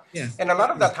 di ba? Yeah. And a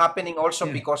lot of that happening also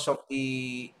because of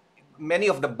many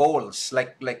of the bowls,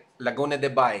 like Laguna de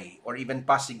Bay or even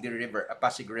Pasig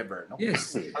River, no?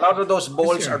 Yes. A lot of those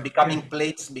bowls are becoming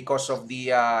plates because of the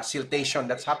siltation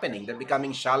that's happening. They're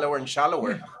becoming shallower and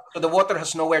shallower, so the water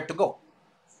has nowhere to go.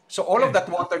 So all of that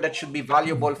water that should be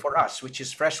valuable for us, which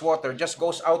is fresh water, just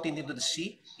goes out into the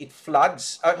sea. It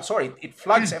floods. It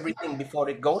floods everything before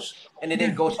it goes, and then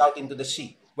it goes out into the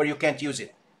sea where you can't use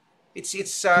it.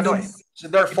 So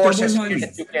there are forces here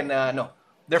that you can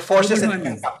there are forces that you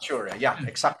can capture. Yeah,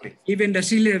 exactly. Even the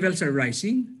sea levels are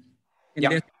rising, and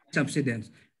there's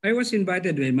subsidence. I was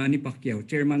invited by Manny Pacquiao,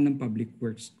 chairman ng Public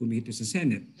Works Committee sa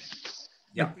Senate.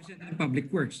 Representing Public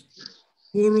Works.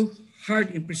 Puro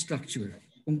hard infrastructure.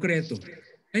 Concreto.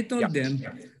 I told them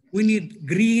we need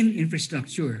green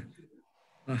infrastructure.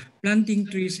 Planting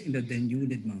trees in the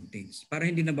denuded mountains para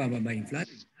hindi nabababa yung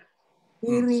flooding.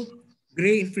 Puro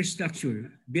gray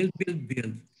infrastructure. Build.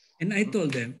 And I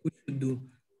told them we should do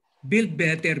build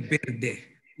better, verde.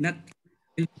 Not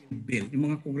build. Yung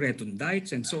mga concreto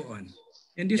diets and so on.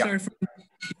 And these are from,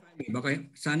 baka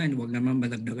sana huwag naman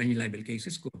malagdagan yung libel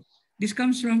cases ko. This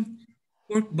comes from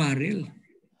pork barrel.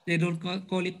 They don't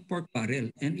call it pork barrel,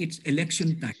 and it's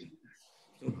election time.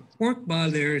 So pork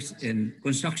barrels and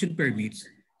construction permits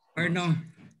are now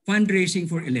fundraising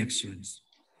for elections.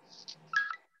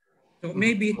 So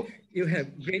maybe you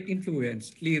have great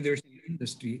influence, leaders in the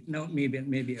industry. Now maybe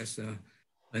as a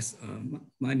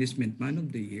management man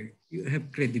of the year, you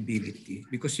have credibility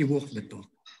because you walk the talk.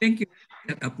 Thank you.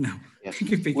 Shut up now. Thank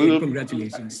you, Vicky.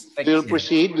 Congratulations. We'll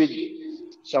proceed with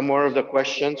some more of the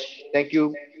questions. Thank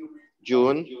you,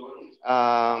 June.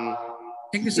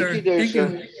 Thank you, sir.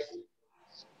 Vicky,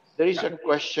 there is a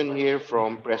question here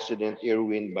from President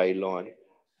Irwin Bailon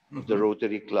of the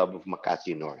Rotary Club of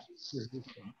Makati North.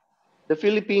 The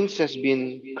Philippines has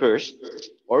been cursed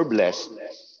or blessed,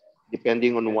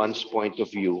 depending on one's point of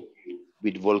view,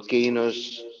 with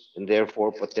volcanoes and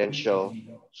therefore potential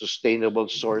sustainable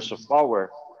source of power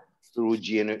through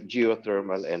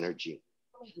geothermal energy.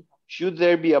 Should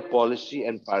there be a policy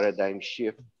and paradigm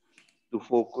shift to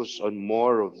focus on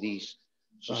more of these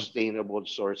sustainable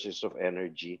sources of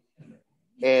energy?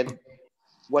 And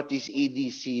what is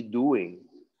EDC doing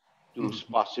to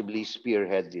possibly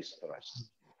spearhead this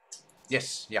thrust?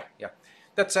 Yes, yeah.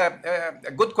 That's a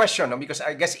good question, because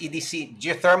I guess EDC,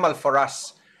 geothermal for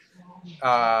us,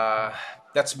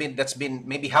 that's been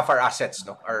maybe half our assets,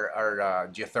 are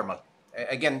geothermal.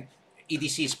 Again,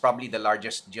 EDC is probably the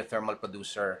largest geothermal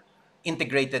producer,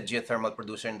 integrated geothermal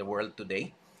producer in the world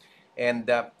today. And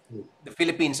the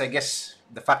Philippines, I guess,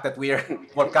 the fact that we are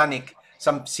volcanic,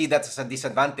 some see that as a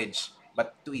disadvantage,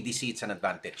 but to EDC, it's an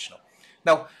advantage.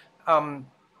 Now,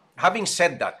 having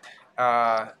said that,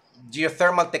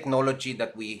 geothermal technology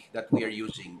that we are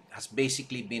using has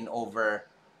basically been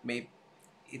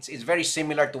it's very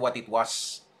similar to what it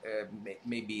was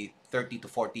maybe 30 to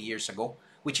 40 years ago,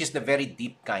 which is the very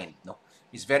deep kind.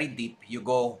 It's very deep. You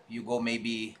go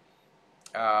maybe,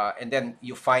 and then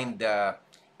you find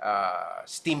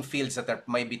steam fields that are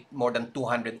maybe more than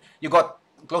 200. You got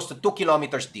close to 2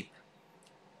 kilometers deep,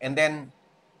 and then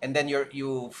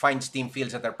you find steam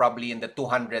fields that are probably in the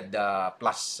 200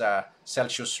 plus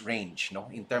Celsius range,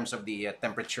 in terms of the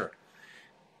temperature.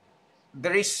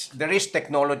 There is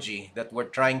technology that we're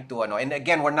trying to, and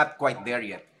again, we're not quite there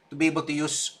yet, to be able to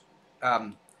use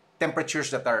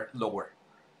temperatures that are lower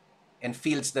and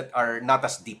fields that are not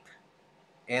as deep.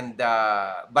 And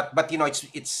but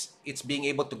it's being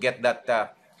able to get that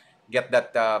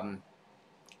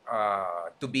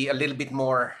to be a little bit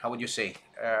more, how would you say,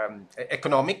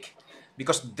 economic,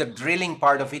 because the drilling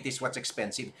part of it is what's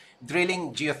expensive.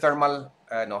 Drilling geothermal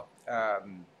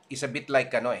is a bit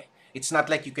like it's not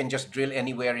like you can just drill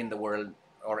anywhere in the world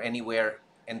or anywhere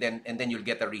and then you'll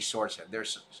get a resource.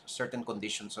 There's certain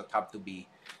conditions that have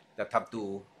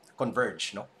to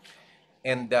converge,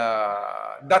 and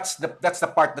that's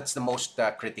the part that's the most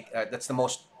that's the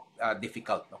most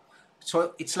difficult.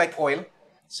 So it's like oil.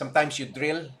 Sometimes you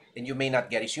drill and you may not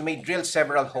get it. You may drill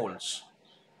several holes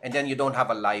and then you don't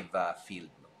have a live field.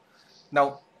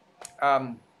 Now,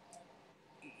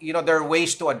 there are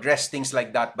ways to address things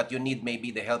like that, but you need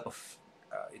maybe the help of,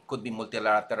 it could be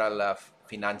multilateral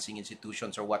financing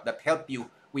institutions or what, that help you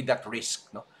with that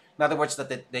risk. No? In other words,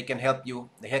 that they can help you,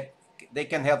 they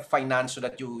can help finance so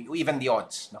that you even the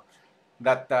odds. No?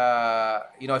 That,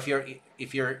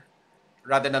 if you're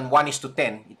rather than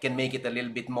 1:10, it can make it a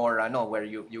little bit more, where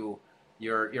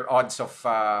your odds of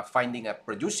finding a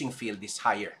producing field is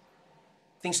higher.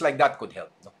 Things like that could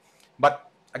help. No?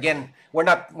 But again, we're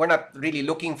not really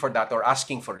looking for that or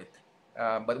asking for it.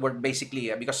 But we're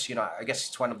basically, because I guess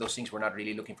it's one of those things, we're not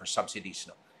really looking for subsidies,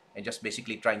 no, and just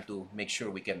basically trying to make sure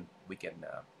we can.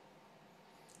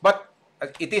 But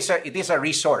it is a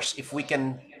resource if we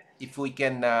can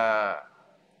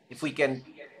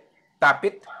tap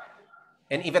it,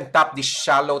 and even tap this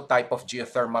shallow type of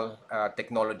geothermal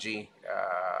technology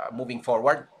moving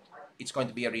forward. It's going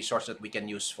to be a resource that we can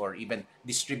use for even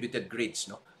distributed grids,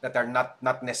 no, that are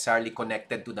not necessarily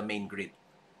connected to the main grid.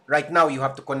 Right now, you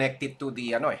have to connect it to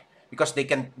the because they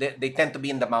tend to be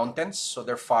in the mountains, so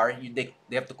they're far. They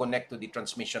have to connect to the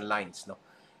transmission lines, no.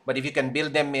 But if you can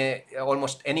build them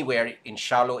almost anywhere in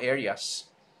shallow areas,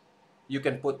 you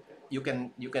can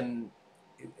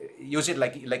use it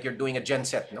like you're doing a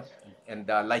genset, no, and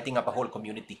lighting up a whole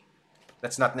community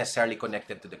that's not necessarily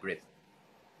connected to the grid.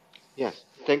 Yes,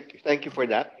 thank you for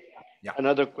that. Yeah.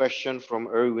 Another question from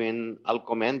Erwin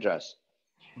Alcomendras.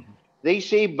 They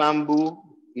say bamboo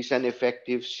is an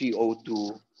effective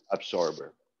CO2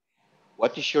 absorber.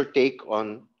 What is your take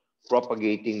on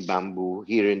propagating bamboo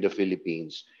here in the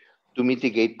Philippines to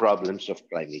mitigate problems of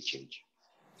climate change?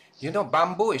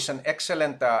 Bamboo is an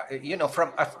excellent,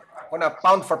 from on a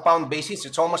pound for pound basis,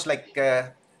 it's almost like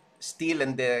steel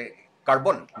and the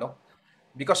carbon, no?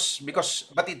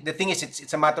 The thing is,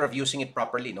 it's a matter of using it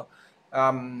properly, no?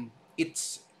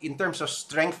 It's in terms of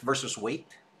strength versus weight,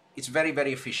 it's very,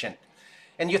 very efficient.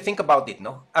 And you think about it,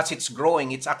 no? As it's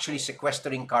growing, it's actually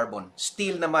sequestering carbon.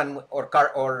 Steel naman or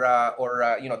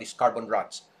these carbon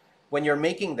rods. When you're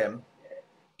making them,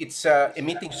 it's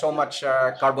emitting so much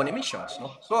carbon emissions,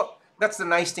 no? So that's the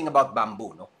nice thing about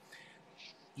bamboo, no?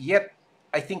 Yet,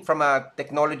 I think from a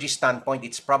technology standpoint,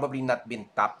 it's probably not been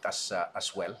tapped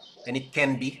as well, and it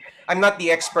can be. I'm not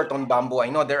the expert on bamboo. I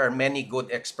know there are many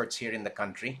good experts here in the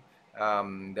country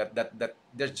that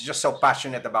they're just so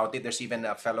passionate about it. There's even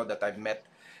a fellow that I've met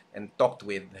and talked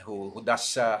with who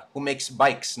makes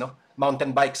bikes, no,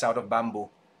 mountain bikes out of bamboo.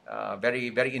 Very,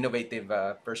 very innovative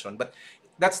person. But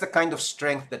that's the kind of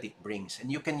strength that it brings,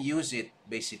 and you can use it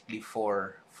basically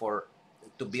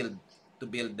to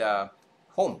build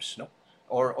homes, no,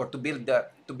 or to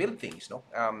build things, no.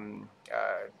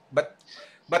 But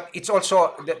it's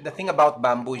also the thing about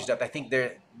bamboo is that I think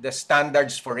the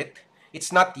standards for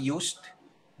it's not used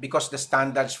because the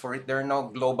standards for it, there are no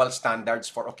global standards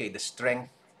for the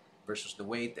strength versus the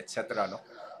weight, etc. No,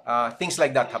 things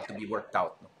like that have to be worked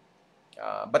out. No?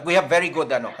 But we have very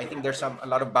good. I think there's a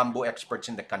lot of bamboo experts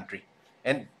in the country,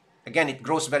 and again, it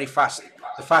grows very fast.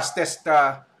 The fastest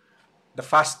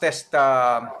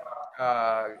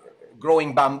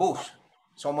growing bamboo.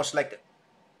 It's almost like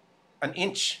an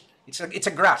inch. It's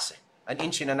a grass, an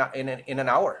inch in an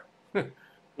hour.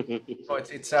 So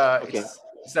it's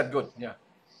that good. Yeah.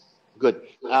 Good.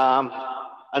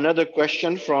 Another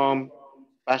question from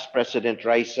past President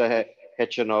Raisa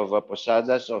Hechanova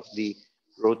Posadas of the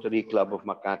Rotary Club of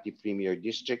Makati Premier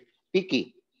District,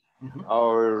 Piki.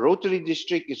 Our Rotary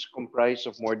District is comprised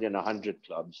of more than 100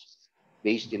 clubs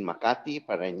based in Makati,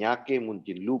 Parañaque,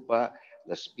 Muntinlupa,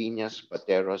 Las Piñas,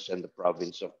 Pateros, and the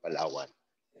province of Palawan.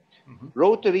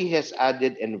 Rotary has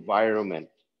added environment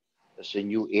as a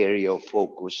new area of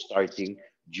focus starting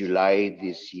July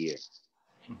this year.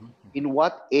 In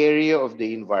what area of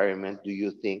the environment do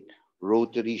you think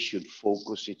Rotary should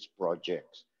focus its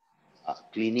projects?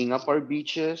 Cleaning up our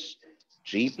beaches,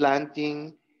 tree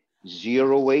planting,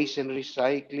 zero waste and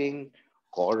recycling,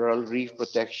 coral reef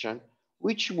protection.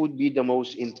 Which would be the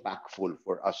most impactful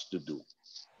for us to do?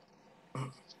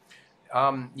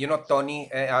 Tony,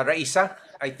 Raisa,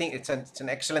 I think it's an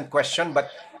excellent question,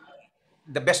 but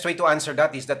the best way to answer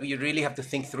that is that we really have to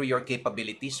think through your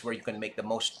capabilities where you can make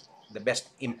the best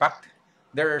impact.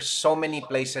 There are so many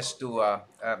places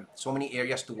so many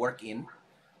areas to work in.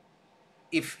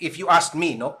 If you ask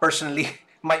me, personally,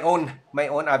 my own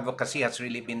advocacy has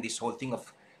really been this whole thing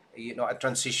of a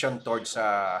transition towards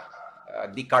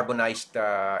decarbonized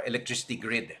electricity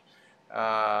grid.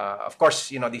 Of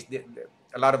course,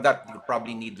 a lot of that you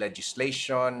probably need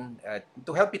legislation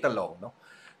to help it along. No,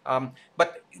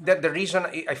 but the reason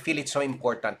I feel it's so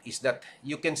important is that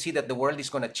you can see that the world is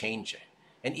going to change,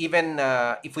 and even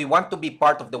if we want to be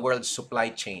part of the world's supply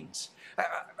chains,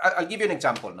 I'll give you an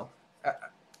example. No,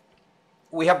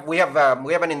 we have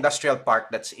an industrial park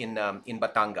that's in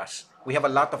Batangas. We have a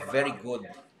lot of very good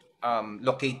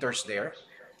locators there.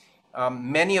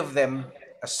 Many of them,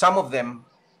 some of them,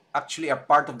 actually are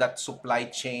part of that supply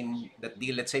chain that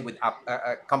deal, let's say, with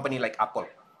a company like Apple.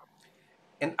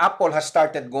 And Apple has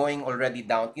started going already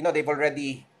down. You know, they've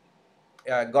already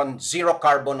gone zero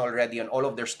carbon already on all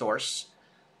of their stores.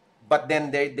 But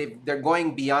then they're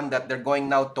going beyond that. They're going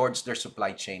now towards their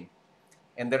supply chain.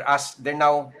 And they're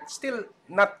now still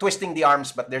not twisting the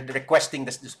arms, but they're requesting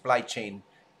the supply chain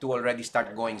to already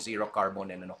start going zero carbon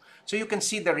and so you can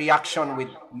see the reaction with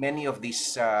many of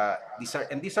these are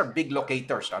big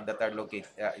locators that are located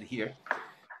here.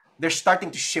 They're starting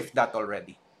to shift that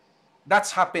already.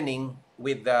 That's happening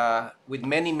with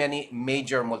many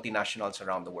major multinationals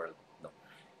around the world.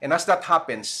 And as that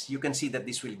happens, you can see that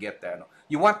this will get there.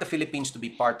 You want the Philippines to be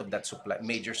part of that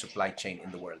major supply chain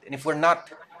in the world. And if we're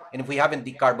not, and if we haven't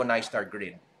decarbonized our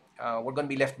grid, we're going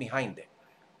to be left behind.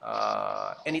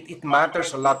 And it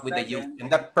matters a lot with the youth. And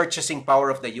that purchasing power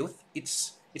of the youth,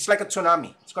 it's like a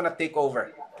tsunami. It's going to take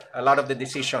over a lot of the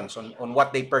decisions on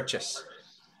what they purchase.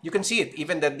 You can see it,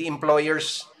 even the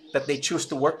employers that they choose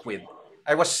to work with.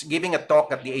 I was giving a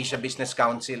talk at the Asia Business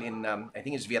Council in, I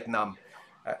think it's Vietnam,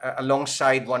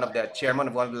 alongside one of the chairman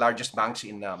of one of the largest banks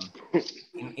in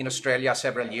Australia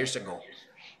several years ago.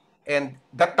 And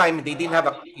that time they didn't have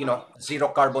a zero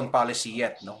carbon policy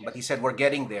yet, no. But he said we're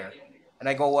getting there, and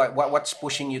I go, what's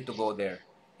pushing you to go there?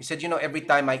 He said, every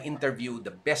time I interview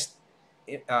the best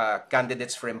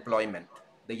candidates for employment,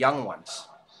 the young ones,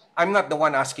 I'm not the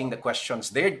one asking the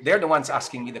questions. They're the ones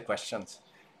asking me the questions,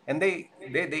 and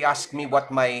they ask me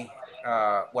what my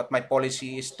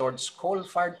policy is towards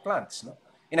coal-fired plants, no.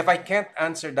 And if I can't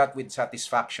answer that with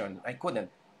satisfaction, I couldn't.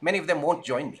 Many of them won't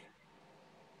join me.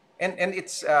 And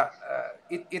it's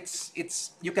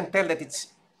you can tell that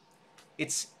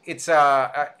it's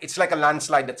like a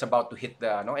landslide that's about to hit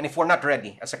and if we're not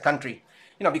ready as a country,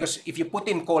 because if you put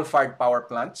in coal-fired power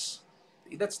plants,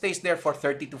 that stays there for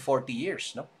 30 to 40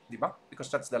 years, no? Diba?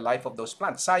 Because that's the life of those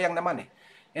plants. Sayang naman eh.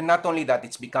 And not only that,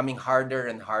 it's becoming harder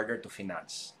and harder to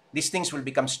finance. These things will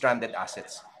become stranded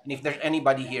assets. And if there's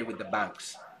anybody here with the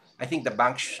banks, I think the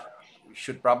banks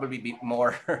should probably be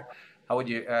more how would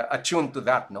you attuned to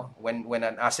that, no? When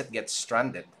an asset gets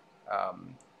stranded,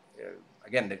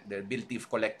 again, the ability of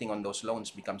collecting on those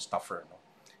loans becomes tougher, no?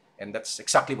 And that's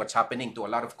exactly what's happening to a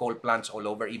lot of coal plants all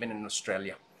over, even in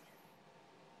Australia.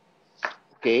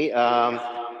 Okay.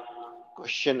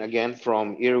 Question again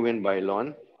from Irwin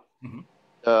Bailon.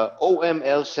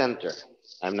 OML Center,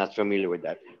 I'm not familiar with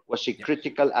that, was a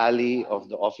critical ally of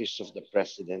the Office of the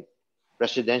President,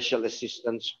 Presidential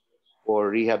Assistance for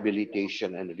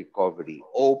Rehabilitation and Recovery,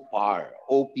 OPARR,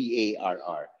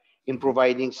 in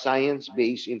providing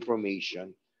science-based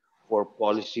information for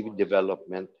policy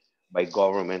development by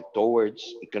government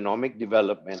towards economic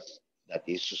development that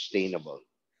is sustainable.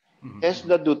 Has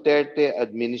the Duterte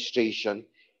administration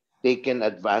taken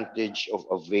advantage of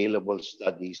available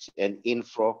studies and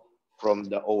info from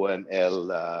the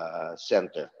OML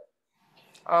Center?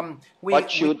 Go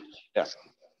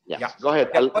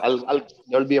ahead.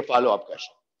 There'll be a follow-up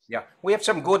question. Yeah, we have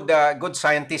some good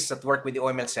scientists that work with the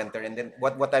OML Center, and then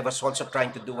what I was also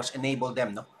trying to do was enable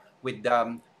them, no, with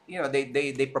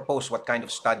they propose what kind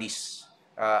of studies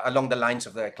along the lines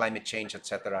of the climate change,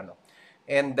 etc. No,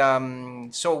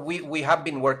 and so we have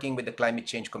been working with the Climate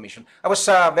Change Commission. I was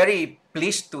very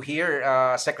pleased to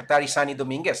hear Secretary Sani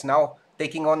Dominguez now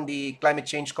taking on the Climate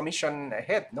Change Commission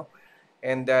head, no,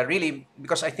 and really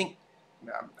because I think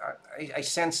I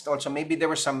sensed also maybe there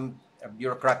were some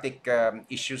bureaucratic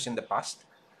issues in the past.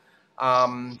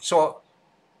 So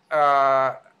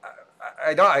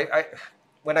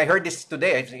when I heard this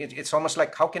today, it's almost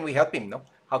like, how can we help him? No,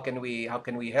 how can we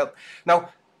help? Now,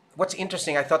 what's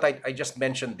interesting, I thought I just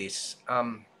mentioned this.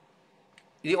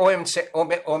 The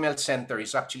OML Center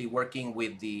is actually working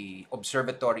with the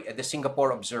observatory, the Singapore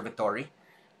Observatory.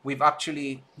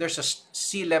 There's a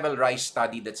sea level rise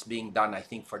study that's being done, I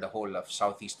think, for the whole of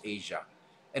Southeast Asia.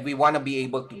 And we want to be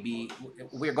able to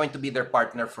we're going to be their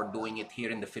partner for doing it here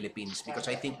in the Philippines, because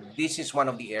I think this is one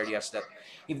of the areas that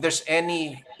if there's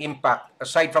any impact,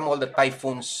 aside from all the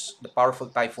typhoons, the powerful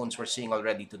typhoons we're seeing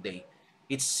already today,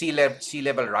 it's sea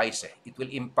level rise. It will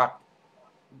impact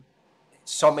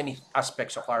so many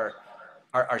aspects of our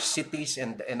cities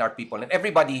and our people. And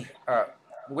everybody,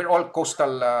 we're all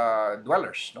coastal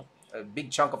dwellers, no? A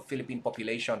big chunk of Philippine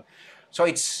population. So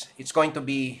it's going to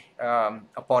be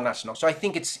upon us, no? So I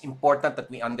think it's important that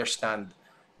we understand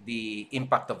the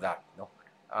impact of that, no?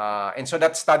 And so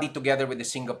that study together with the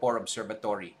Singapore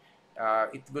Observatory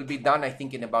It will be done, I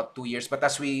think, in about 2 years. But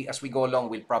as we go along,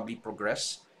 we'll probably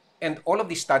progress. And all of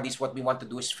these studies, what we want to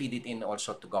do is feed it in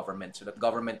also to government, so that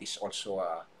government is also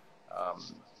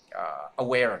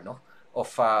aware, no,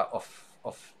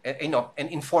 and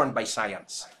informed by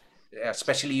science,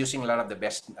 especially using a lot of the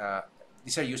best.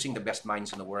 These are using the best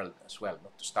minds in the world as well, no,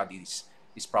 to study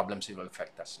these problems that will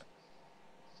affect us.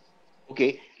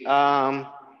 Okay.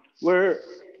 We're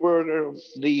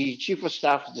the chief of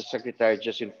staff, the secretary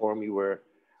just informed me we're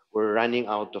running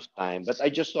out of time, but I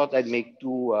just thought I'd make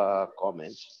two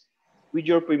comments. With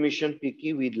your permission,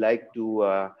 Picky, we'd like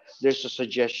to. There's a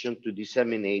suggestion to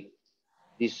disseminate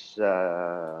this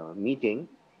meeting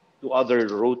to other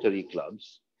Rotary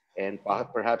clubs and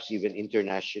perhaps even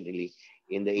internationally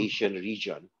in the Asian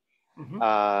region.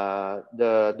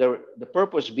 The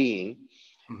purpose being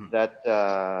that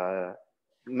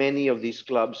many of these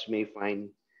clubs may find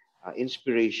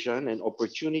inspiration and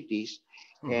opportunities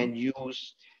and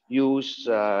use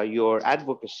your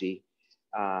advocacy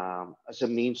as a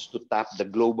means to tap the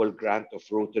global grant of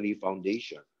Rotary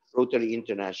Foundation, Rotary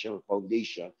International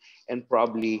Foundation, and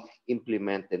probably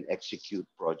implement and execute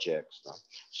projects.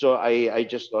 So I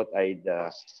just thought I'd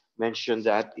mention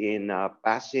that in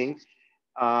passing.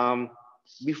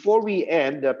 Before we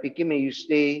end, Piki, may you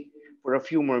stay for a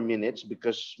few more minutes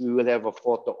because we will have a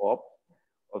photo op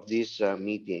of this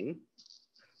meeting.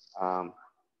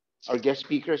 Our guest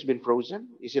speaker has been frozen.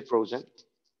 Is it frozen?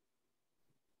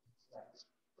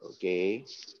 Okay.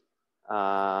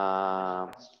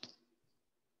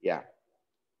 Yeah.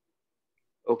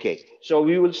 Okay. So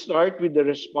we will start with the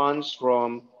response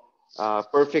from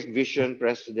Perfect Vision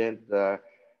President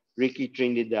Ricky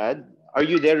Trinidad. Are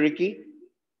you there, Ricky?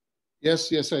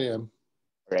 Yes, I am.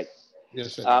 All right.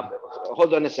 Yes, I am.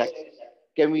 Hold on a sec.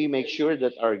 Can we make sure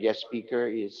that our guest speaker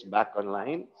is back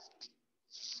online?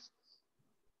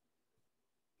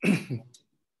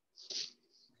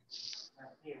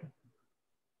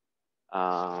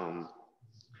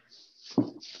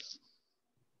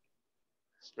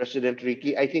 President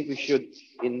Ricky, I think we should,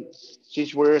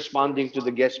 since we're responding to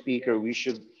the guest speaker, we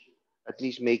should at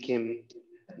least make him.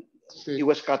 Okay. He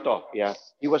was cut off. Yeah,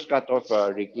 he was cut off,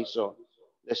 Ricky. So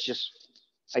let's just.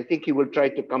 I think he will try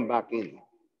to come back in.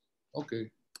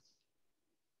 Okay.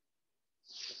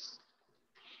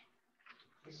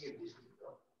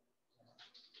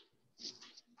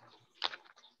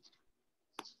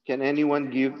 Can anyone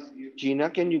give Gina?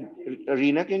 Can you,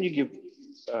 Arena? Can you give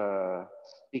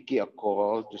Vicky a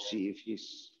call to see if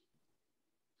he's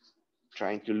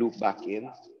trying to loop back in?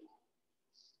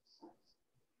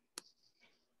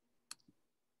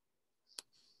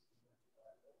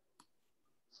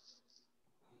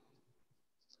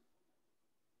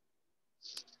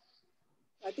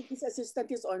 I think his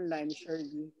assistant is online,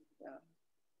 Shirley. Yeah.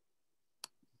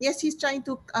 Yes, he's trying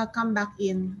to come back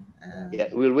in. Yeah,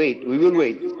 we'll wait. We will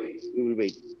wait. We will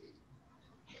wait.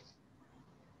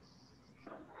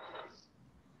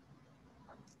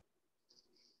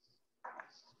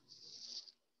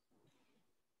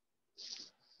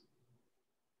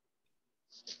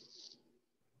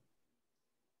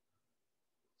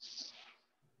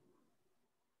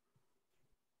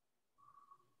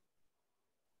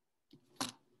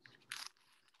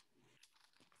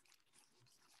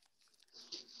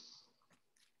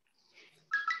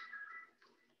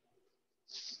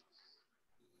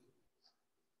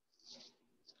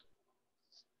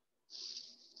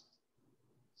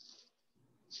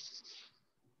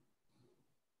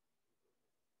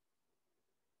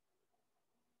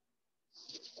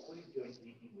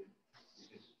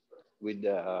 With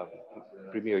the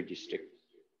Premier District.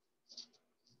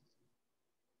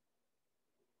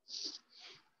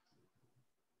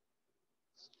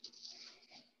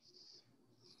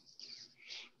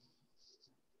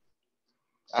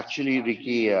 Actually,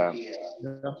 Ricky,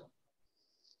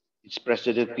 it's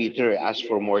President Peter asked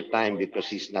for more time because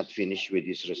he's not finished with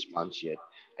his response yet.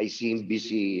 I see him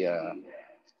busy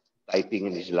typing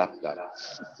in his laptop.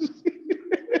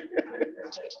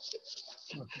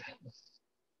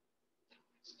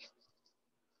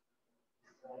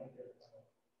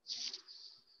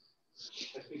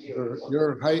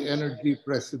 Your high energy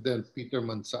President Peter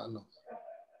Manzano.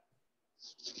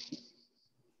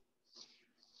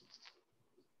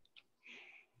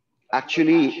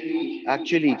 Actually,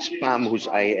 it's Pam who's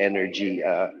high energy.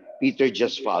 Peter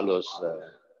just follows.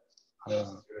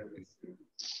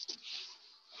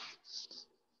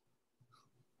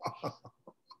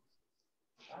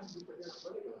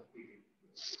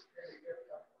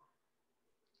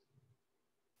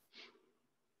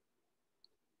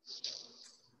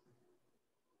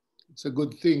 It's a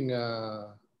good thing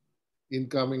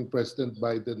incoming President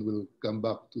Biden will come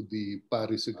back to the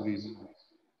Paris Agreement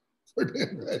for the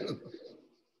environment.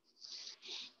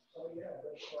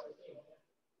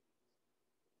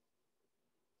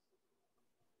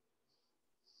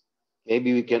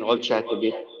 Maybe we can all chat a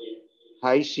bit.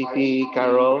 Hi, City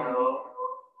Carol.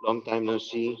 Long time no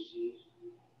see.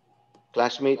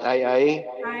 Classmate Ai.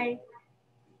 Hi.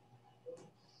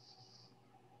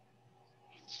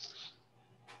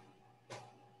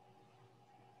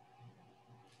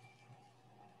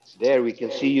 There, we can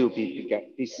see you,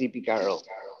 CP Carol.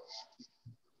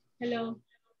 Hello.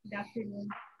 Good afternoon.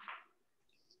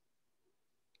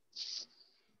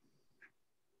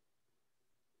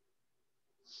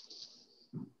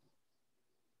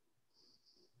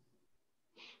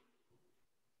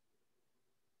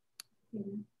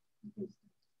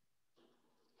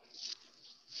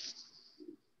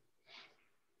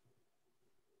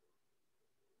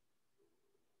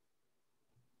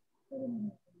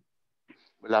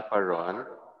 Wala pa Ron.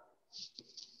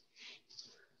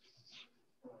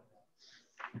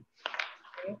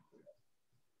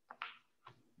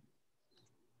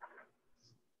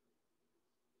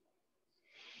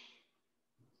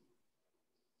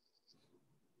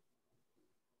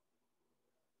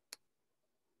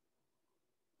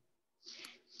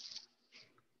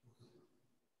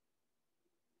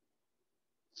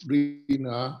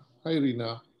 Rina. Hi,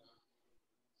 Rina.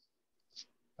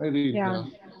 Hi, Rina.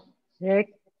 Yeah.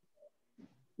 Rick.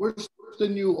 Where's the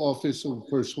new office of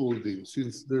First Holding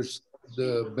since there's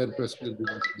the Bedpress building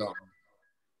is down?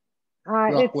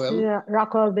 It's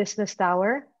Rockwell Business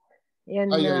Tower in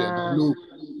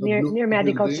near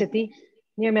Medical building. City,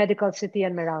 near Medical City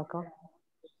and Meralco.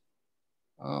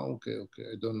 Okay.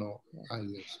 I don't know.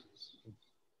 Yes.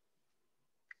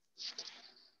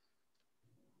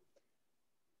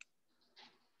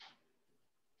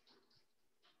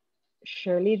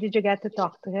 Shirley, did you get to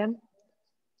talk to him?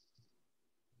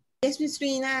 Yes, Miss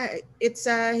Rina, it's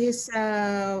his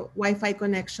Wi-Fi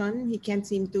connection. He can't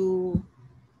seem to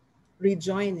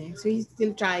rejoin it. So he's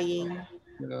still trying.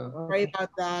 Yeah. Sorry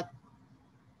about that.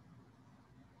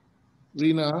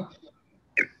 Rina?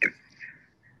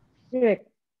 Rick.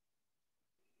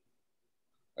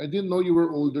 I didn't know you were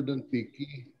older than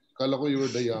Piki. Kala ko you were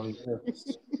the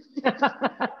youngest.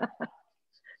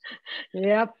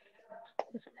 Yep.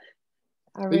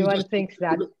 Everyone thinks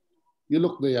that. You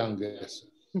look the youngest.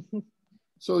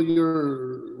 So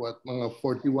you're what, mga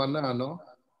 41 na, no?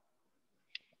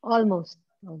 Almost.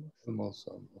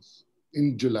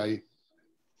 In July.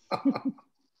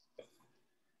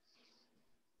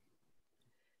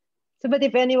 So, but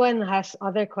if anyone has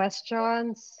other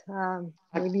questions,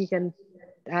 maybe you can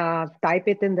type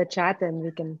it in the chat and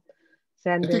we can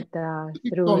send it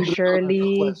through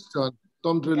Shirley.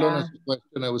 Tom Drilon has a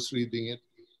question. I was reading it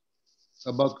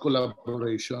about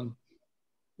collaboration.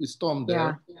 Is Tom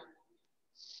there?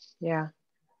 Yeah.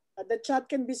 The chat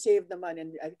can be saved naman,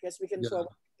 and I guess we can forward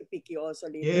it to Piki also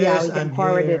later. Yes, we can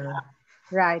forward it.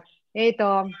 Right. Hey,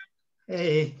 Tom.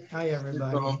 Hey, hi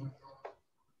everybody.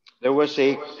 There was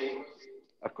a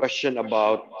question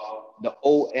about the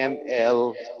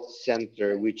OML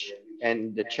Center,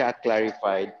 and the chat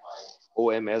clarified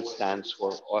OML stands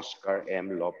for Oscar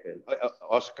M. Lopez.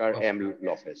 Oscar M.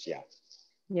 Lopez, yeah.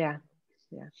 Yeah.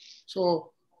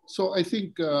 So I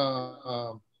think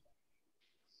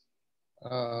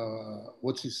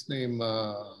what's his name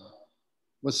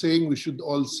was saying we should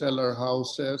all sell our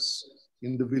houses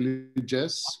in the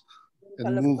villages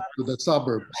and move to the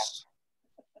suburbs.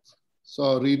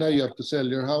 So Rina, you have to sell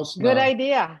your house now. Good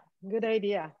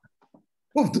idea.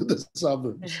 Move to the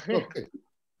suburbs. Okay.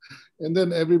 And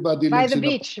then everybody by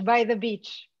lives by the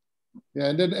beach. Yeah,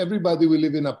 and then everybody will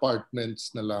live in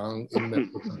apartments na lang in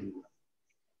Metro Manila.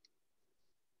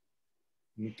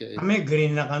 Okay. Kami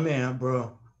green na kami,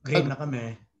 bro. Green na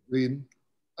kami. Green?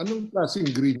 Anong klaseng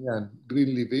green yan?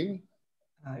 Green living?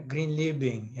 Green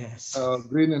living, yes.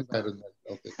 Green environment.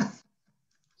 Okay.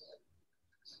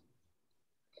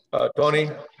 Tony?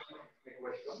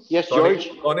 Yes,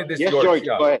 George? Tony, this yes, George.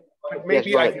 Go ahead.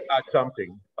 Maybe I can add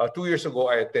something. 2 years ago,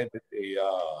 I attended a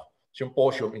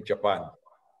symposium in Japan.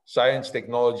 Science,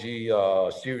 technology,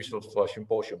 series of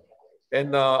symposium.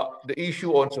 And the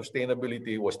issue on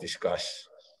sustainability was discussed.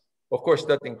 Of course,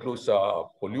 that includes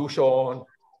pollution,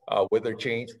 weather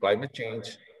change, climate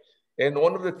change. And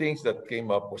one of the things that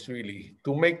came up was really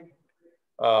to make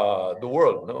the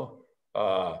world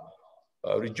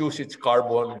reduce its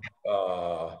carbon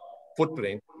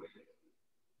footprint.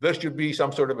 There should be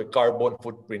some sort of a carbon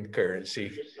footprint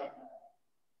currency.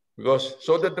 Because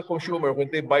so that the consumer, when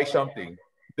they buy something,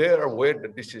 they are aware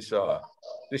that this is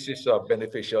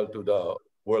beneficial to the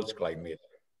world's climate.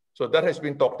 So that has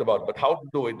been talked about, but how to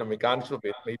do it, the mechanics of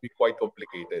it may be quite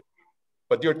complicated.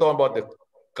 But you're talking about the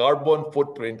carbon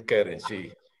footprint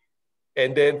currency.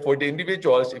 And then for the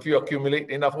individuals, if you accumulate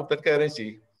enough of that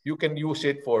currency, you can use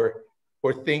it for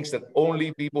things that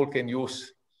only people can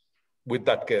use with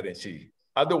that currency.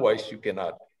 Otherwise, you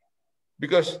cannot.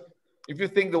 Because if you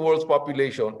think the world's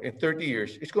population in 30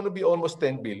 years, it's going to be almost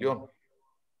 10 billion.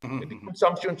 And the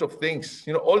consumptions of things,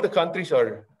 all the countries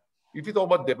are, if you talk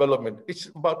about development, it's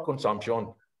about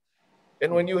consumption.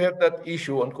 And when you have that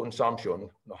issue on consumption,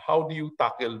 how do you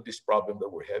tackle this problem that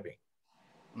we're having?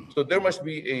 So there must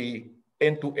be a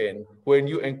end-to-end when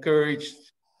you encourage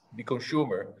the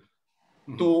consumer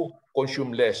to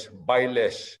consume less, buy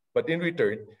less, but in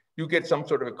return, you get some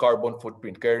sort of a carbon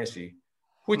footprint currency,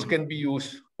 which can be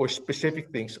used for specific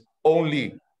things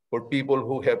only for people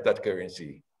who have that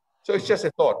currency. So it's just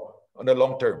a thought on the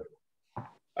long term.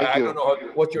 I don't know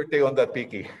what's your take on that,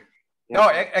 Piki. No,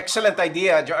 excellent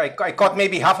idea. I caught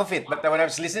maybe half of it, but when I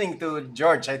was listening to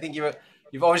George, I think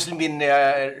you've obviously been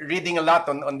reading a lot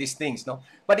on these things, no?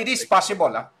 But it is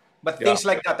possible, huh? But things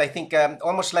like that, I think,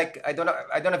 almost like I don't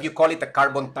know if you call it a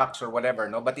carbon tax or whatever,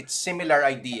 no? But it's similar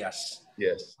ideas.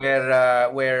 Yes.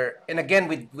 Where and again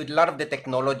with a lot of the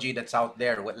technology that's out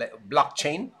there, like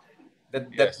blockchain,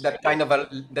 that kind of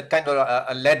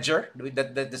a ledger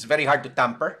that is very hard to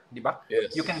tamper, diba?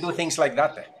 Yes. You can do things like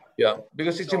that. Yeah,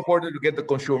 because it's important to get the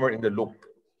consumer in the loop.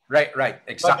 Right,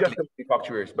 exactly. Not just the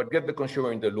manufacturers, but get the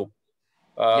consumer in the loop.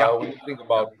 When you think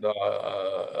about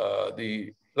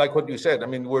like what you said, I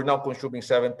mean, we're now consuming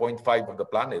 7.5 of the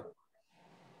planet.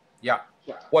 Yeah.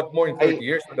 What more in 30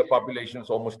 years when the population is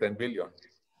almost 10 billion?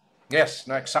 Yes,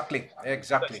 no, exactly. That's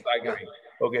staggering.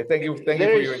 Okay, thank you for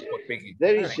your input, Piggy.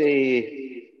 There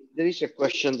is a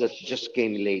question that just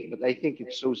came late, but I think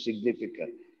it's so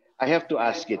significant. I have to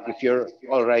ask it. If you're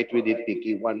all right with it,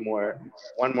 Piki, one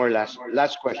more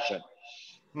last question.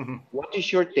 What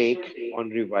is your take on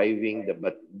reviving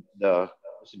the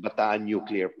Bataan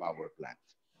nuclear power plant?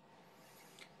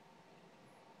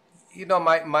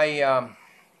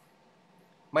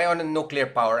 My own nuclear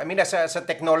power. I mean, as a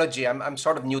technology, I'm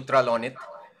sort of neutral on it,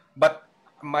 but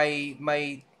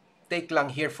my take lang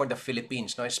here for the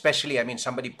Philippines, no, especially, I mean,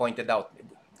 somebody pointed out,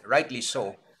 rightly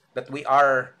so, that we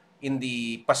are in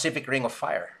the Pacific Ring of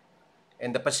Fire,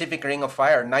 and the Pacific Ring of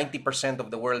Fire, 90% of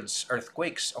the world's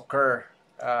earthquakes occur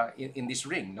in this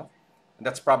ring, no, and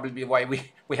that's probably why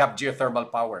we have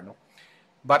geothermal power, no,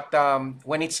 but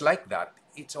when it's like that,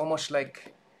 it's almost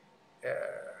like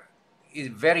is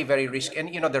very, very risky.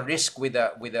 And the risk with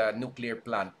a nuclear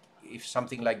plant, if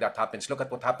something like that happens, look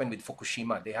at what happened with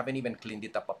Fukushima. They haven't even cleaned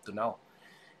it up to now,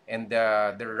 and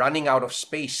they're running out of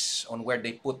space on where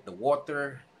they put the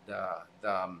water, a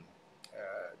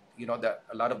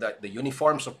lot of the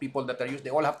uniforms of people that are used.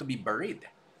 They all have to be buried,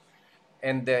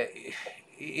 and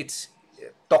it's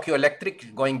Tokyo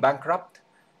Electric going bankrupt.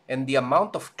 And the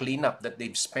amount of cleanup that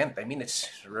they've spent, I mean, it's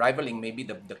rivaling maybe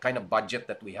the kind of budget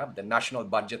that we have, the national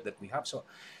budget that we have. So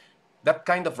that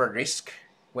kind of a risk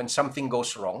when something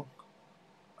goes wrong,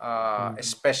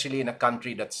 especially in a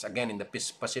country that's, again, in the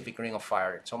Pacific Ring of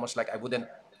Fire, it's almost like I wouldn't,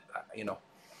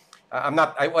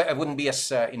 I wouldn't be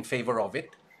as in favor of it.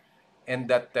 And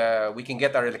that we can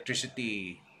get our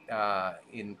electricity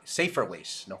in safer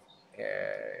ways, no?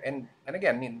 And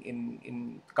again,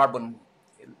 in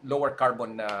lower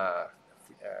carbon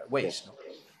ways. No?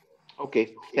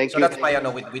 Okay, thank you. So that's why I know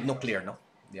with nuclear, no?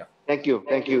 Yeah. Thank you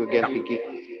again, Ricky.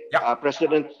 Yeah.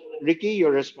 President Ricky,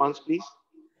 your response, please.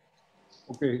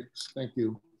 Okay, thank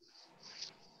you.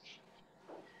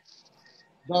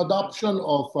 The adoption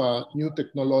of new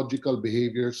technological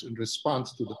behaviors in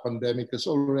response to the pandemic has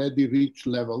already reached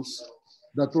levels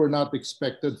that were not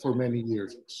expected for many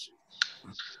years.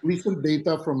 Recent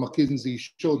data from McKinsey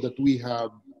show that we have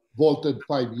vaulted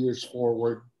 5 years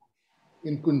forward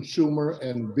in consumer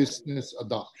and business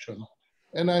adoption.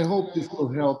 And I hope this will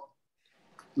help,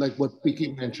 like what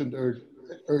Piki mentioned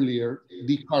earlier,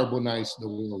 decarbonize the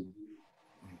world.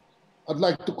 I'd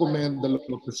like to commend the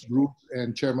Lopez Group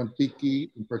and Chairman Piki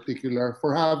in particular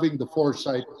for having the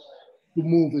foresight to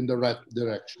move in the right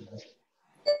direction.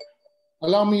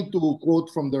 Allow me to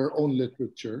quote from their own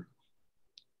literature.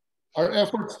 Our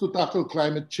efforts to tackle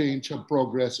climate change have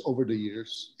progressed over the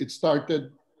years. It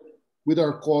started with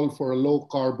our call for a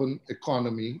low-carbon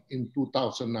economy in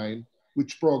 2009,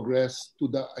 which progressed to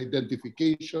the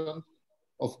identification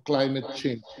of climate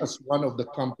change as one of the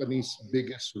company's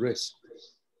biggest risks,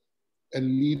 and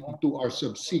lead to our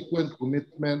subsequent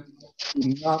commitment to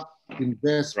not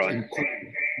invest in coal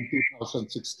in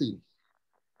 2016.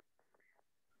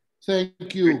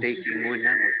 Thank you.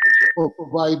 for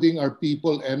providing our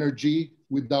people energy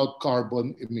without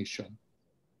carbon emission.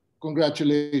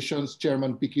 Congratulations,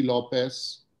 Chairman Picky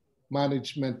Lopez,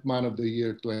 Management Man of the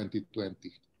Year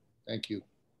 2020. Thank you.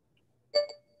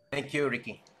 Thank you,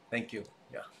 Ricky. Thank you.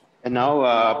 Yeah. And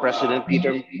now, President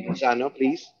Peter Manzano,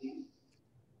 please.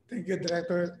 Thank you,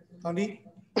 Director Tony.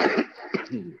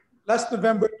 Last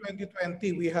November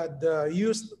 2020, we had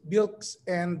used Bilks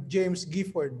and James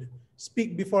Gifford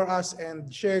speak before us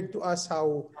and shared to us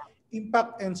how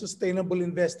impact and sustainable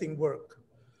investing work.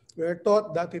 We are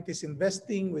taught that it is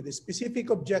investing with a specific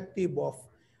objective of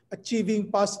achieving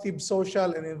positive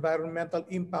social and environmental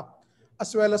impact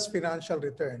as well as financial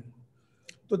return.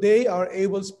 Today, our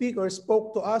able speaker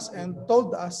spoke to us and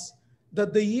told us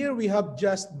that the year we have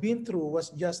just been through was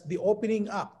just the opening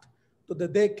act to the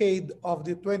decade of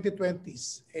the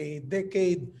 2020s, a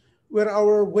decade where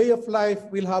our way of life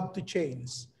will have to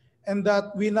change, and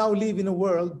that we now live in a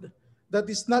world that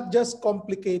is not just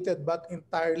complicated but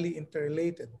entirely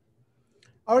interrelated.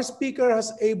 Our speaker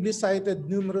has ably cited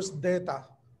numerous data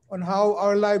on how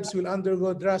our lives will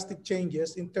undergo drastic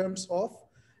changes in terms of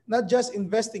not just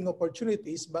investing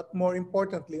opportunities, but more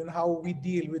importantly, on how we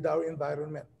deal with our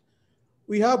environment.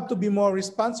 We have to be more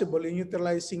responsible in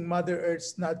utilizing Mother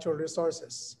Earth's natural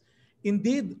resources.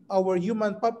 Indeed, our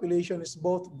human population is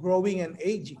both growing and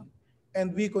aging,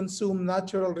 and we consume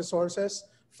natural resources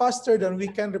faster than we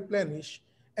can replenish,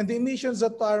 and the emissions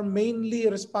that are mainly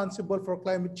responsible for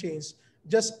climate change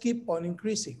just keep on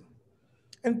increasing.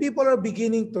 And people are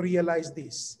beginning to realize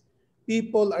this.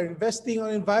 People are investing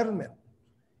on environment.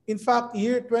 In fact,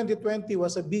 year 2020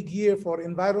 was a big year for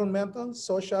environmental,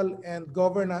 social, and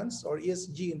governance, or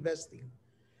ESG investing.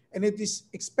 And it is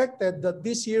expected that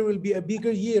this year will be a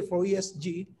bigger year for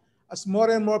ESG as more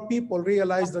and more people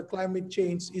realize that climate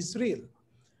change is real.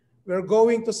 We're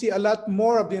going to see a lot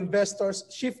more of the investors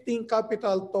shifting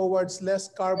capital towards less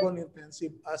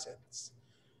carbon-intensive assets.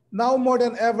 Now more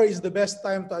than ever is the best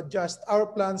time to adjust our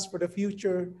plans for the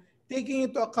future, taking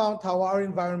into account how our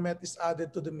environment is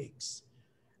added to the mix.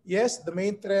 Yes, the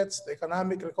main threats to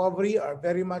economic recovery are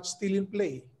very much still in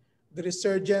play. The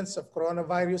resurgence of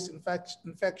coronavirus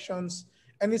infections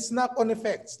and its knock-on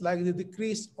effects like the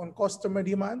decrease on customer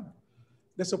demand,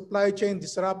 the supply chain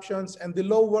disruptions, and the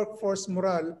low workforce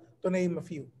morale, to name a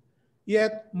few.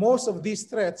 Yet, most of these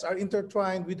threats are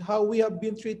intertwined with how we have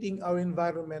been treating our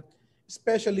environment,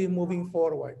 especially moving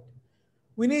forward.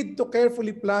 We need to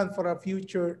carefully plan for our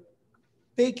future,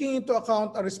 taking into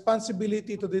account our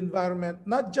responsibility to the environment,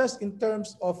 not just in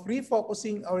terms of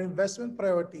refocusing our investment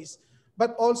priorities,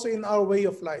 but also in our way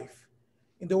of life.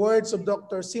 In the words of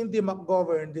Dr. Cindy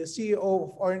McGovern, the CEO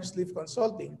of Orange Leaf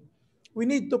Consulting, we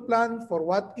need to plan for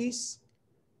what is,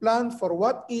 plan for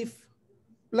what if,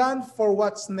 plan for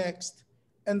what's next,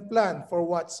 and plan for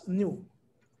what's new.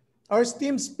 Our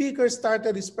esteemed speaker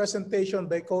started his presentation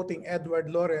by quoting Edward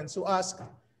Lorenz, who asked,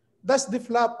 "Does the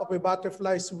flap of a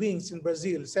butterfly's wings in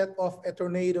Brazil set off a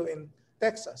tornado in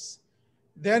Texas?"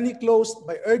 Then he closed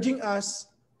by urging us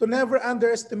to never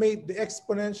underestimate the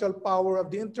exponential power of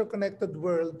the interconnected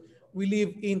world we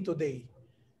live in today.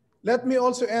 Let me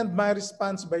also end my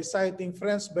response by citing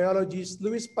French biologist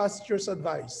Louis Pasteur's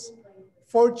advice: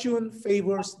 "Fortune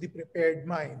favors the prepared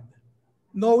mind."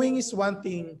 Knowing is one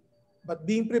thing, but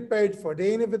being prepared for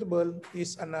the inevitable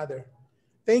is another.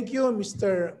 Thank you,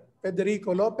 Mr.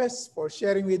 Federico Lopez, for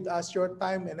sharing with us your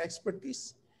time and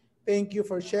expertise. Thank you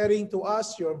for sharing to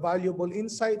us your valuable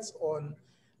insights on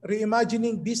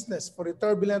reimagining business for the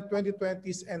turbulent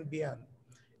 2020s and beyond.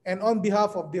 And on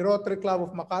behalf of the Rotary Club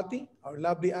of Makati, our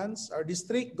lovely aunts, our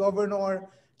district governor,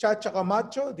 Chacha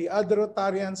Camacho, the other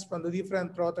Rotarians from the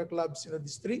different Rotary clubs in the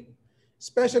district,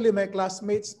 especially my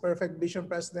classmates, Perfect Vision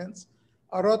presidents,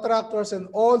 our Rotaractors, and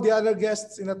all the other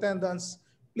guests in attendance,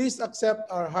 please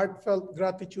accept our heartfelt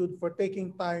gratitude for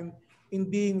taking time in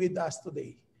being with us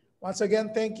today. Once again,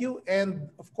 thank you. And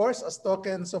of course, as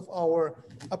tokens of our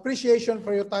appreciation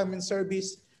for your time and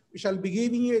service, we shall be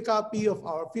giving you a copy of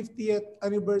our 50th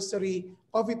anniversary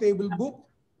coffee table book,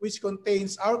 which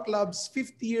contains our club's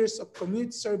 50 years of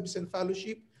community service and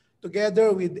fellowship,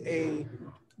 together with a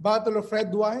bottle of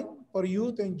red wine for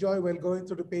you to enjoy while going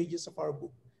through the pages of our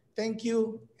book. Thank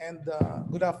you, and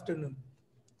good afternoon.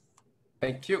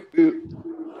 Thank you.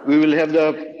 We will have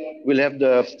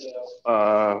the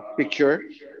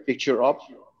picture up,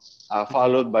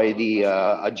 followed by the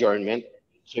adjournment.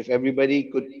 So if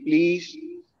everybody could please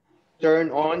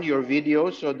turn on your video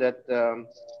so that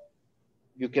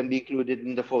you can be included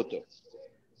in the photo.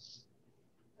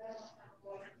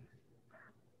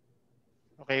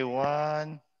 Okay,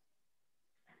 1,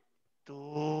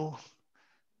 2.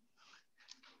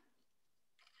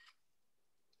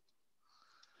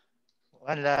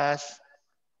 One last.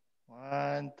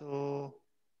 1, 2.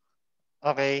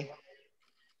 Okay.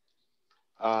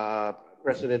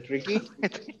 President Ricky.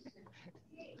 Okay.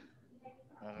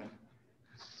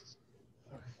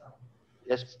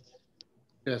 Yes.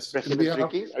 Yes. President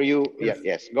Ricky, are you? Yeah.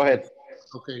 Yes. Go ahead.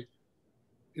 Okay.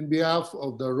 In behalf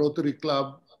of the Rotary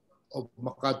Club of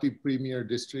Makati Premier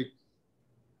District,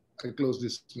 I close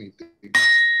this meeting.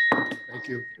 Thank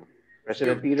you.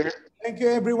 President Peter. Thank you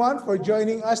everyone for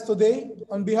joining us today.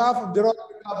 On behalf of the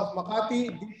Rotary Club of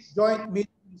Makati, this joint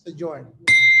meeting is adjourned.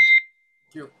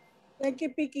 Thank you. Thank you,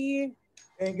 Picky.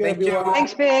 Thank you, Thank you. everyone.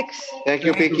 Thanks, Pix. Thank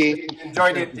you, Picky.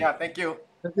 Enjoyed it. Yeah, thank you.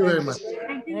 Thank you very much.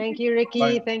 Thank you,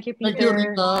 Ricky. Thank you, Thank you, Peter.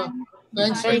 Rita.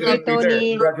 Thanks, Thank you, Peter.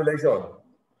 Tony. Congratulations.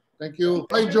 Thank you.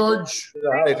 Hi, George.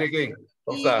 Hi, Ricky.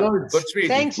 George. Good speech.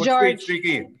 Thanks, Good George. speech,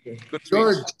 Ricky. Good speech.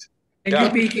 George. Thank you,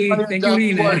 Picky. Thank you,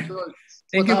 Rina.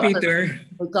 Thank you, Peter.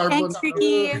 Carbon. Thanks,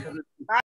 Ricky.